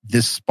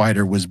this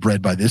spider was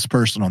bred by this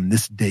person on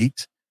this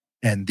date.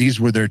 And these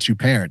were their two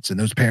parents, and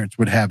those parents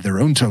would have their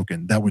own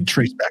token that would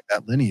trace back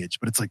that lineage.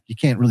 But it's like, you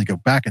can't really go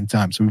back in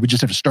time. So we would just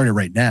have to start it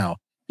right now.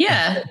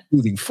 Yeah.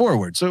 Moving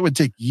forward. So it would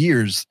take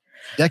years,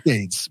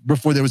 decades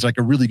before there was like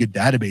a really good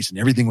database and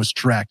everything was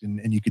tracked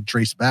and you could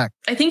trace back.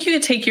 I think you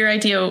could take your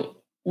idea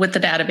with the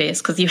database,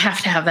 because you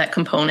have to have that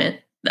component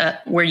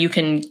where you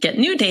can get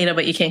new data,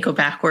 but you can't go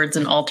backwards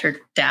and alter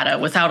data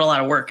without a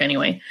lot of work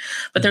anyway.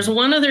 But there's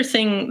one other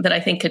thing that I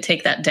think could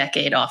take that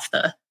decade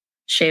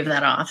shave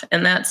that off.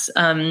 And that's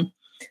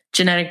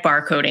genetic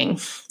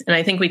barcoding. And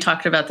I think we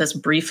talked about this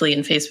briefly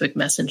in Facebook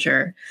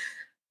Messenger.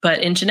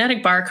 But in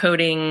genetic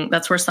barcoding,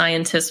 that's where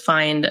scientists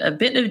find a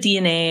bit of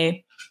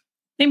DNA,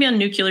 maybe on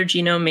nuclear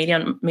genome,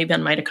 maybe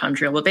on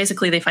mitochondrial. But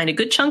basically, they find a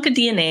good chunk of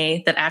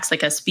DNA that acts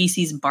like a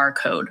species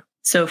barcode.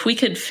 So if we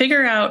could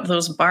figure out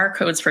those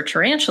barcodes for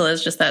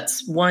tarantulas, just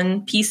that's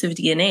one piece of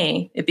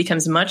DNA, it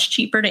becomes much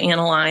cheaper to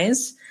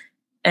analyze.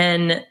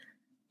 And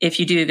if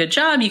you do a good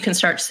job, you can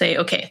start to say,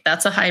 okay,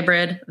 that's a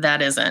hybrid,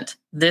 that isn't.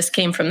 This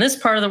came from this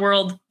part of the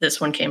world, this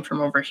one came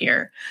from over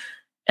here.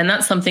 And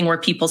that's something where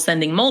people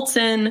sending molts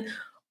in,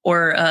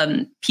 or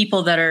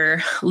people that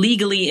are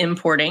legally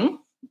importing,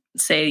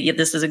 say, yeah,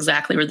 this is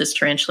exactly where this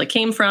tarantula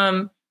came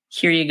from.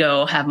 Here you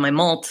go, have my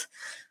molt.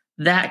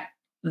 That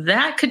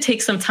could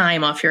take some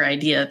time off your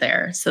idea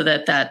there, so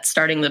that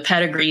starting the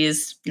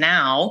pedigrees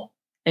now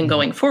and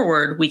going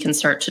forward, we can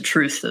start to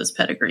truth those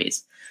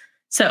pedigrees.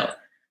 So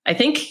I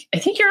think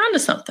you're onto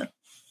something.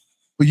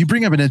 Well, you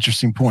bring up an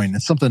interesting point.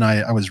 It's something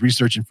I was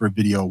researching for a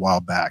video a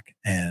while back,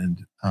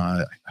 and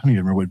I don't even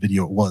remember what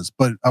video it was,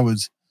 but I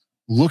was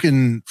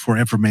looking for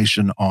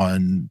information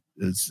on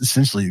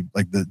essentially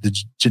like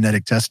the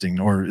genetic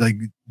testing, or like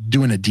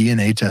doing a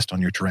DNA test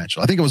on your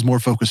tarantula. I think it was more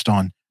focused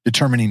on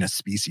determining a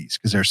species,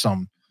 because there's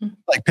some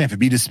like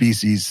Pamphibeta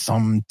species,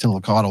 some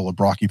Tillicotyle or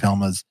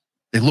Brachypelmas.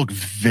 They look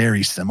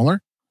very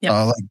similar,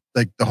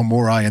 like the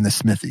Homorii and the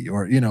Smithy,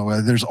 or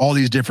there's all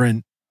these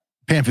different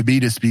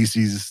Pamphibeta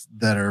species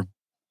that are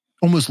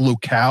almost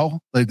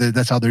locale. Like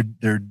that's how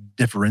they're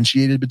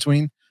differentiated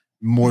between,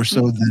 more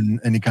so than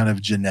any kind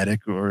of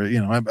genetic, or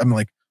I'm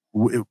like,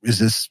 is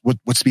this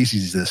what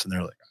species is this? And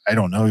they're like, I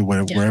don't know,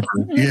 wherever.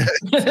 Yeah.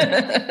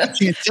 I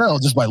can't tell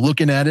just by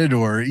looking at it,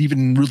 or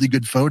even really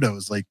good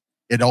photos. Like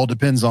it all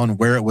depends on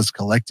where it was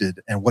collected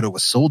and what it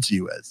was sold to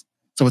you as.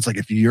 So it's like,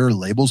 if your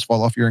labels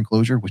fall off your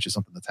enclosure, which is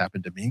something that's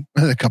happened to me,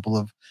 a couple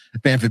of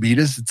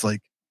Pamphibettas, it's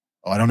like,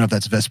 I don't know if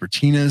that's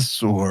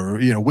Vespertinus or,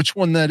 which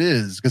one that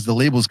is, because the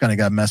labels kind of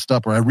got messed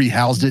up, or I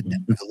rehoused it and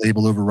moved the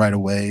label over right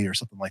away or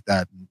something like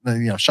that.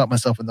 And, shot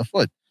myself in the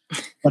foot.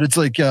 But it's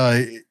like,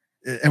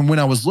 and when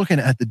I was looking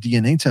at the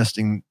DNA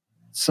testing,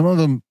 some of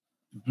them,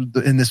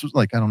 and this was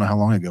like, I don't know how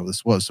long ago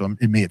this was, so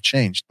it may have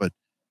changed, but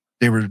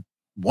they were,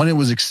 one, it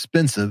was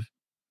expensive,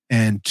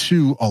 and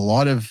two, a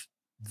lot of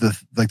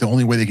the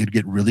only way they could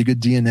get really good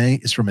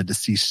DNA is from a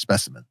deceased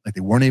specimen. Like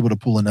they weren't able to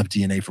pull enough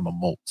DNA from a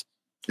molt.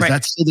 Is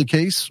that still the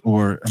case?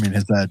 Or,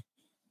 has that?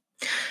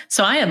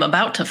 So I am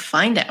about to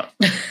find out.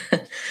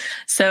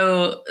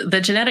 So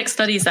the genetic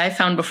studies I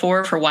found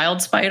before for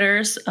wild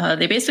spiders,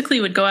 they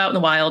basically would go out in the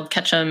wild,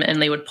 catch them,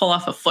 and they would pull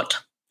off a foot.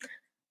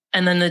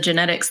 And then the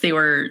genetics they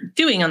were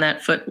doing on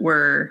that foot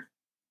were,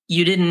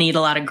 you didn't need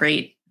a lot of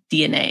great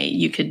DNA.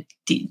 You could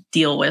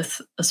deal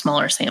with a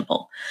smaller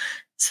sample.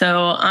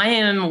 So I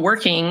am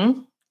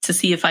working to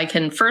see if I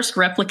can first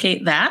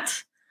replicate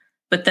that,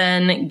 but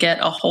then get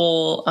a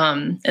whole,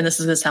 and this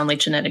is going to sound like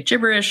genetic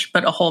gibberish,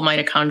 but a whole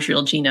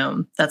mitochondrial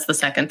genome. That's the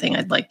second thing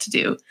I'd like to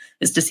do,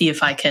 is to see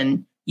if I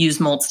can use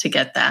molts to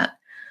get that.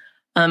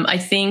 I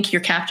think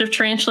your captive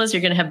tarantulas,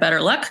 you're going to have better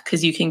luck,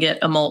 because you can get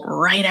a molt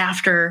right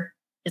after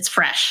it's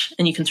fresh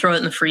and you can throw it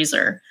in the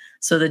freezer.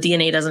 So the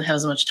DNA doesn't have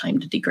as much time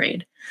to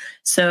degrade.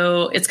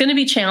 So it's going to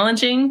be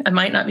challenging. I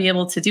might not be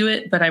able to do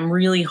it, but I'm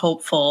really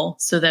hopeful,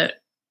 so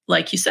that,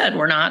 like you said,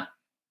 we're not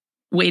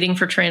waiting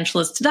for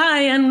tarantulas to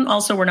die, and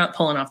also we're not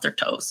pulling off their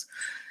toes.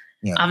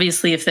 Yeah.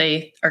 Obviously, if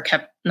they are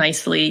kept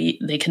nicely,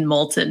 they can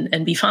molt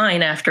and be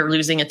fine after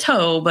losing a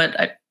toe,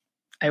 but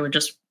I would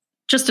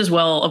just as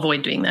well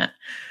avoid doing that.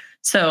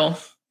 So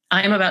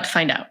I am about to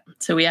find out.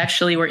 So we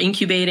actually were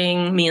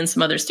incubating, me and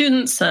some other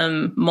students,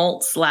 some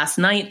molts last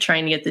night,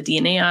 trying to get the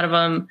DNA out of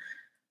them.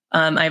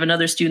 I have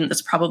another student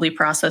that's probably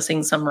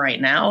processing some right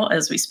now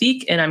as we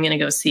speak, and I'm going to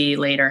go see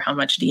later how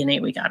much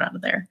DNA we got out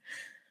of there.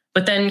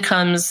 But then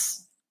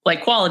comes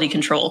like quality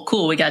control.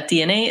 Cool, we got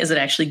DNA. Is it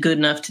actually good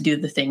enough to do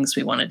the things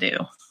we want to do?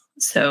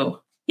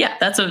 So yeah,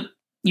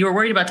 you were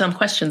worried about dumb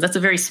questions. That's a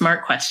very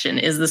smart question.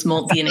 Is this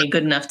molt DNA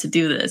good enough to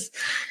do this?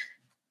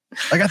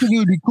 Like, I think it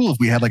would be cool if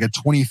we had like a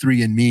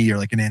 23andMe or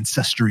like an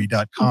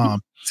Ancestry.com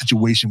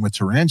situation with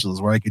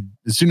tarantulas where I could,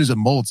 as soon as it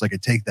molts, I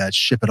could take that,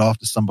 ship it off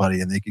to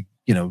somebody and they could,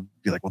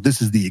 be like, well,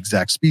 this is the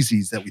exact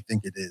species that we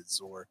think it is.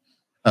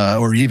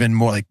 Or even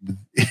more like,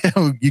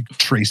 you could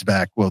trace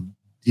back, well,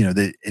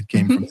 that it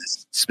came from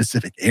this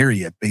specific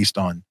area based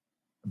on,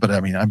 but I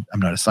mean, I'm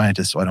not a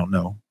scientist, so I don't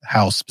know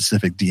how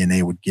specific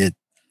DNA would get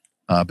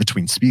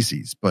between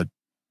species, but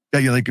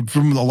yeah, like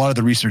from a lot of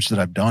the research that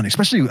I've done,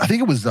 especially I think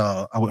it was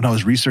when I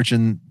was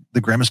researching the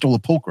Grammostola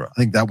pulchra. I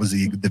think that was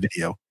the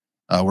video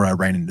where I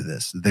ran into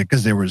this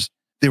because they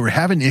were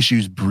having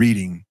issues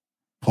breeding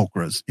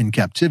pulchras in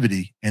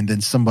captivity, and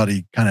then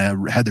somebody kind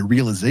of had the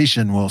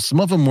realization. Well, some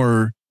of them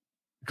were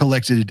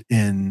collected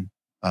in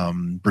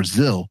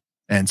Brazil,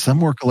 and some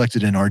were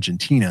collected in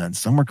Argentina, and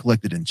some were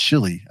collected in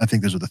Chile. I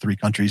think those are the three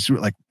countries.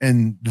 Like,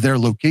 and their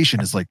location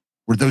is like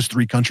where those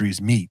three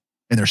countries meet,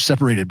 and they're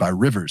separated by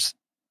rivers.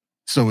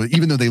 So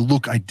even though they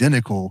look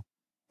identical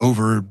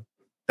over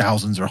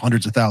thousands or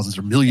hundreds of thousands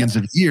or millions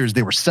of years,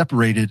 they were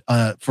separated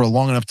for a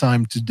long enough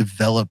time to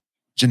develop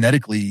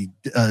genetically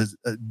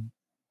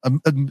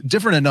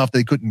different enough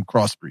they couldn't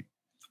crossbreed.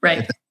 Right.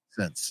 If that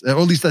makes sense.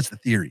 Or at least that's the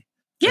theory.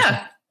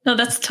 Yeah. No,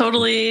 that's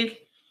totally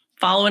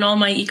following all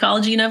my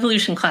ecology and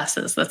evolution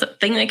classes. That's a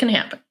thing that can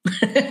happen.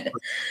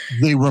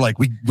 They were like,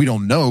 we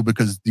don't know,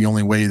 because the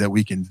only way that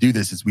we can do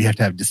this is we have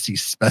to have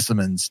deceased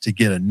specimens to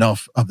get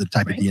enough of the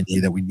type of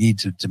DNA that we need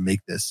to make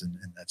this. And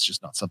that's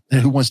just not something.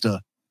 Who wants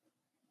to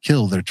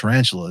kill their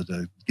tarantula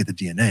to get the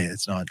DNA?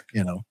 It's not,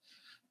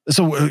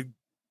 So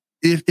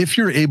if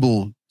you're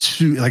able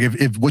to, like,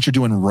 if what you're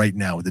doing right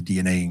now with the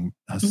DNA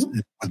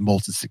with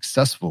molts is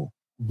successful,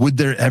 would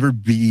there ever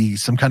be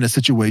some kind of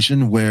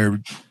situation where,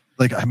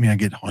 like, I mean, I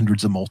get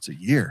hundreds of molts a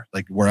year,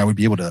 like where I would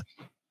be able to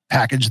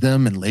package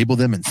them and label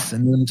them and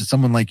send them to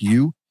someone like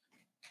you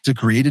to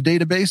create a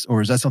database?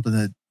 Or is that something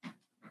that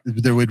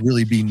there would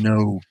really be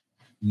no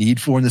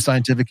need for in the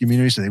scientific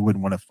community, so they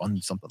wouldn't want to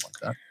fund something like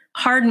that?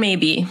 Hard,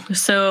 maybe.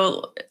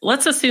 So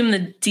let's assume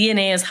the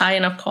DNA is high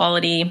enough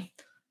quality.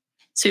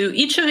 So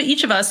each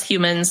of us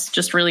humans,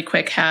 just really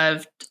quick,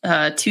 have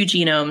two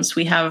genomes.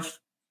 We have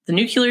the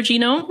nuclear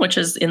genome, which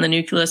is in the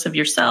nucleus of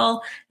your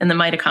cell, and the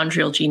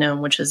mitochondrial genome,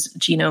 which is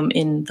genome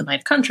in the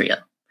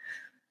mitochondria.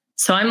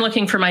 So I'm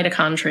looking for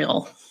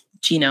mitochondrial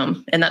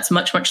genome, and that's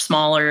much, much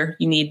smaller.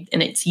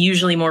 And it's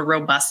usually more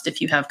robust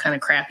if you have kind of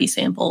crappy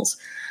samples.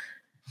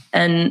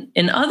 And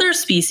in other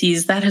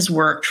species, that has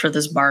worked for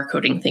this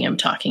barcoding thing I'm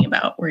talking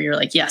about, where you're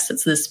like, yes,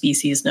 it's this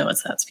species. No,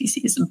 it's that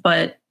species.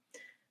 But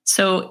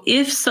so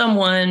if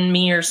someone,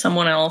 me or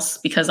someone else,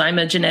 because I'm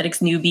a genetics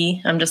newbie,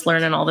 I'm just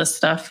learning all this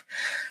stuff,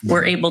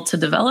 we're able to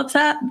develop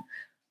that,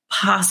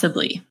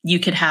 possibly you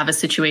could have a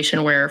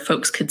situation where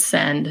folks could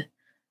send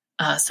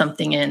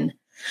something in.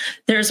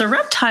 There's a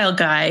reptile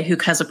guy who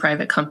has a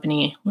private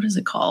company. What is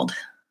it called?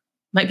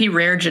 Might be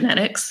Rare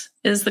Genetics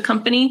is the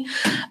company.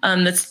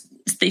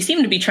 They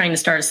seem to be trying to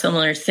start a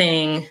similar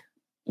thing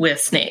with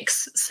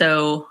snakes.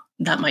 So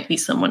that might be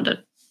someone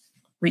to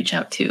reach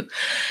out to.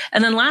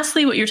 And then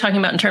lastly, what you're talking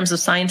about in terms of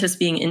scientists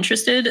being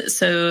interested.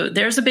 So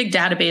there's a big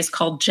database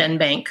called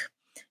GenBank,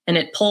 and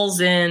it pulls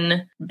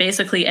in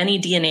basically any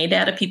DNA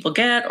data people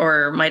get,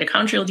 or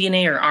mitochondrial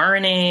DNA or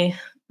RNA.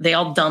 They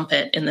all dump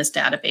it in this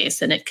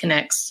database, and it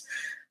connects,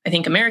 I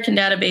think, American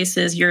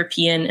databases,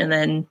 European, and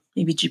then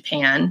maybe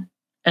Japan.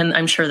 And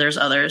I'm sure there's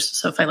others.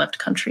 So if I left a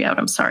country out,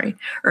 I'm sorry.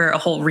 Or a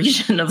whole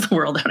region of the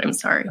world out, I'm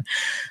sorry.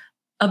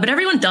 But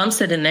everyone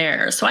dumps it in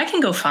there. So I can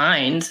go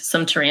find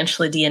some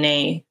tarantula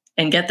DNA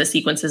and get the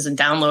sequences and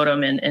download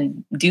them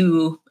and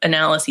do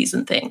analyses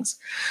and things.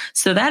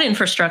 So that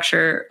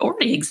infrastructure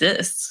already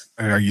exists.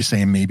 Are you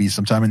saying maybe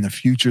sometime in the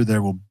future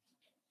there will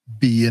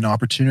be an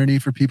opportunity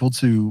for people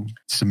to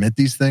submit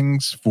these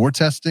things for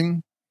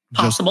testing?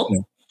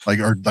 Possible.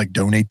 Or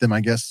donate them,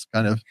 I guess,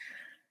 kind of?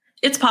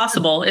 It's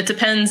possible. It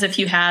depends if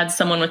you had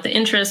someone with the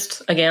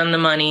interest. Again, the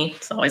money.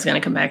 It's always going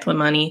to come back to the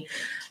money.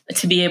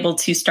 To be able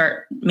to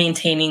start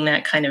maintaining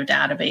that kind of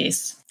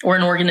database, or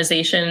an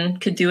organization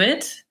could do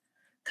it,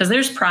 because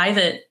there's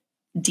private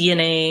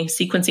DNA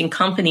sequencing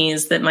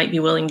companies that might be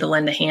willing to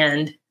lend a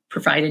hand,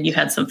 provided you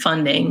had some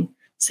funding.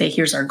 Say,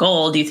 here's our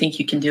goal. Do you think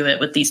you can do it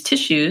with these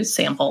tissues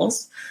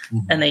samples?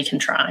 And they can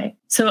try.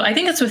 So I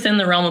think it's within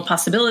the realm of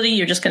possibility.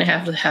 You're just going to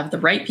have the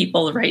right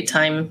people, the right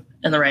time,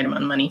 and the right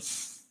amount of money.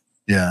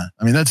 Yeah.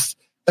 I mean, that's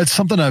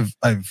something I've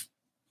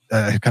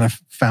kind of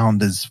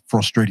found is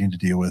frustrating to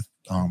deal with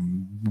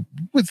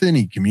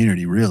any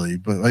community, really,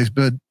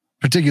 but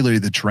particularly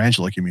the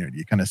tarantula community.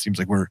 It kind of seems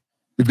like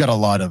we've got a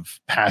lot of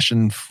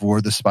passion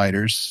for the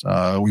spiders.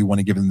 We want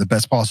to give them the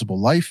best possible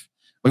life.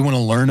 We want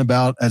to learn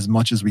about as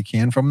much as we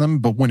can from them.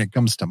 But when it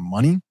comes to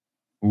money,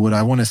 Would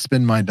I want to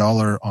spend my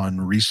dollar on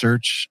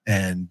research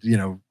and,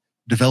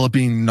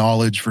 developing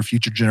knowledge for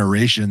future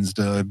generations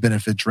to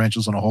benefit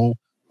tarantulas on a whole?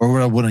 Or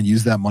would I want to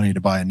use that money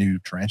to buy a new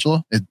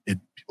tarantula?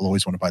 People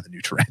always want to buy the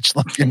new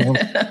tarantula,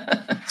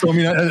 So, I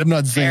mean, I'm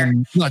not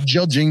saying, not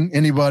judging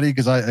anybody,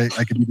 because I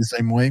could be the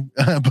same way.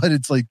 But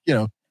it's like,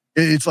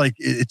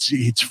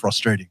 it's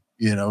frustrating.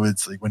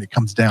 It's like when it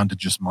comes down to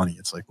just money,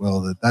 it's like,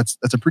 well, that's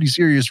a pretty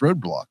serious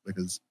roadblock,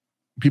 because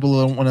people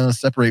don't want to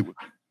separate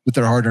with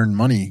their hard-earned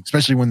money,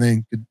 especially when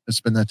they could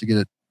spend that to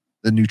get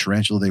the new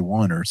tarantula they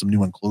want, or some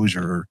new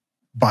enclosure, or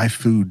buy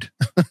food,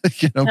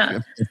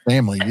 for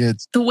family.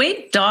 It's the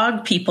way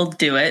dog people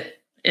do it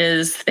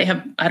is they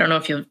have, I don't know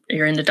if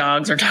you're into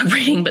dogs or dog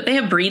breeding, but they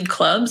have breed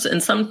clubs,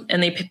 and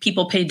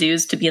people pay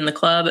dues to be in the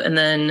club. And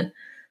then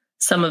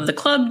some of the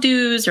club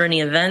dues or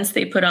any events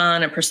they put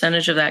on, a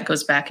percentage of that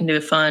goes back into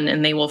a fund,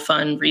 and they will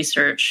fund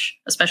research,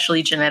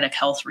 especially genetic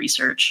health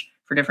research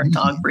for different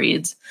dog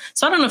breeds.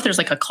 So I don't know if there's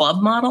like a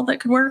club model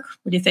that could work.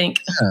 What do you think?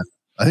 Yeah,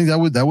 I think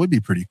that would be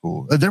pretty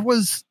cool. There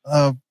was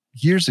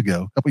years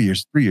ago, a couple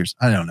years, 3 years,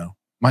 I don't know.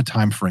 My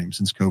time frame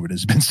since COVID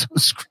has been so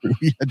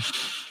screwy.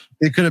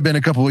 It could have been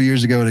a couple of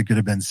years ago, and it could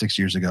have been 6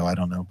 years ago. I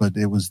don't know. But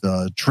it was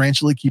the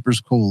Tarantula Keepers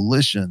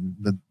Coalition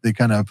that they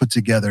kind of put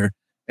together.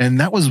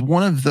 And that was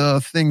one of the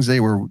things they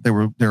were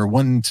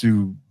wanting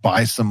to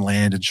buy some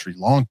land in Sri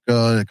Lanka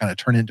to kind of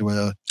turn into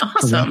a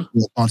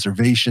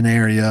conservation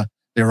area.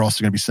 They were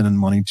also going to be sending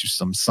money to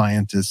some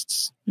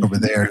scientists over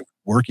there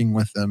working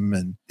with them.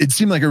 And it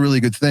seemed like a really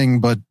good thing,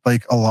 but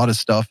like a lot of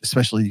stuff,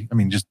 especially, a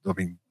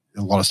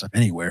lot of stuff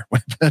anywhere,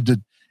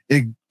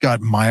 it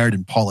got mired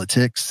in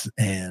politics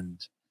and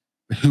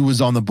who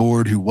was on the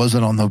board, who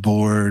wasn't on the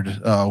board,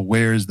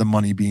 where's the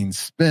money being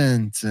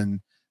spent. And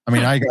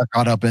I got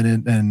caught up in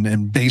it,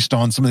 and based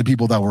on some of the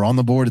people that were on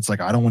the board, it's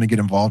like, I don't want to get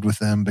involved with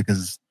them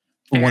because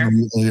for one,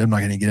 I'm not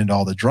going to get into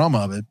all the drama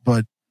of it.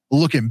 But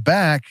looking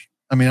back,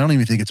 I don't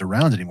even think it's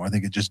around anymore. I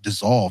think it just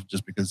dissolved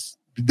just because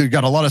they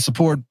got a lot of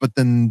support, but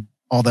then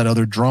all that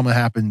other drama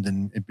happened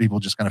and people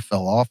just kind of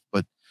fell off.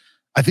 But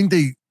I think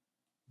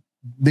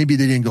maybe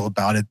they didn't go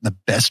about it the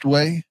best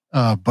way.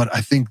 But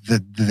I think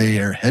that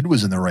their head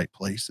was in the right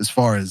place as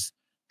far as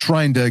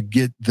trying to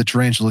get the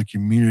tarantula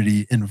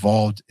community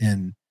involved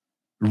in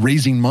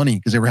raising money,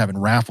 because they were having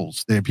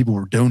raffles. People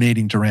were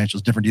donating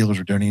tarantulas. Different dealers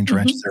were donating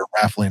tarantulas. They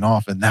were raffling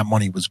off, and that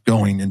money was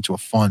going into a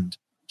fund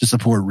to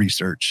support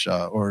research,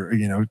 or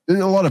a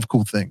lot of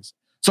cool things.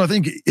 So I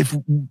think if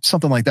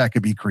something like that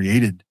could be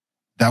created,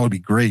 that would be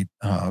great.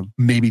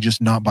 Maybe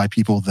just not by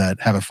people that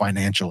have a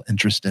financial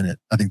interest in it.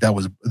 I think that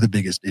was the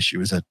biggest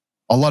issue, is that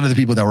a lot of the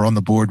people that were on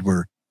the board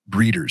were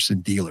breeders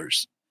and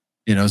dealers.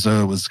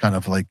 So it was kind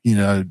of like,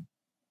 I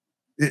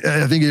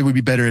think it would be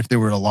better if there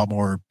were a lot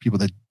more people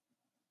that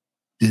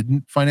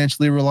didn't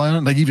financially rely on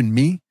it. Like even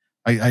me,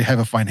 I have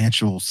a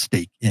financial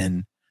stake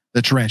in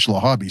the tarantula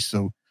hobby.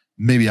 So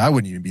maybe I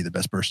wouldn't even be the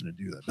best person to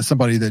do that. But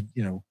somebody that,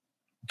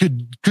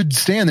 could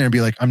stand there and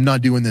be like, I'm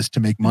not doing this to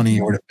make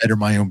money or to better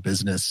my own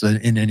business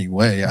in any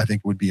way, I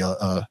think would be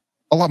a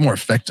lot more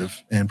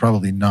effective and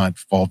probably not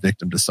fall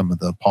victim to some of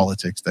the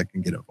politics that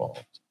can get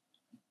involved.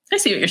 I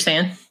see what you're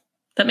saying.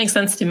 That makes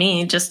sense to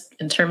me, just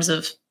in terms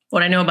of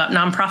what I know about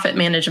nonprofit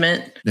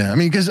management. Yeah,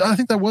 because I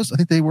think they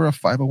were a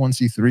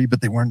 501c3, but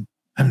they weren't.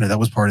 I don't know. That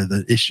was part of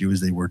the issue, is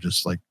they were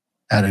just like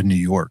out of New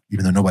York,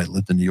 even though nobody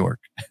lived in New York.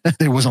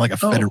 It wasn't like a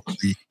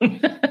federally.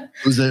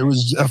 It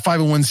was a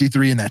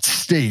 501c3 in that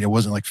state. It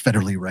wasn't like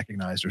federally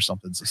recognized or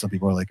something. So some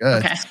people are like,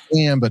 it's a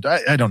scam, but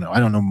I don't know. I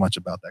don't know much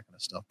about that kind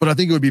of stuff. But I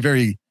think it'd be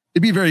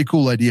a very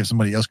cool idea if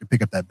somebody else could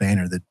pick up that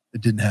banner that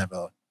didn't have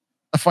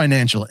a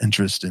financial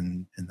interest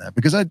in that.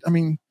 Because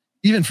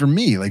even for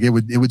me, like it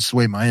would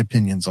sway my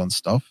opinions on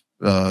stuff.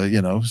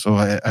 So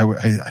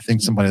I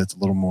think somebody that's a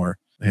little more.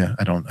 Yeah,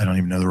 I don't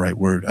even know the right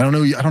word. I don't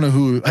know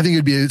who. I think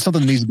it'd be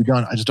something that needs to be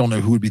done. I just don't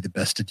know who would be the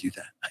best to do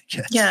that, I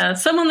guess. Yeah,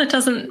 someone that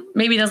doesn't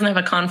have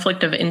a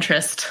conflict of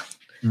interest.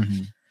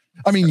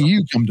 Mm-hmm.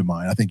 You come to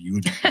mind. I think you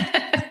would.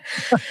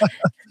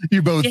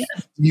 You both. Yeah.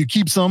 You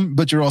keep some,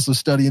 but you're also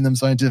studying them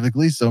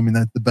scientifically. So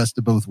that's the best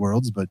of both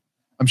worlds. But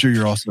I'm sure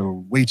you're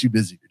also way too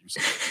busy to do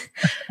something.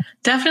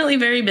 Definitely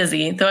very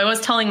busy. Though I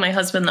was telling my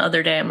husband the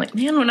other day, I'm like,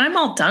 man, when I'm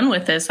all done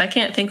with this, I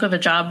can't think of a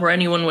job where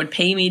anyone would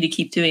pay me to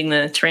keep doing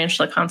the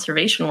tarantula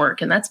conservation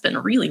work. And that's been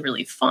really,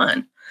 really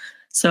fun.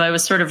 So I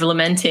was sort of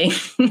lamenting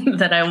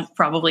that I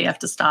probably have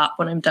to stop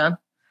when I'm done.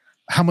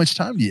 How much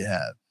time do you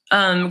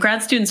have?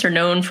 Grad students are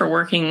known for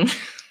working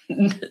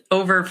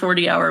over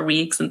 40-hour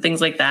weeks and things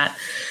like that.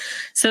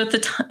 So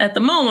at the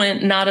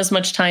moment, not as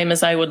much time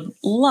as I would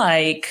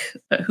like,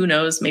 but who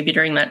knows, maybe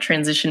during that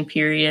transition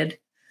period.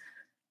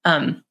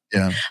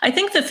 Yeah. I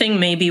think the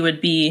thing maybe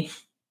would be,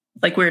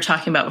 like we were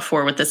talking about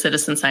before with the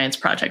citizen science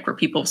project, where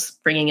people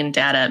bringing in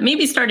data,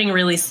 maybe starting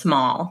really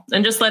small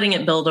and just letting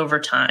it build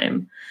over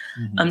time.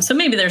 Mm-hmm. So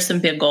maybe there's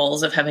some big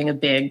goals of having a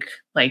big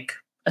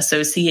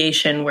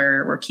association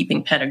where we're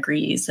keeping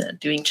pedigrees and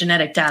doing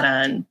genetic data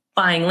and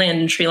buying land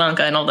in Sri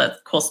Lanka and all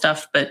that cool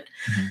stuff. But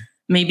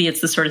maybe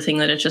it's the sort of thing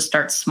that it just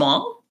starts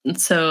small. And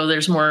so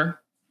there's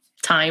more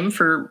time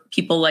for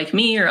people like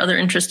me or other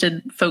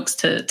interested folks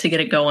to get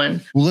it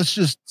going. Well, let's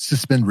just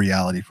suspend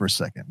reality for a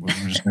second. We're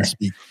just going to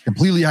speak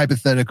completely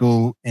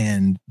hypothetical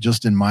and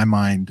just in my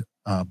mind,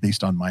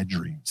 based on my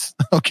dreams.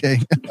 Okay.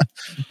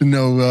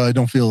 No,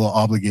 don't feel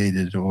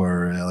obligated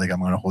or like I'm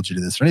going to hold you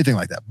to this or anything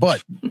like that.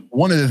 But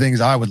one of the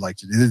things I would like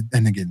to do,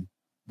 and again,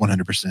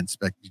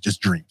 100%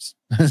 just dreams.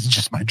 It's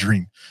just my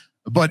dream.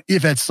 But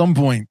if at some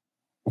point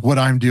what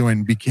I'm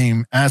doing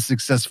became as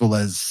successful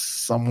as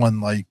someone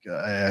like,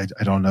 I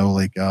don't know,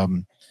 like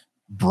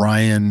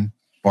Brian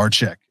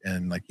Barczyk,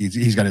 and like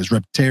he's got his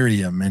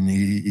Reptarium and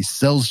he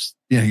sells,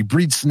 he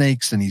breeds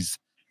snakes and he's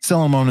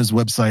selling them on his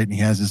website, and he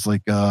has this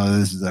like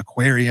this is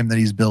aquarium that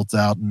he's built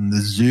out and the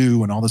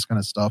zoo and all this kind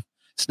of stuff.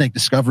 Snake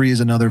Discovery is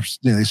another,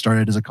 they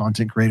started as a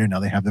content creator. Now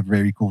they have a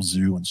very cool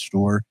zoo and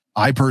store.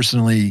 I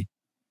personally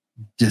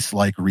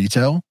dislike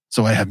retail,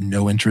 so I have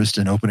no interest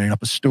in opening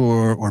up a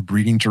store or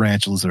breeding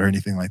tarantulas or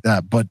anything like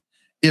that. But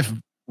if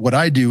what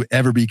I do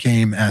ever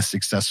became as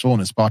successful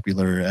and as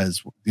popular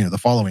as the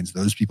followings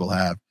those people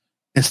have,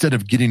 instead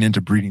of getting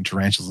into breeding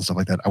tarantulas and stuff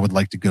like that, I would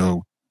like to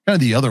go kind of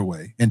the other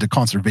way into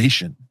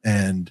conservation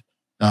and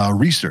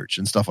research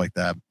and stuff like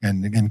that,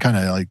 and kind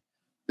of like,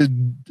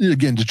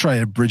 again, to try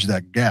to bridge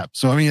that gap.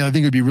 So I mean, I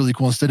think it'd be really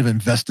cool, instead of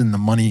investing the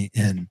money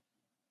in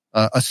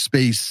a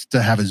space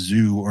to have a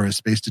zoo or a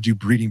space to do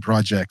breeding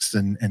projects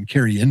and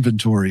carry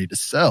inventory to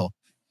sell,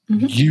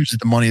 use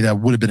the money that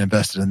would have been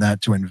invested in that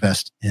to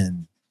invest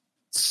in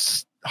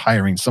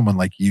hiring someone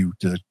like you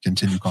to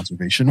continue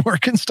conservation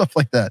work and stuff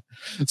like that.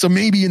 So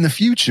maybe in the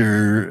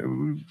future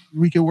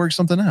we could work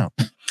something out.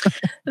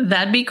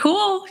 That'd be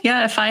cool.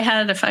 Yeah. If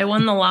I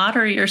won the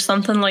lottery or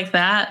something like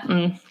that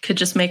and could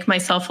just make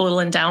myself a little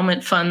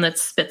endowment fund that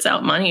spits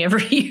out money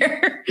every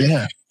year.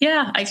 Yeah.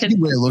 Yeah. That's a good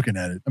way of looking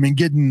at it. I mean,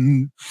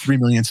 getting 3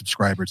 million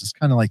subscribers is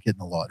kind of like hitting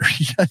the lottery.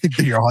 I think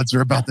that your odds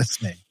are about the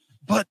same,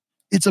 but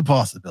it's a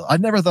possibility. I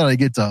never thought I'd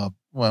get to,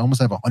 I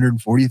almost have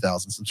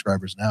 140,000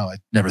 subscribers now. I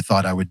never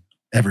thought I would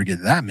ever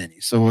get that many.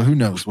 So who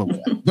knows what would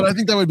happen. But I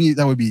think that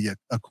would be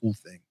a cool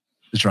thing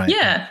to try.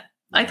 Yeah.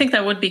 I think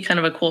that would be kind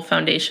of a cool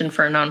foundation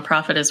for a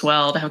nonprofit as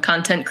well, to have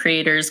content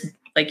creators,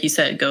 like you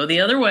said, go the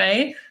other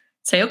way,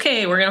 say,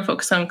 okay, we're going to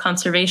focus on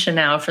conservation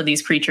now for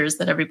these creatures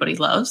that everybody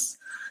loves.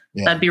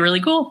 Yeah. That'd be really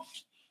cool.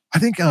 I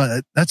think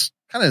that's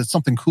kind of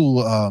something cool.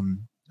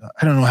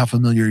 I don't know how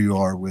familiar you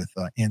are with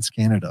Ants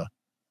Canada,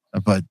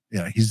 but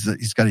yeah,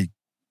 he's got a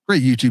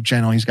great YouTube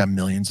channel. He's got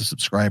millions of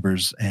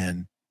subscribers,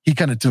 and he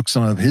kind of took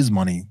some of his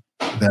money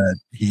that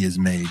he has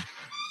made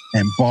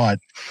and bought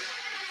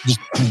just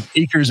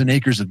acres and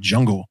acres of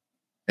jungle.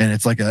 And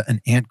it's like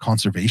an ant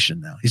conservation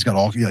now. He's got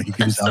all, he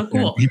goes out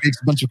there. He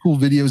makes a bunch of cool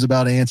videos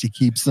about ants. He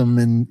keeps them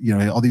in,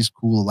 all these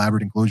cool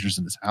elaborate enclosures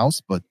in his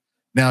house. But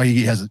now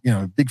he has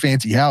a big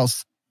fancy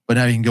house, but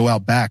now he can go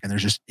out back and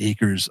there's just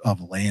acres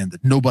of land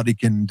that nobody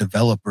can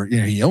develop, or,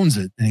 he owns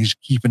it and he's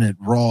keeping it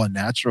raw and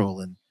natural,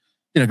 and,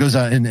 goes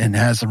out and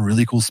has some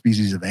really cool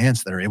species of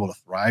ants that are able to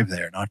thrive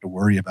there, not have to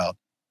worry about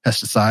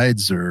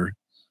pesticides or,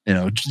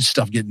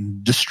 stuff getting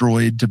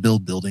destroyed to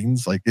build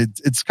buildings. Like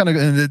it's kind of,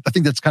 and I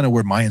think that's kind of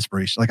where my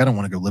inspiration, like, I don't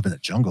want to go live in the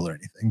jungle or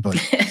anything, but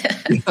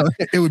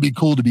it would be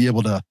cool to be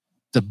able to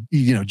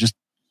just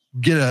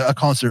get a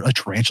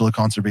tarantula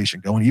conservation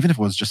going, even if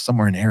it was just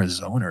somewhere in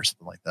Arizona or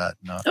something like that.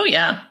 Oh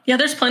yeah. Yeah.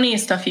 There's plenty of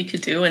stuff you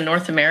could do in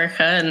North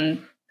America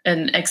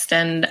and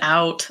extend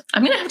out.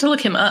 I'm going to have to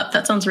look him up.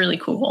 That sounds really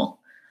cool.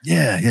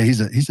 Yeah. He's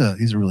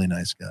a really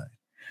nice guy.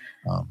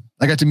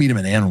 I got to meet him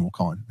at Animal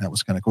Con. That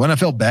was kind of cool. And I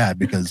felt bad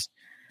because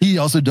he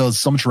also does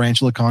some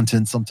tarantula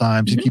content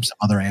sometimes. He keeps some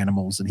other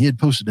animals. And he had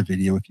posted a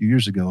video a few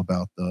years ago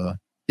about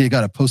he had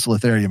got a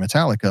Poecilotheria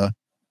metallica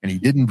and he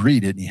didn't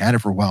breed it. And he had it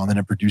for a while and then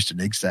it produced an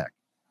egg sac.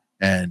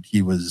 And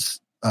he was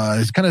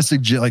kind of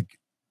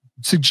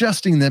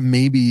suggesting that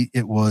maybe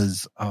it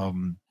was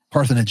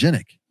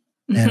parthenogenic.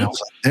 And I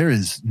was like, there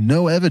is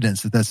no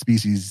evidence that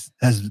species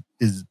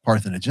is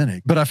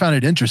parthenogenic. But I found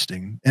it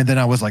interesting. And then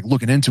I was like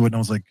looking into it and I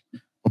was like,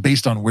 well,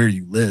 based on where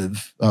you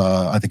live,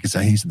 I think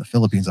he's in the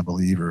Philippines, I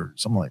believe, or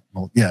something like,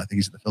 well, yeah, I think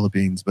he's in the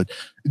Philippines. But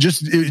it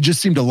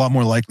just seemed a lot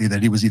more likely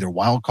that he was either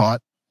wild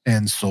caught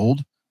and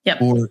sold,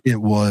 or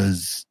it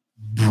was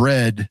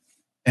bred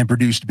and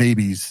produced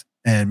babies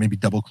and maybe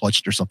double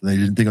clutched or something. They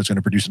didn't think it was going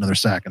to produce another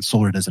sac and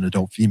sold it as an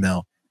adult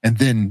female. And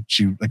then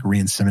she like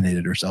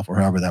re-inseminated herself or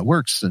however that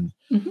works. And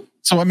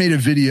so I made a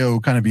video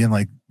kind of being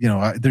like,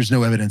 there's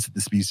no evidence that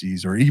the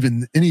species or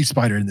even any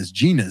spider in this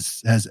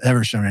genus has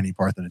ever shown any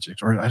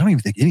parthenogenics, or I don't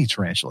even think any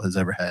tarantula has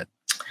ever had.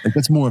 Like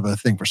that's more of a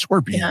thing for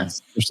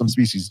scorpions, or some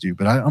species do.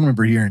 But I don't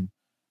remember hearing,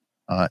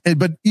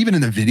 but even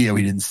in the video,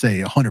 he didn't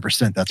say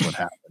 100% that's what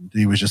happened.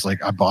 He was just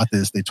like, I bought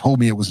this. They told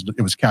me it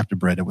was captive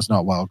bred. It was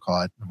not wild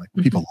caught. I'm like,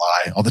 people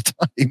lie all the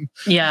time.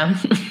 Yeah.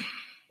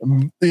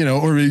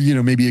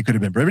 Or maybe it could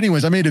have been bred. But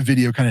anyways, I made a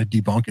video kind of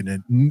debunking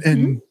it.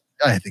 And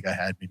I think I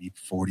had maybe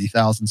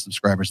 40,000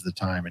 subscribers at the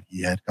time, and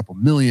he had a couple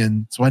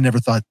million. So I never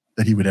thought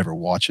that he would ever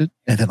watch it.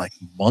 And then like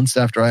months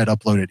after I had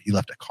uploaded, he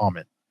left a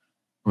comment.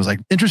 It was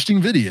like,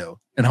 interesting video.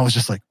 And I was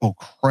just like, oh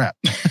crap.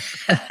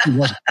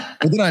 But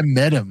then I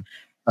met him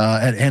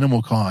at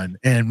Animal Con,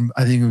 and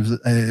I think it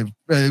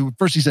was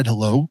first he said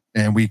hello,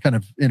 and we kind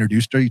of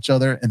introduced each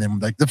other, and then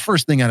like the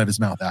first thing out of his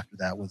mouth after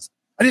that was,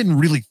 I didn't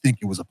really think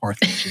it was a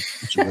partnership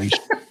situation.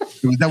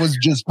 That was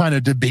just kind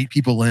of debate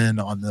people in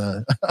on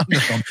the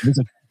film. It's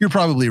like, you're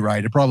probably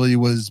right. It probably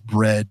was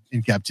bred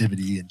in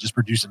captivity and just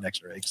produced an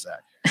extra egg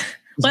sack.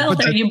 Well,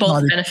 there you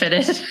both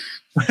benefited.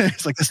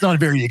 It's like, it's not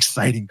very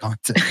exciting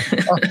content.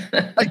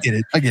 I get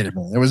it,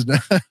 man. I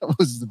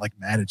wasn't like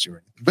mad at you or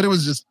anything, but it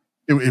was just,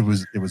 it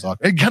was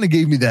awkward. It kind of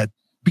gave me that,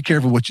 be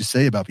careful what you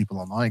say about people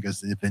online,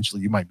 because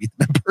eventually you might meet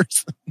them in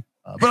person.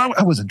 But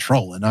I wasn't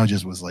trolling. I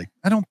just was like,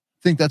 I don't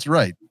think that's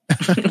right.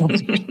 I don't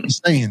think you're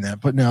saying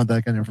that, putting out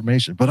that kind of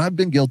information. But I've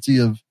been guilty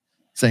of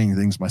saying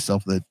things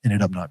myself that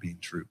ended up not being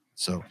true.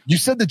 So you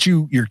said that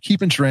you're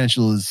keeping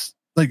tarantulas,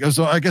 like,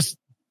 so I guess,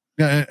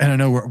 and I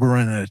know we're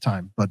running out of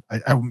time, but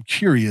I'm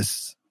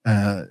curious.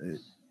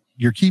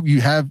 You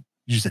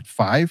said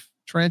 5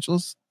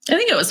 tarantulas? I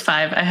think it was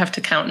 5. I have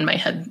to count in my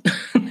head.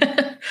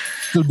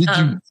 So did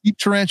you keep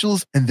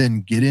tarantulas and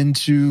then get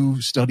into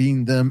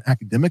studying them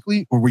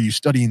academically, or were you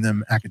studying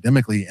them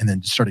academically and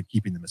then just started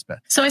keeping them as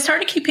pets? So I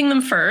started keeping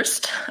them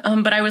first,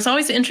 but I was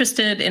always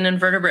interested in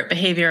invertebrate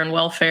behavior and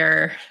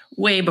welfare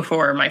way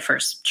before my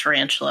first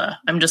tarantula.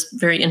 I'm just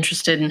very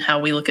interested in how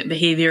we look at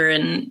behavior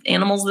in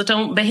animals that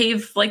don't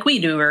behave like we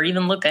do or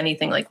even look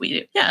anything like we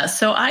do. Yeah,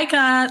 so I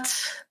got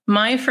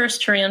my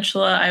first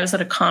tarantula. I was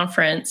at a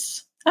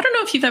conference. I don't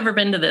know if you've ever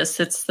been to this.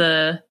 It's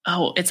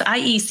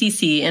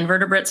IECC,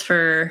 Invertebrates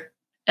for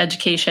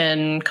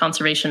Education,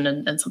 Conservation,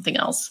 and something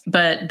else.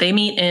 But they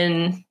meet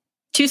in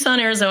Tucson,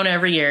 Arizona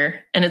every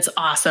year. And it's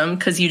awesome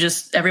because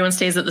everyone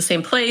stays at the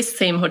same place,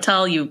 same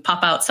hotel. You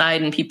pop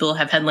outside and people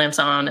have headlamps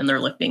on and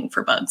they're looking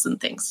for bugs and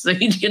things. So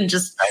you can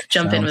just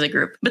jump in with a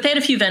group. But they had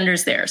a few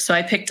vendors there. So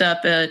I picked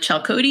up a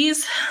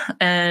Chalcodes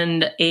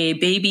and a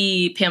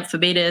baby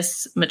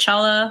Pamphobatus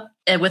machala.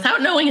 And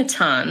without knowing a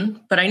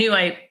ton, but I know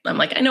I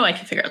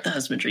can figure out the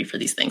husbandry for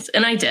these things.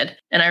 And I did.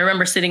 And I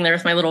remember sitting there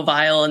with my little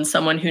vial, and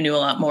someone who knew a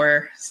lot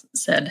more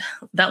said,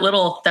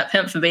 that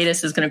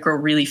Pamphobatus is going to grow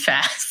really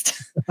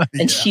fast.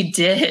 And she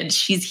did.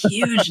 She's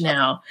huge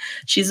now.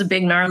 She's a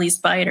big, gnarly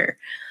spider.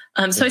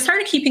 So I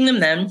started keeping them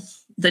then.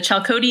 The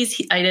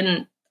Chalcodes,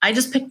 I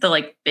just picked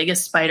the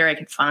biggest spider I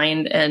could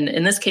find. And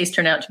in this case,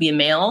 turned out to be a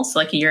male. So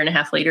a year and a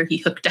half later, he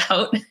hooked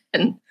out,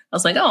 and I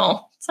was like,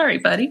 oh, sorry,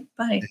 buddy.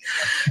 Bye.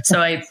 So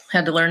I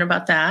had to learn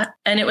about that.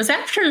 And it was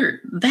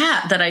after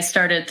that I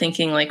started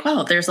thinking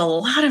wow, there's a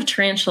lot of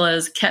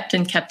tarantulas kept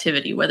in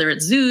captivity, whether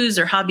it's zoos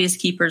or hobbyist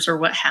keepers or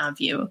what have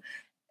you.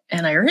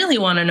 And I really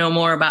want to know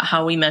more about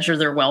how we measure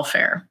their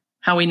welfare,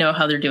 how we know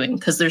how they're doing,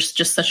 because there's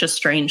just such a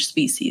strange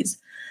species.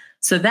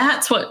 So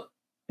that's what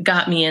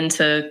got me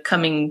into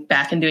coming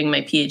back and doing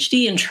my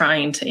PhD and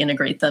trying to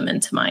integrate them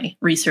into my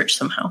research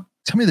somehow.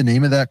 Tell me the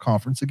name of that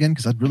conference again,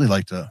 because I'd really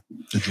like to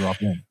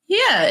drop in.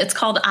 Yeah, it's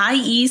called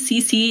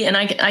IECC, and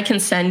I can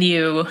send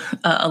you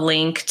a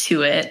link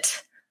to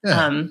it.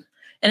 Yeah.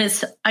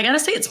 And I got to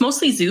say, it's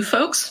mostly zoo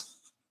folks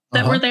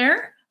that were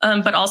there,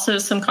 but also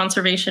some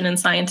conservation and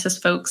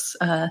scientist folks.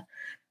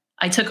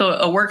 I took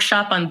a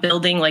workshop on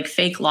building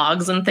fake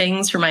logs and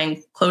things for my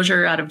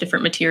enclosure out of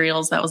different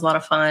materials. That was a lot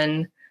of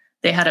fun.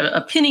 They had a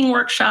pinning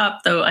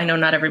workshop, though I know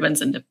not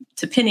everyone's into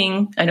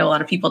pinning. I know a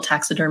lot of people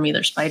taxidermy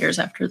their spiders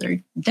after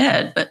they're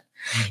dead. But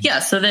yeah,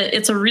 so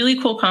it's a really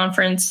cool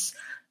conference,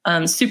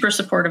 super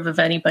supportive of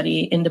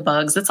anybody into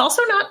bugs. It's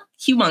also not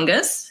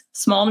humongous,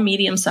 small to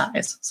medium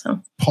size.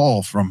 So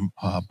Paul from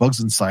Bugs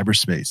in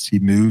Cyberspace, he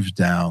moved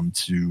down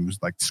to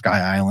Sky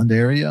Island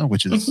area,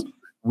 which is,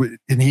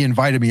 and he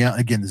invited me out.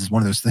 Again, this is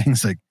one of those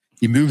things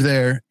he moved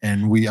there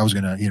and he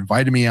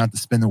invited me out to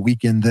spend the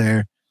weekend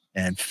there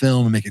and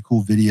film and make a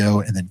cool video.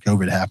 And then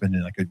COVID happened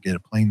and I couldn't get a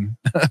plane.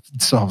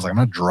 So I was like, I'm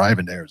not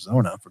driving to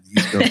Arizona from the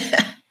East Coast.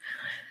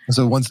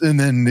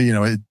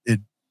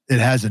 It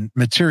hasn't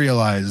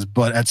materialized,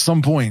 but at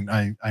some point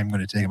I'm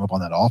going to take him up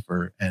on that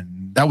offer.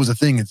 And that was the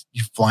thing, is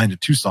you fly into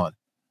Tucson.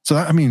 So,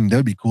 that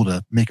would be cool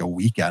to make a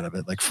week out of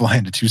it, fly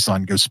into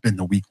Tucson, go spend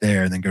the week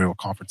there and then go to a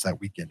conference that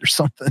weekend or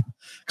something.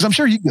 Because I'm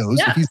sure he goes.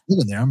 Yeah. If he's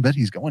living there, I bet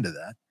he's going to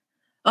that.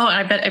 Oh,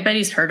 I bet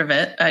he's heard of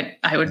it.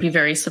 I would be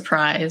very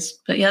surprised.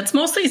 But yeah, it's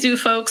mostly zoo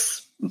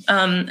folks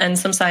and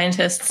some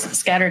scientists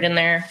scattered in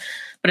there.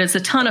 But it's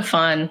a ton of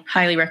fun.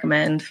 Highly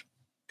recommend.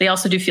 They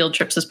also do field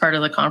trips as part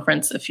of the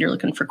conference if you're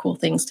looking for cool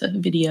things to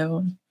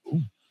video.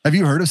 Have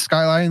you heard of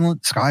Sky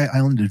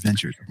Island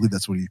Adventures? I believe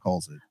that's what he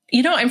calls it.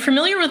 I'm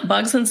familiar with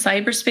Bugs in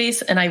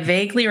Cyberspace, and I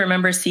vaguely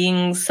remember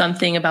seeing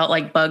something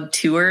about bug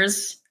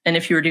tours. And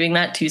if you were doing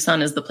that,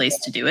 Tucson is the place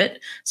to do it.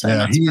 So I'm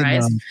not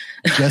surprised.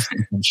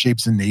 Justin from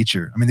Shapes in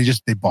Nature.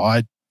 They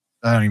bought,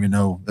 I don't even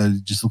know,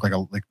 it just looked like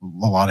a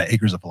lot of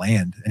acres of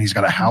land. And he's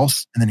got a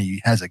house, and then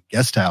he has a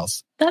guest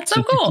house. That's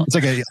so cool.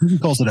 It's he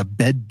calls it a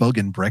bed, bug,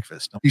 and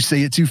breakfast. You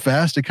say it too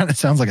fast, it kind of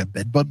sounds like a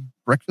bed, bug,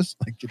 breakfast.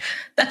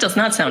 That does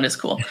not sound as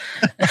cool.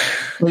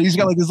 Well, he's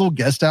got this little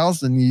guest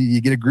house, and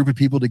you get a group of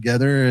people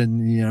together,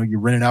 and you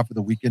rent it out for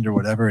the weekend or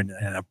whatever. And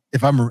I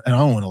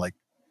don't want to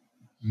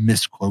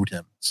misquote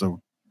him,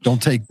 so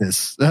don't take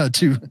this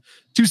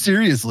too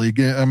seriously.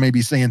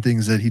 Maybe saying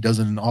things that he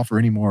doesn't offer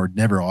anymore or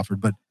never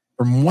offered. But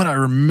from what I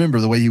remember,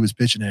 the way he was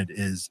pitching it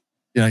is,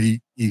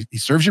 he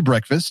serves you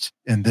breakfast,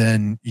 and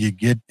then you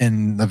get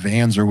in the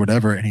vans or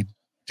whatever, and he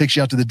takes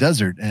you out to the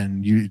desert,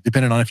 and you,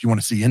 depending on if you want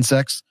to see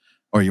insects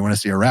or you want to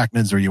see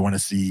arachnids or you want to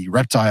see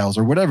reptiles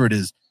or whatever it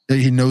is,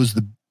 he knows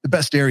the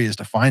best areas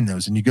to find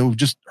those. And you go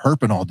just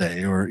herping all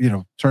day, or,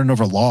 turning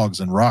over logs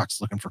and rocks,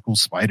 looking for cool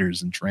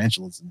spiders and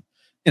tarantulas and,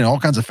 all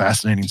kinds of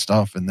fascinating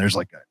stuff. And there's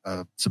like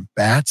some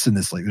bats in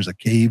this, there's a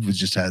cave which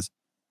just has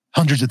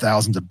hundreds of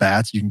thousands of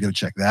bats. You can go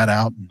check that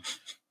out.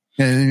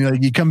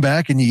 And you come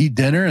back and you eat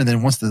dinner, and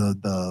then once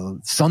the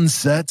sun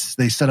sets,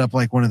 they set up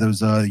like one of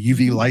those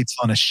UV lights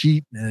on a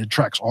sheet, and it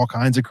attracts all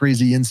kinds of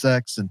crazy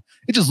insects. And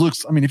it just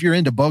looks, if you're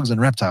into bugs and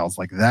reptiles,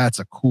 like that's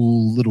a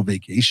cool little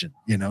vacation.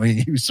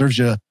 He serves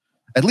you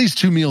at least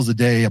 2 meals a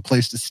day, a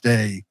place to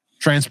stay,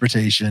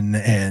 transportation,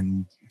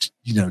 and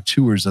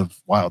tours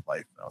of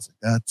wildlife. And I was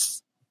like,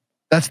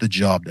 that's the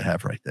job to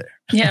have right there.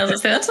 Yeah, I was gonna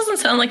say, that doesn't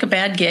sound like a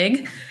bad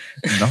gig.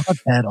 Not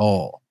at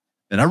all.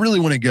 And I really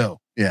want to go.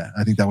 Yeah,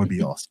 I think that would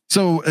be awesome.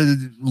 So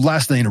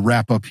last thing to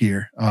wrap up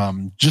here,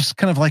 just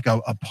kind of like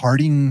a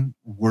parting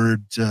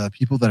word to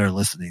people that are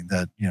listening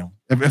that,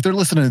 if they're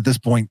listening at this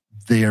point,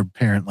 they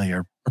apparently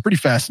are pretty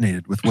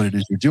fascinated with what it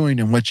is you're doing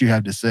and what you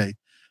have to say.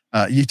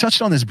 You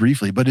touched on this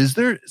briefly, but is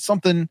there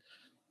something,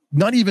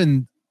 not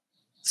even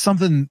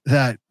something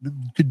that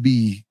could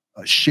be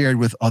shared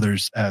with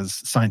others as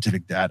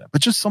scientific data, but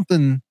just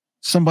something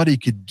somebody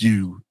could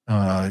do,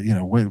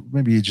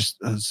 maybe just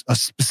a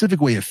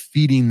specific way of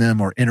feeding them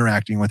or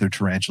interacting with their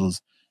tarantulas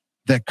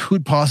that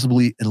could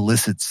possibly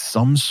elicit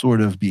some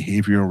sort of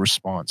behavioral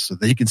response so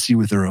they can see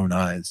with their own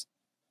eyes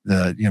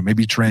that,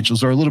 maybe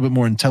tarantulas are a little bit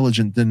more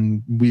intelligent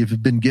than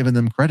we've been giving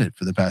them credit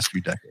for the past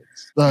few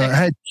decades. I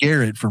had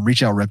Garrett from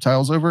Reach Out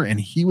Reptiles over, and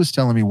he was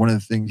telling me one of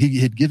the things, he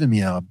had given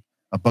me a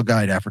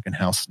bug-eyed African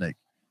house snake,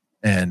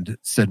 and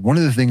said one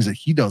of the things that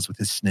he does with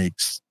his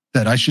snakes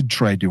that I should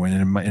try doing,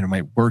 and it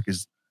might work,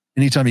 is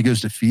anytime he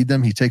goes to feed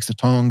them, he takes the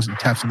tongs and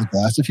taps on the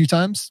glass a few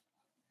times,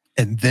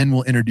 and then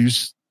we'll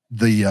introduce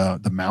the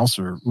mouse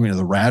or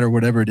the rat or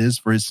whatever it is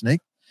for his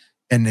snake.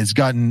 And it's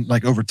gotten,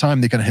 like, over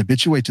time, they kind of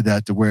habituate to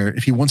that, to where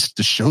if he wants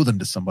to show them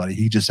to somebody,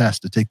 he just has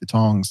to take the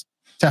tongs,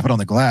 tap it on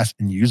the glass,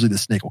 and usually the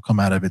snake will come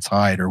out of its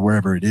hide or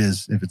wherever it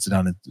is, if it's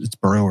down its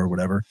burrow or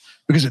whatever,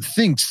 because it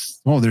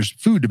thinks, there's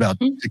food about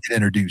to get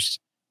introduced.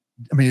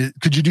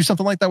 Could you do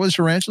something like that with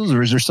tarantulas,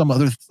 or is there some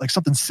other, like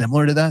something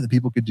similar to that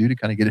people could do to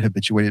kind of get a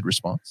habituated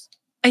response?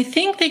 I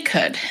think they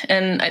could.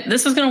 And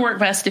this is going to work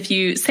best if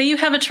you say you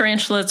have a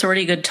tarantula that's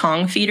already a good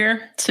tong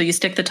feeder. So you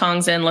stick the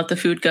tongs in, let the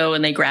food go,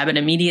 and they grab it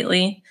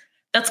immediately.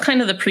 That's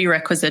kind of the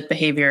prerequisite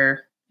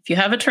behavior. If you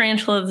have a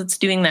tarantula that's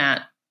doing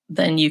that,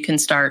 then you can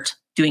start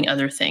doing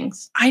other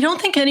things. I don't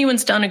think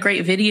anyone's done a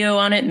great video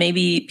on it.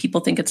 Maybe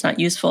people think it's not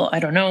useful. I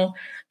don't know.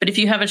 But if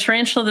you have a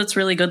tarantula that's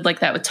really good like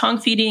that with tong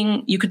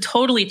feeding, you could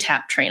totally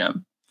tap train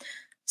them.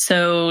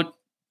 So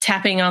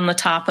tapping on the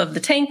top of the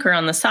tank or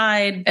on the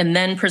side, and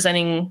then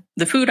presenting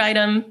the food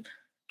item,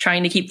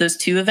 trying to keep those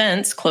two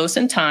events close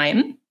in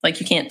time. Like,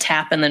 you can't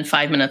tap and then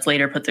 5 minutes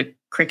later put the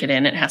cricket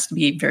in. It has to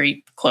be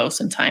very close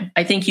in time.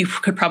 I think you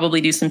could probably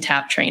do some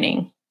tap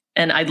training.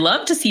 And I'd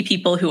love to see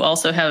people who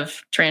also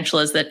have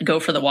tarantulas that go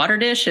for the water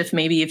dish. If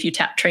you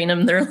tap train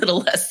them, they're a little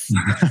less,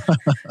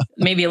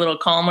 maybe a little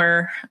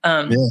calmer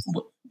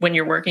when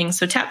you're working.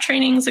 So tap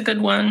training is a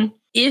good one.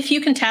 If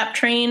you can tap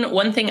train,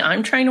 one thing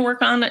I'm trying to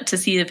work on to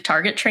see if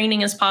target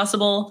training is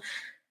possible.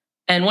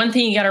 And one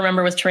thing you got to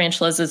remember with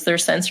tarantulas is their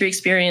sensory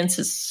experience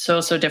is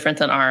so different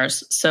than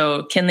ours.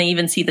 So can they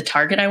even see the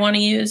target I want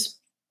to use?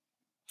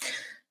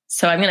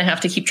 So I'm going to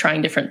have to keep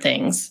trying different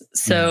things.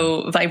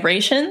 So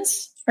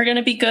vibrations are going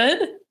to be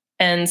good,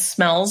 and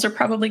smells are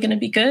probably going to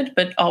be good,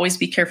 but always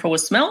be careful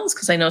with smells,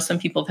 because I know some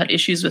people have had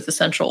issues with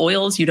essential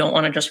oils. You don't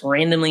want to just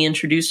randomly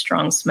introduce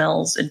strong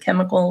smells and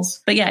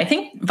chemicals. But yeah, I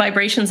think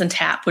vibrations and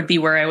tap would be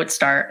where I would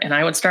start. And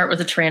I would start with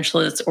a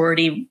tarantula that's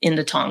already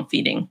into tong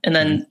feeding, and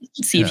then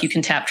see if you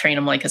can tap train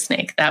them like a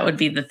snake. That would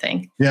be the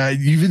thing. Yeah,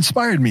 you've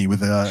inspired me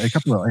with a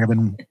couple of, I've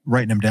been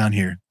writing them down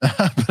here,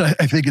 but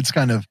I think it's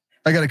kind of,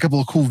 I got a couple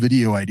of cool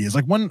video ideas.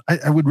 Like one,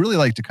 I would really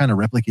like to kind of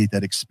replicate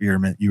that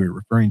experiment you were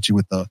referring to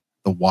with the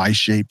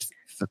Y-shaped,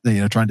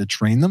 trying to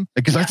train them.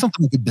 Because that's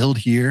something we could build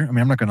here. I'm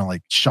not going to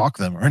like shock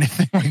them or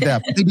anything like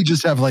that. But maybe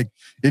just have like,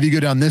 if you go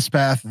down this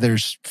path,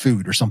 there's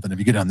food or something. If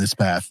you go down this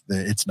path,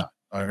 it's not.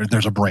 Or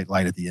there's a bright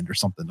light at the end or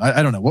something.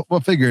 I don't know.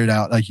 We'll figure it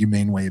out, like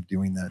humane way of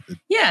doing that.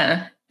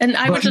 Yeah. And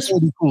I would just... It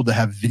would be cool to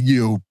have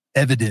video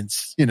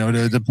evidence,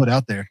 to put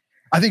out there.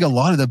 I think a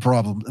lot of the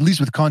problem, at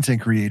least with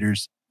content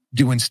creators,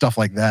 doing stuff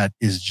like that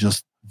is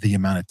just the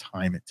amount of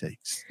time it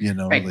takes,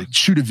 right. Like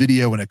shoot a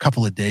video in a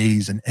couple of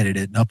days and edit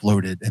it and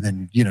upload it. And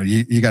then,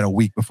 you got a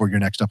week before your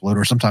next upload,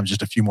 or sometimes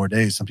just a few more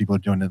days. Some people are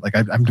doing it. Like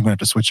I'm going to have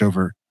to switch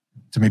over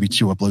to maybe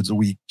 2 uploads a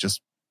week, just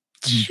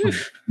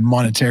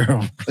monetary.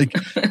 Like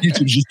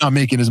YouTube's just not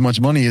making as much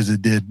money as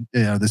it did,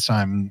 this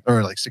time,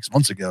 or like 6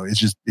 months ago. It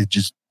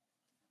just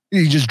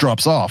he just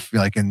drops off.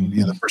 Like in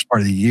the first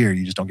part of the year,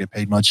 you just don't get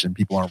paid much and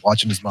people aren't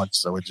watching as much.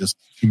 So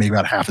you make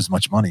about half as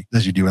much money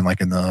as you do in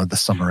like in the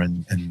summer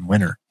and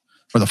winter,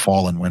 or the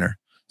fall and winter.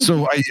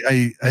 So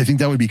I think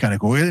that would be kind of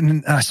cool.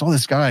 And I saw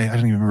this guy, I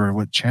don't even remember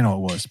what channel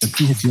it was, but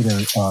he did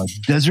a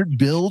desert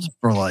build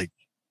for like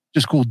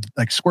just cool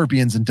like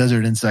scorpions and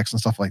desert insects and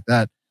stuff like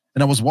that.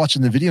 And I was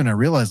watching the video and I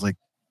realized like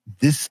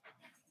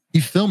he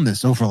filmed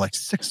this over like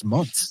 6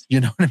 months. You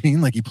know what I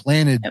mean? Like he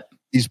planted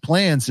these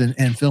plants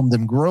and filmed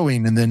them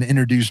growing and then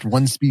introduced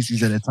one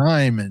species at a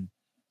time. And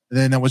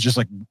then that was just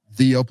like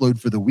the upload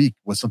for the week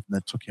was something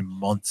that took him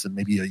months and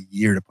maybe a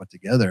year to put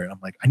together. And I'm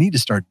like, I need to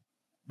start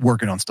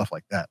working on stuff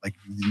like that. Like,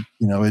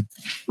 it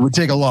would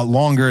take a lot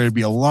longer. It'd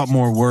be a lot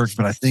more work,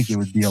 but I think it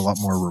would be a lot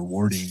more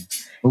rewarding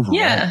overall.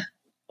 Yeah.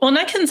 Well, and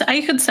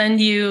I could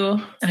send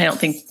you, I don't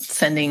think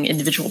sending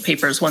individual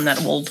papers one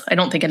that old, I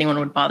don't think anyone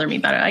would bother me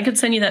about it. I could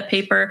send you that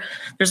paper.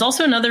 There's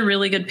also another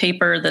really good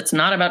paper that's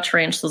not about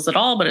tarantulas at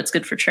all, but it's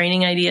good for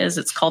training ideas.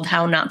 It's called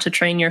How Not to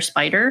Train Your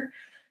Spider.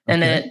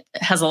 And it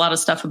has a lot of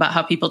stuff about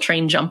how people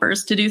train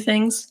jumpers to do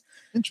things.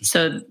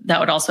 So that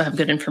would also have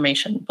good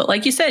information. But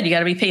like you said, you got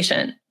to be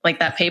patient. Like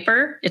that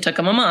paper, it took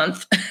them a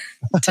month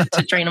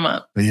to train them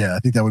up. But yeah, I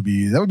think that would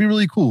be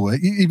really cool.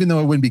 Even though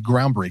it wouldn't be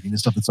groundbreaking, the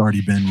stuff that's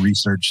already been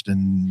researched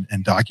and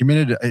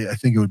documented, I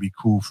think it would be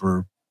cool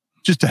for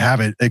just to have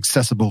it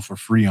accessible for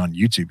free on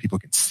YouTube. People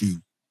can see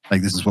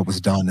like this is what was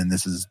done, and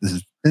this is,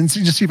 and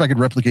just see if I could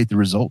replicate the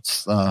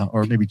results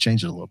or maybe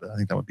change it a little bit. I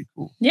think that would be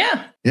cool.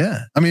 Yeah.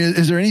 Yeah. I mean,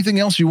 is there anything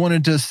else you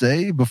wanted to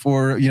say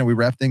before we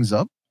wrap things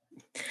up?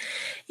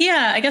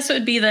 Yeah, I guess it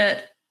would be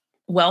that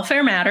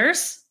welfare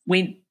matters.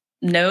 We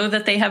know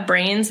that they have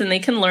brains and they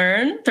can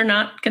learn. They're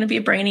not going to be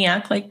a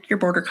brainiac like your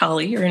border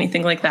collie or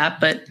anything like that,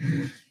 but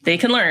they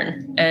can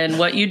learn. And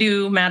what you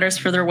do matters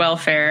for their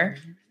welfare.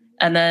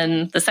 And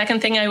then the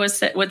second thing I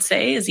would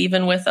say is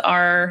even with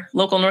our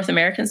local North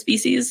American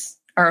species,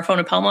 our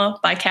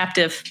Aphonopelma, buy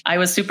captive. I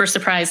was super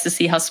surprised to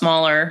see how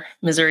small our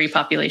Missouri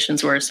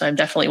populations were. So I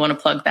definitely want to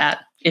plug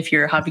that. If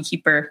you're a hobby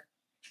keeper,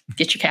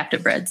 get your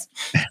captive breds.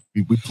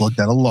 We plug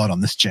that a lot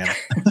on this channel.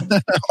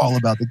 All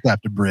about the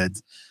captive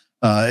breds.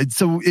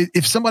 So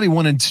if somebody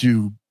wanted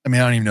to, I mean,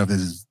 I don't even know if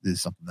this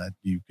is something that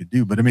you could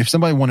do, but I mean, if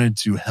somebody wanted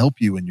to help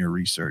you in your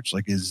research,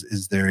 like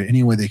is there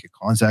any way they could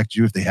contact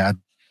you if they had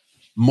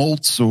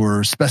molts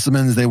or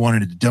specimens they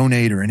wanted to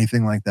donate or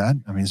anything like that?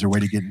 I mean, is there a way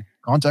to get in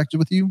contact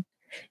with you?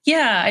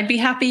 Yeah, I'd be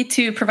happy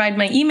to provide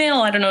my email.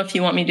 I don't know if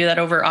you want me to do that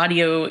over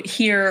audio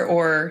here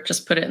or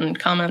just put it in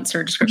comments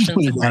or descriptions.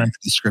 Put it down in the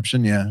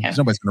description, yeah.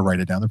 Nobody's going to write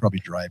it down. They're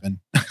probably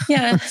driving.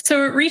 Yeah,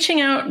 so reaching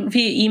out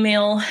via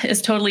email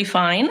is totally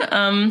fine.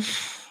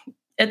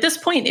 At this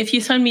point, if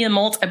you send me a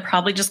molt, I'm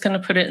probably just going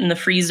to put it in the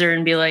freezer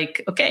and be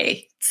like,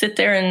 okay, sit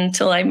there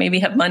until I maybe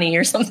have money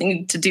or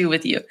something to do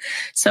with you.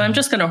 So I'm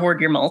just going to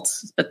hoard your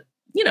molts, but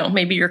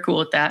maybe you're cool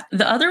with that.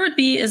 The other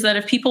is that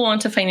if people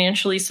want to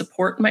financially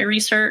support my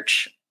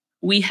research,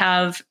 we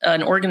have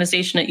an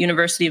organization at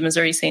University of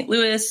Missouri St.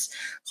 Louis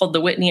called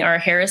the Whitney R.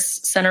 Harris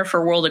Center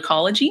for World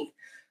Ecology.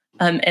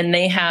 And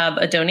they have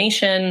a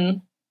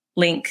donation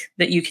link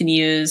that you can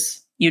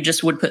use. You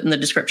just would put in the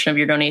description of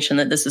your donation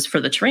that this is for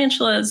the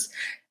tarantulas.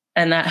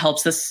 And that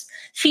helps us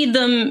feed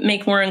them,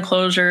 make more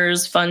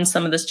enclosures, fund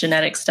some of this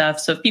genetic stuff.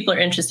 So if people are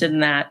interested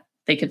in that,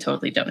 they could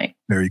totally donate.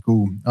 Very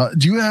cool.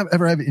 Do you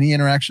ever have any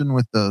interaction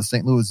with the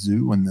St. Louis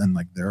Zoo and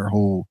like their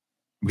whole?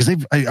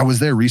 Because I was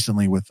there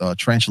recently with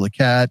Tarantula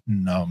Cat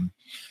and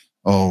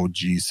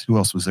who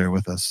else was there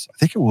with us? I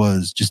think it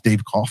was just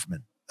Dave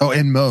Kaufman. Oh,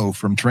 and Mo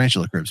from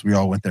Tarantula Cribs. We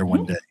all went there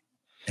one day,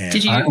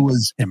 and I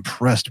was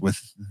impressed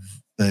with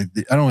the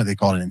I don't know what they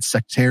call it,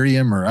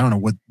 insectarium, or I don't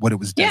know what it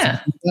was. Yeah,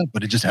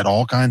 but it just had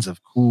all kinds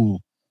of cool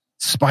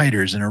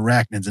spiders and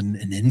arachnids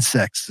and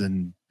insects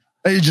and.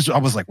 I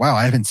was like, wow,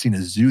 I haven't seen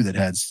a zoo that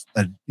has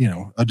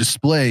a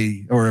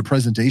display or a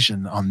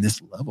presentation on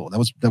this level.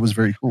 That was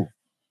very cool.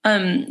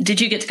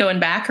 Did you get to go in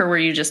back or were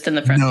you just in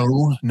the front?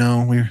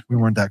 No, we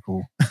weren't that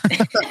cool.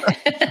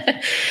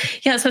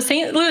 Yeah. So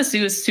St. Louis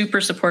Zoo is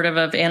super supportive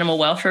of animal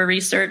welfare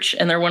research,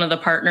 and they're one of the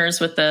partners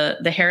with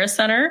the Harris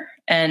Center,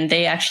 and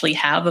they actually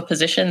have a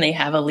position. They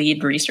have a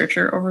lead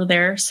researcher over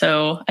there.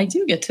 So I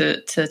do get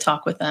to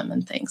talk with them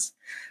and things.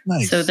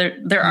 Nice. So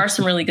there are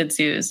some really good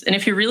zoos. And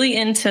if you're really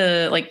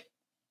into like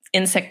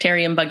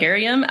Insectarium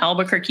Bugarium,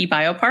 Albuquerque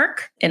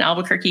Biopark in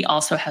Albuquerque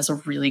also has a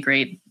really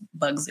great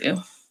bug zoo.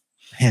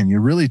 Man, you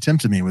really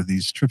tempted me with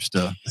these trips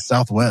to the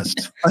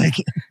Southwest, like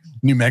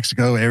New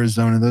Mexico,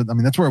 Arizona. I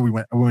mean, that's where we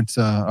went.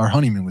 Our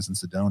honeymoon was in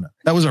Sedona.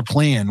 That was our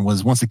plan,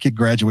 was once the kid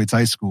graduates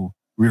high school,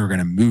 we were going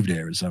to move to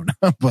Arizona.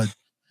 But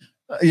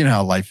you know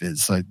how life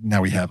is. So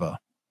now we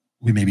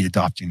may be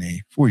adopting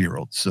a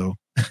 4-year-old. So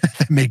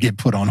that may get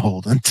put on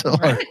hold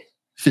until our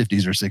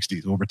 50s or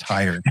 60s. We'll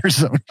retire in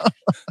Arizona.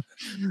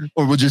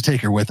 Or we'll just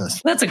take her with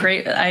us. That's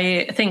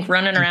I think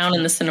running around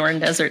in the Sonoran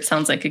Desert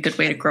sounds like a good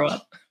way to grow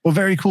up. Well,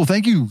 very cool.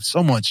 Thank you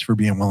so much for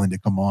being willing to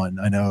come on.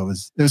 I know it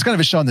was kind of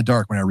a shot in the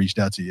dark when I reached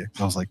out to you.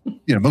 I was like,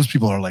 most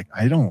people are like,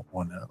 I don't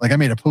want to, like I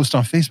made a post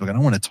on Facebook. I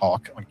don't want to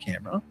talk on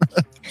camera,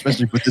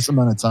 especially with this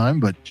amount of time,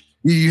 but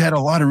You had a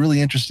lot of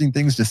really interesting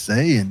things to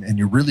say, and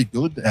you're really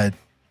good at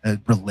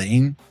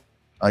relaying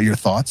your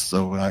thoughts.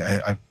 So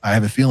I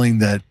have a feeling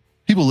that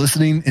people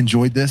listening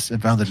enjoyed this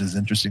and found it as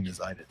interesting as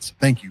I did. So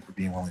thank you for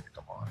being willing to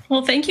come on.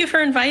 Well, thank you for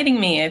inviting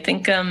me. I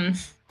think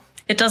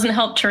it doesn't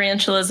help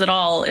tarantulas at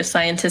all if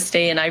scientists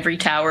stay in ivory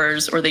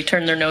towers or they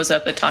turn their nose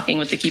up at talking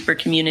with the keeper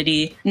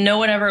community. No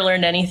one ever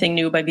learned anything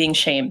new by being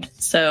shamed.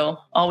 So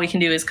all we can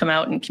do is come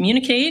out and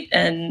communicate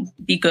and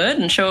be good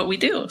and show what we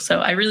do. So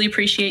I really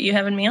appreciate you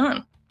having me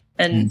on.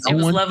 And it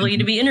was lovely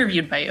to be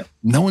interviewed by you.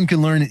 No one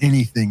can learn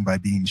anything by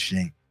being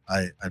shamed.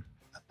 I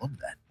love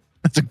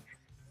that.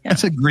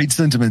 That's a great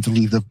sentiment to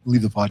leave the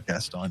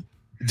podcast on.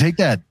 Take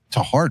that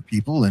to heart,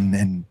 people,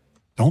 and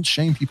don't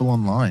shame people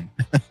online.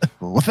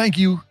 Well, thank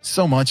you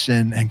so much,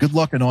 and good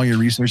luck in all your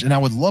research. And I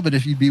would love it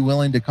if you'd be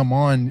willing to come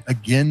on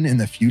again in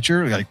the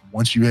future, like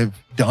once you have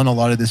done a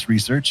lot of this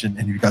research and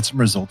you've got some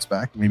results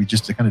back, maybe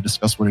just to kind of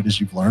discuss what it is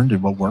you've learned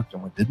and what worked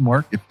and what didn't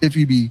work, if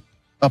you'd be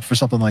up for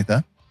something like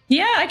that.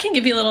 Yeah, I can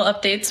give you little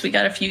updates. We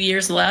got a few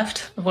years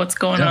left of what's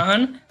going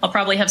on. I'll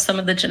probably have some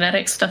of the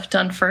genetic stuff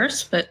done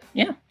first, but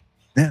yeah.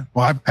 Yeah,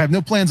 well, I have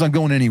no plans on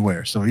going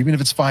anywhere. So even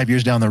if it's 5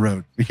 years down the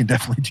road, we can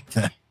definitely do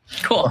that.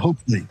 Cool. Or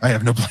hopefully, I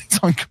have no plans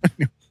on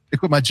going. I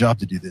quit my job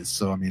to do this.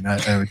 So, I mean, I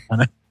would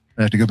kind of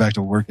have to go back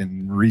to work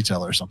in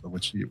retail or something,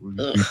 which we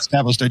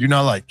established I do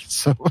not like.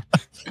 So,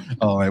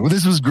 all right. Well,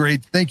 this was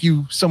great. Thank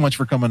you so much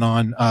for coming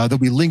on. There'll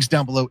be links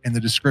down below in the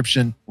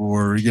description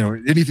for,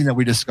 anything that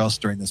we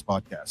discussed during this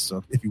podcast.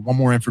 So if you want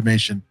more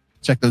information,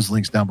 check those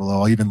links down below.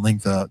 I'll even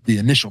link the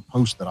initial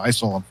post that I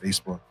saw on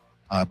Facebook.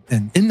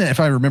 And in that, if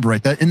I remember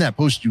right, that in that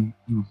post, you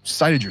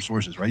cited your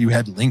sources, right? You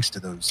had links to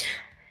those.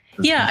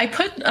 Yeah, I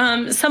put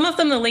some of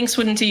them, the links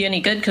wouldn't do you any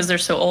good because they're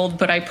so old,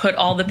 but I put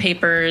all the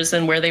papers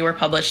and where they were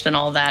published and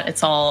all that.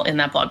 It's all in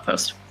that blog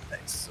post.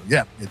 Nice. So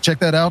yeah, check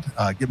that out.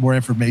 Get more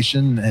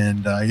information.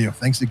 And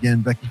thanks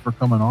again, Becky, for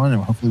coming on.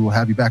 And hopefully we'll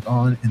have you back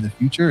on in the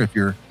future. If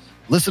you're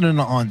listening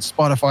on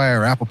Spotify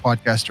or Apple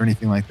Podcasts or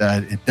anything like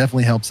that, it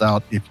definitely helps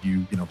out if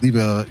you leave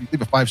a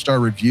 5-star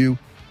review.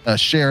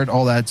 Shared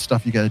all that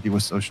stuff you got to do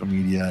with social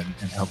media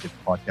and help get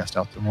the podcast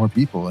out to more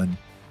people. And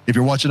if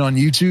you're watching on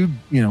YouTube,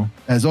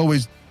 as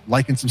always,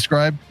 like and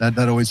subscribe.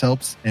 That always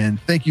helps. And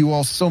thank you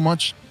all so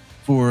much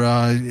for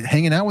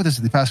hanging out with us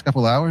the past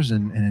couple hours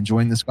and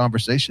enjoying this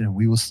conversation. And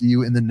we will see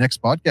you in the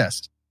next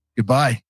podcast. Goodbye.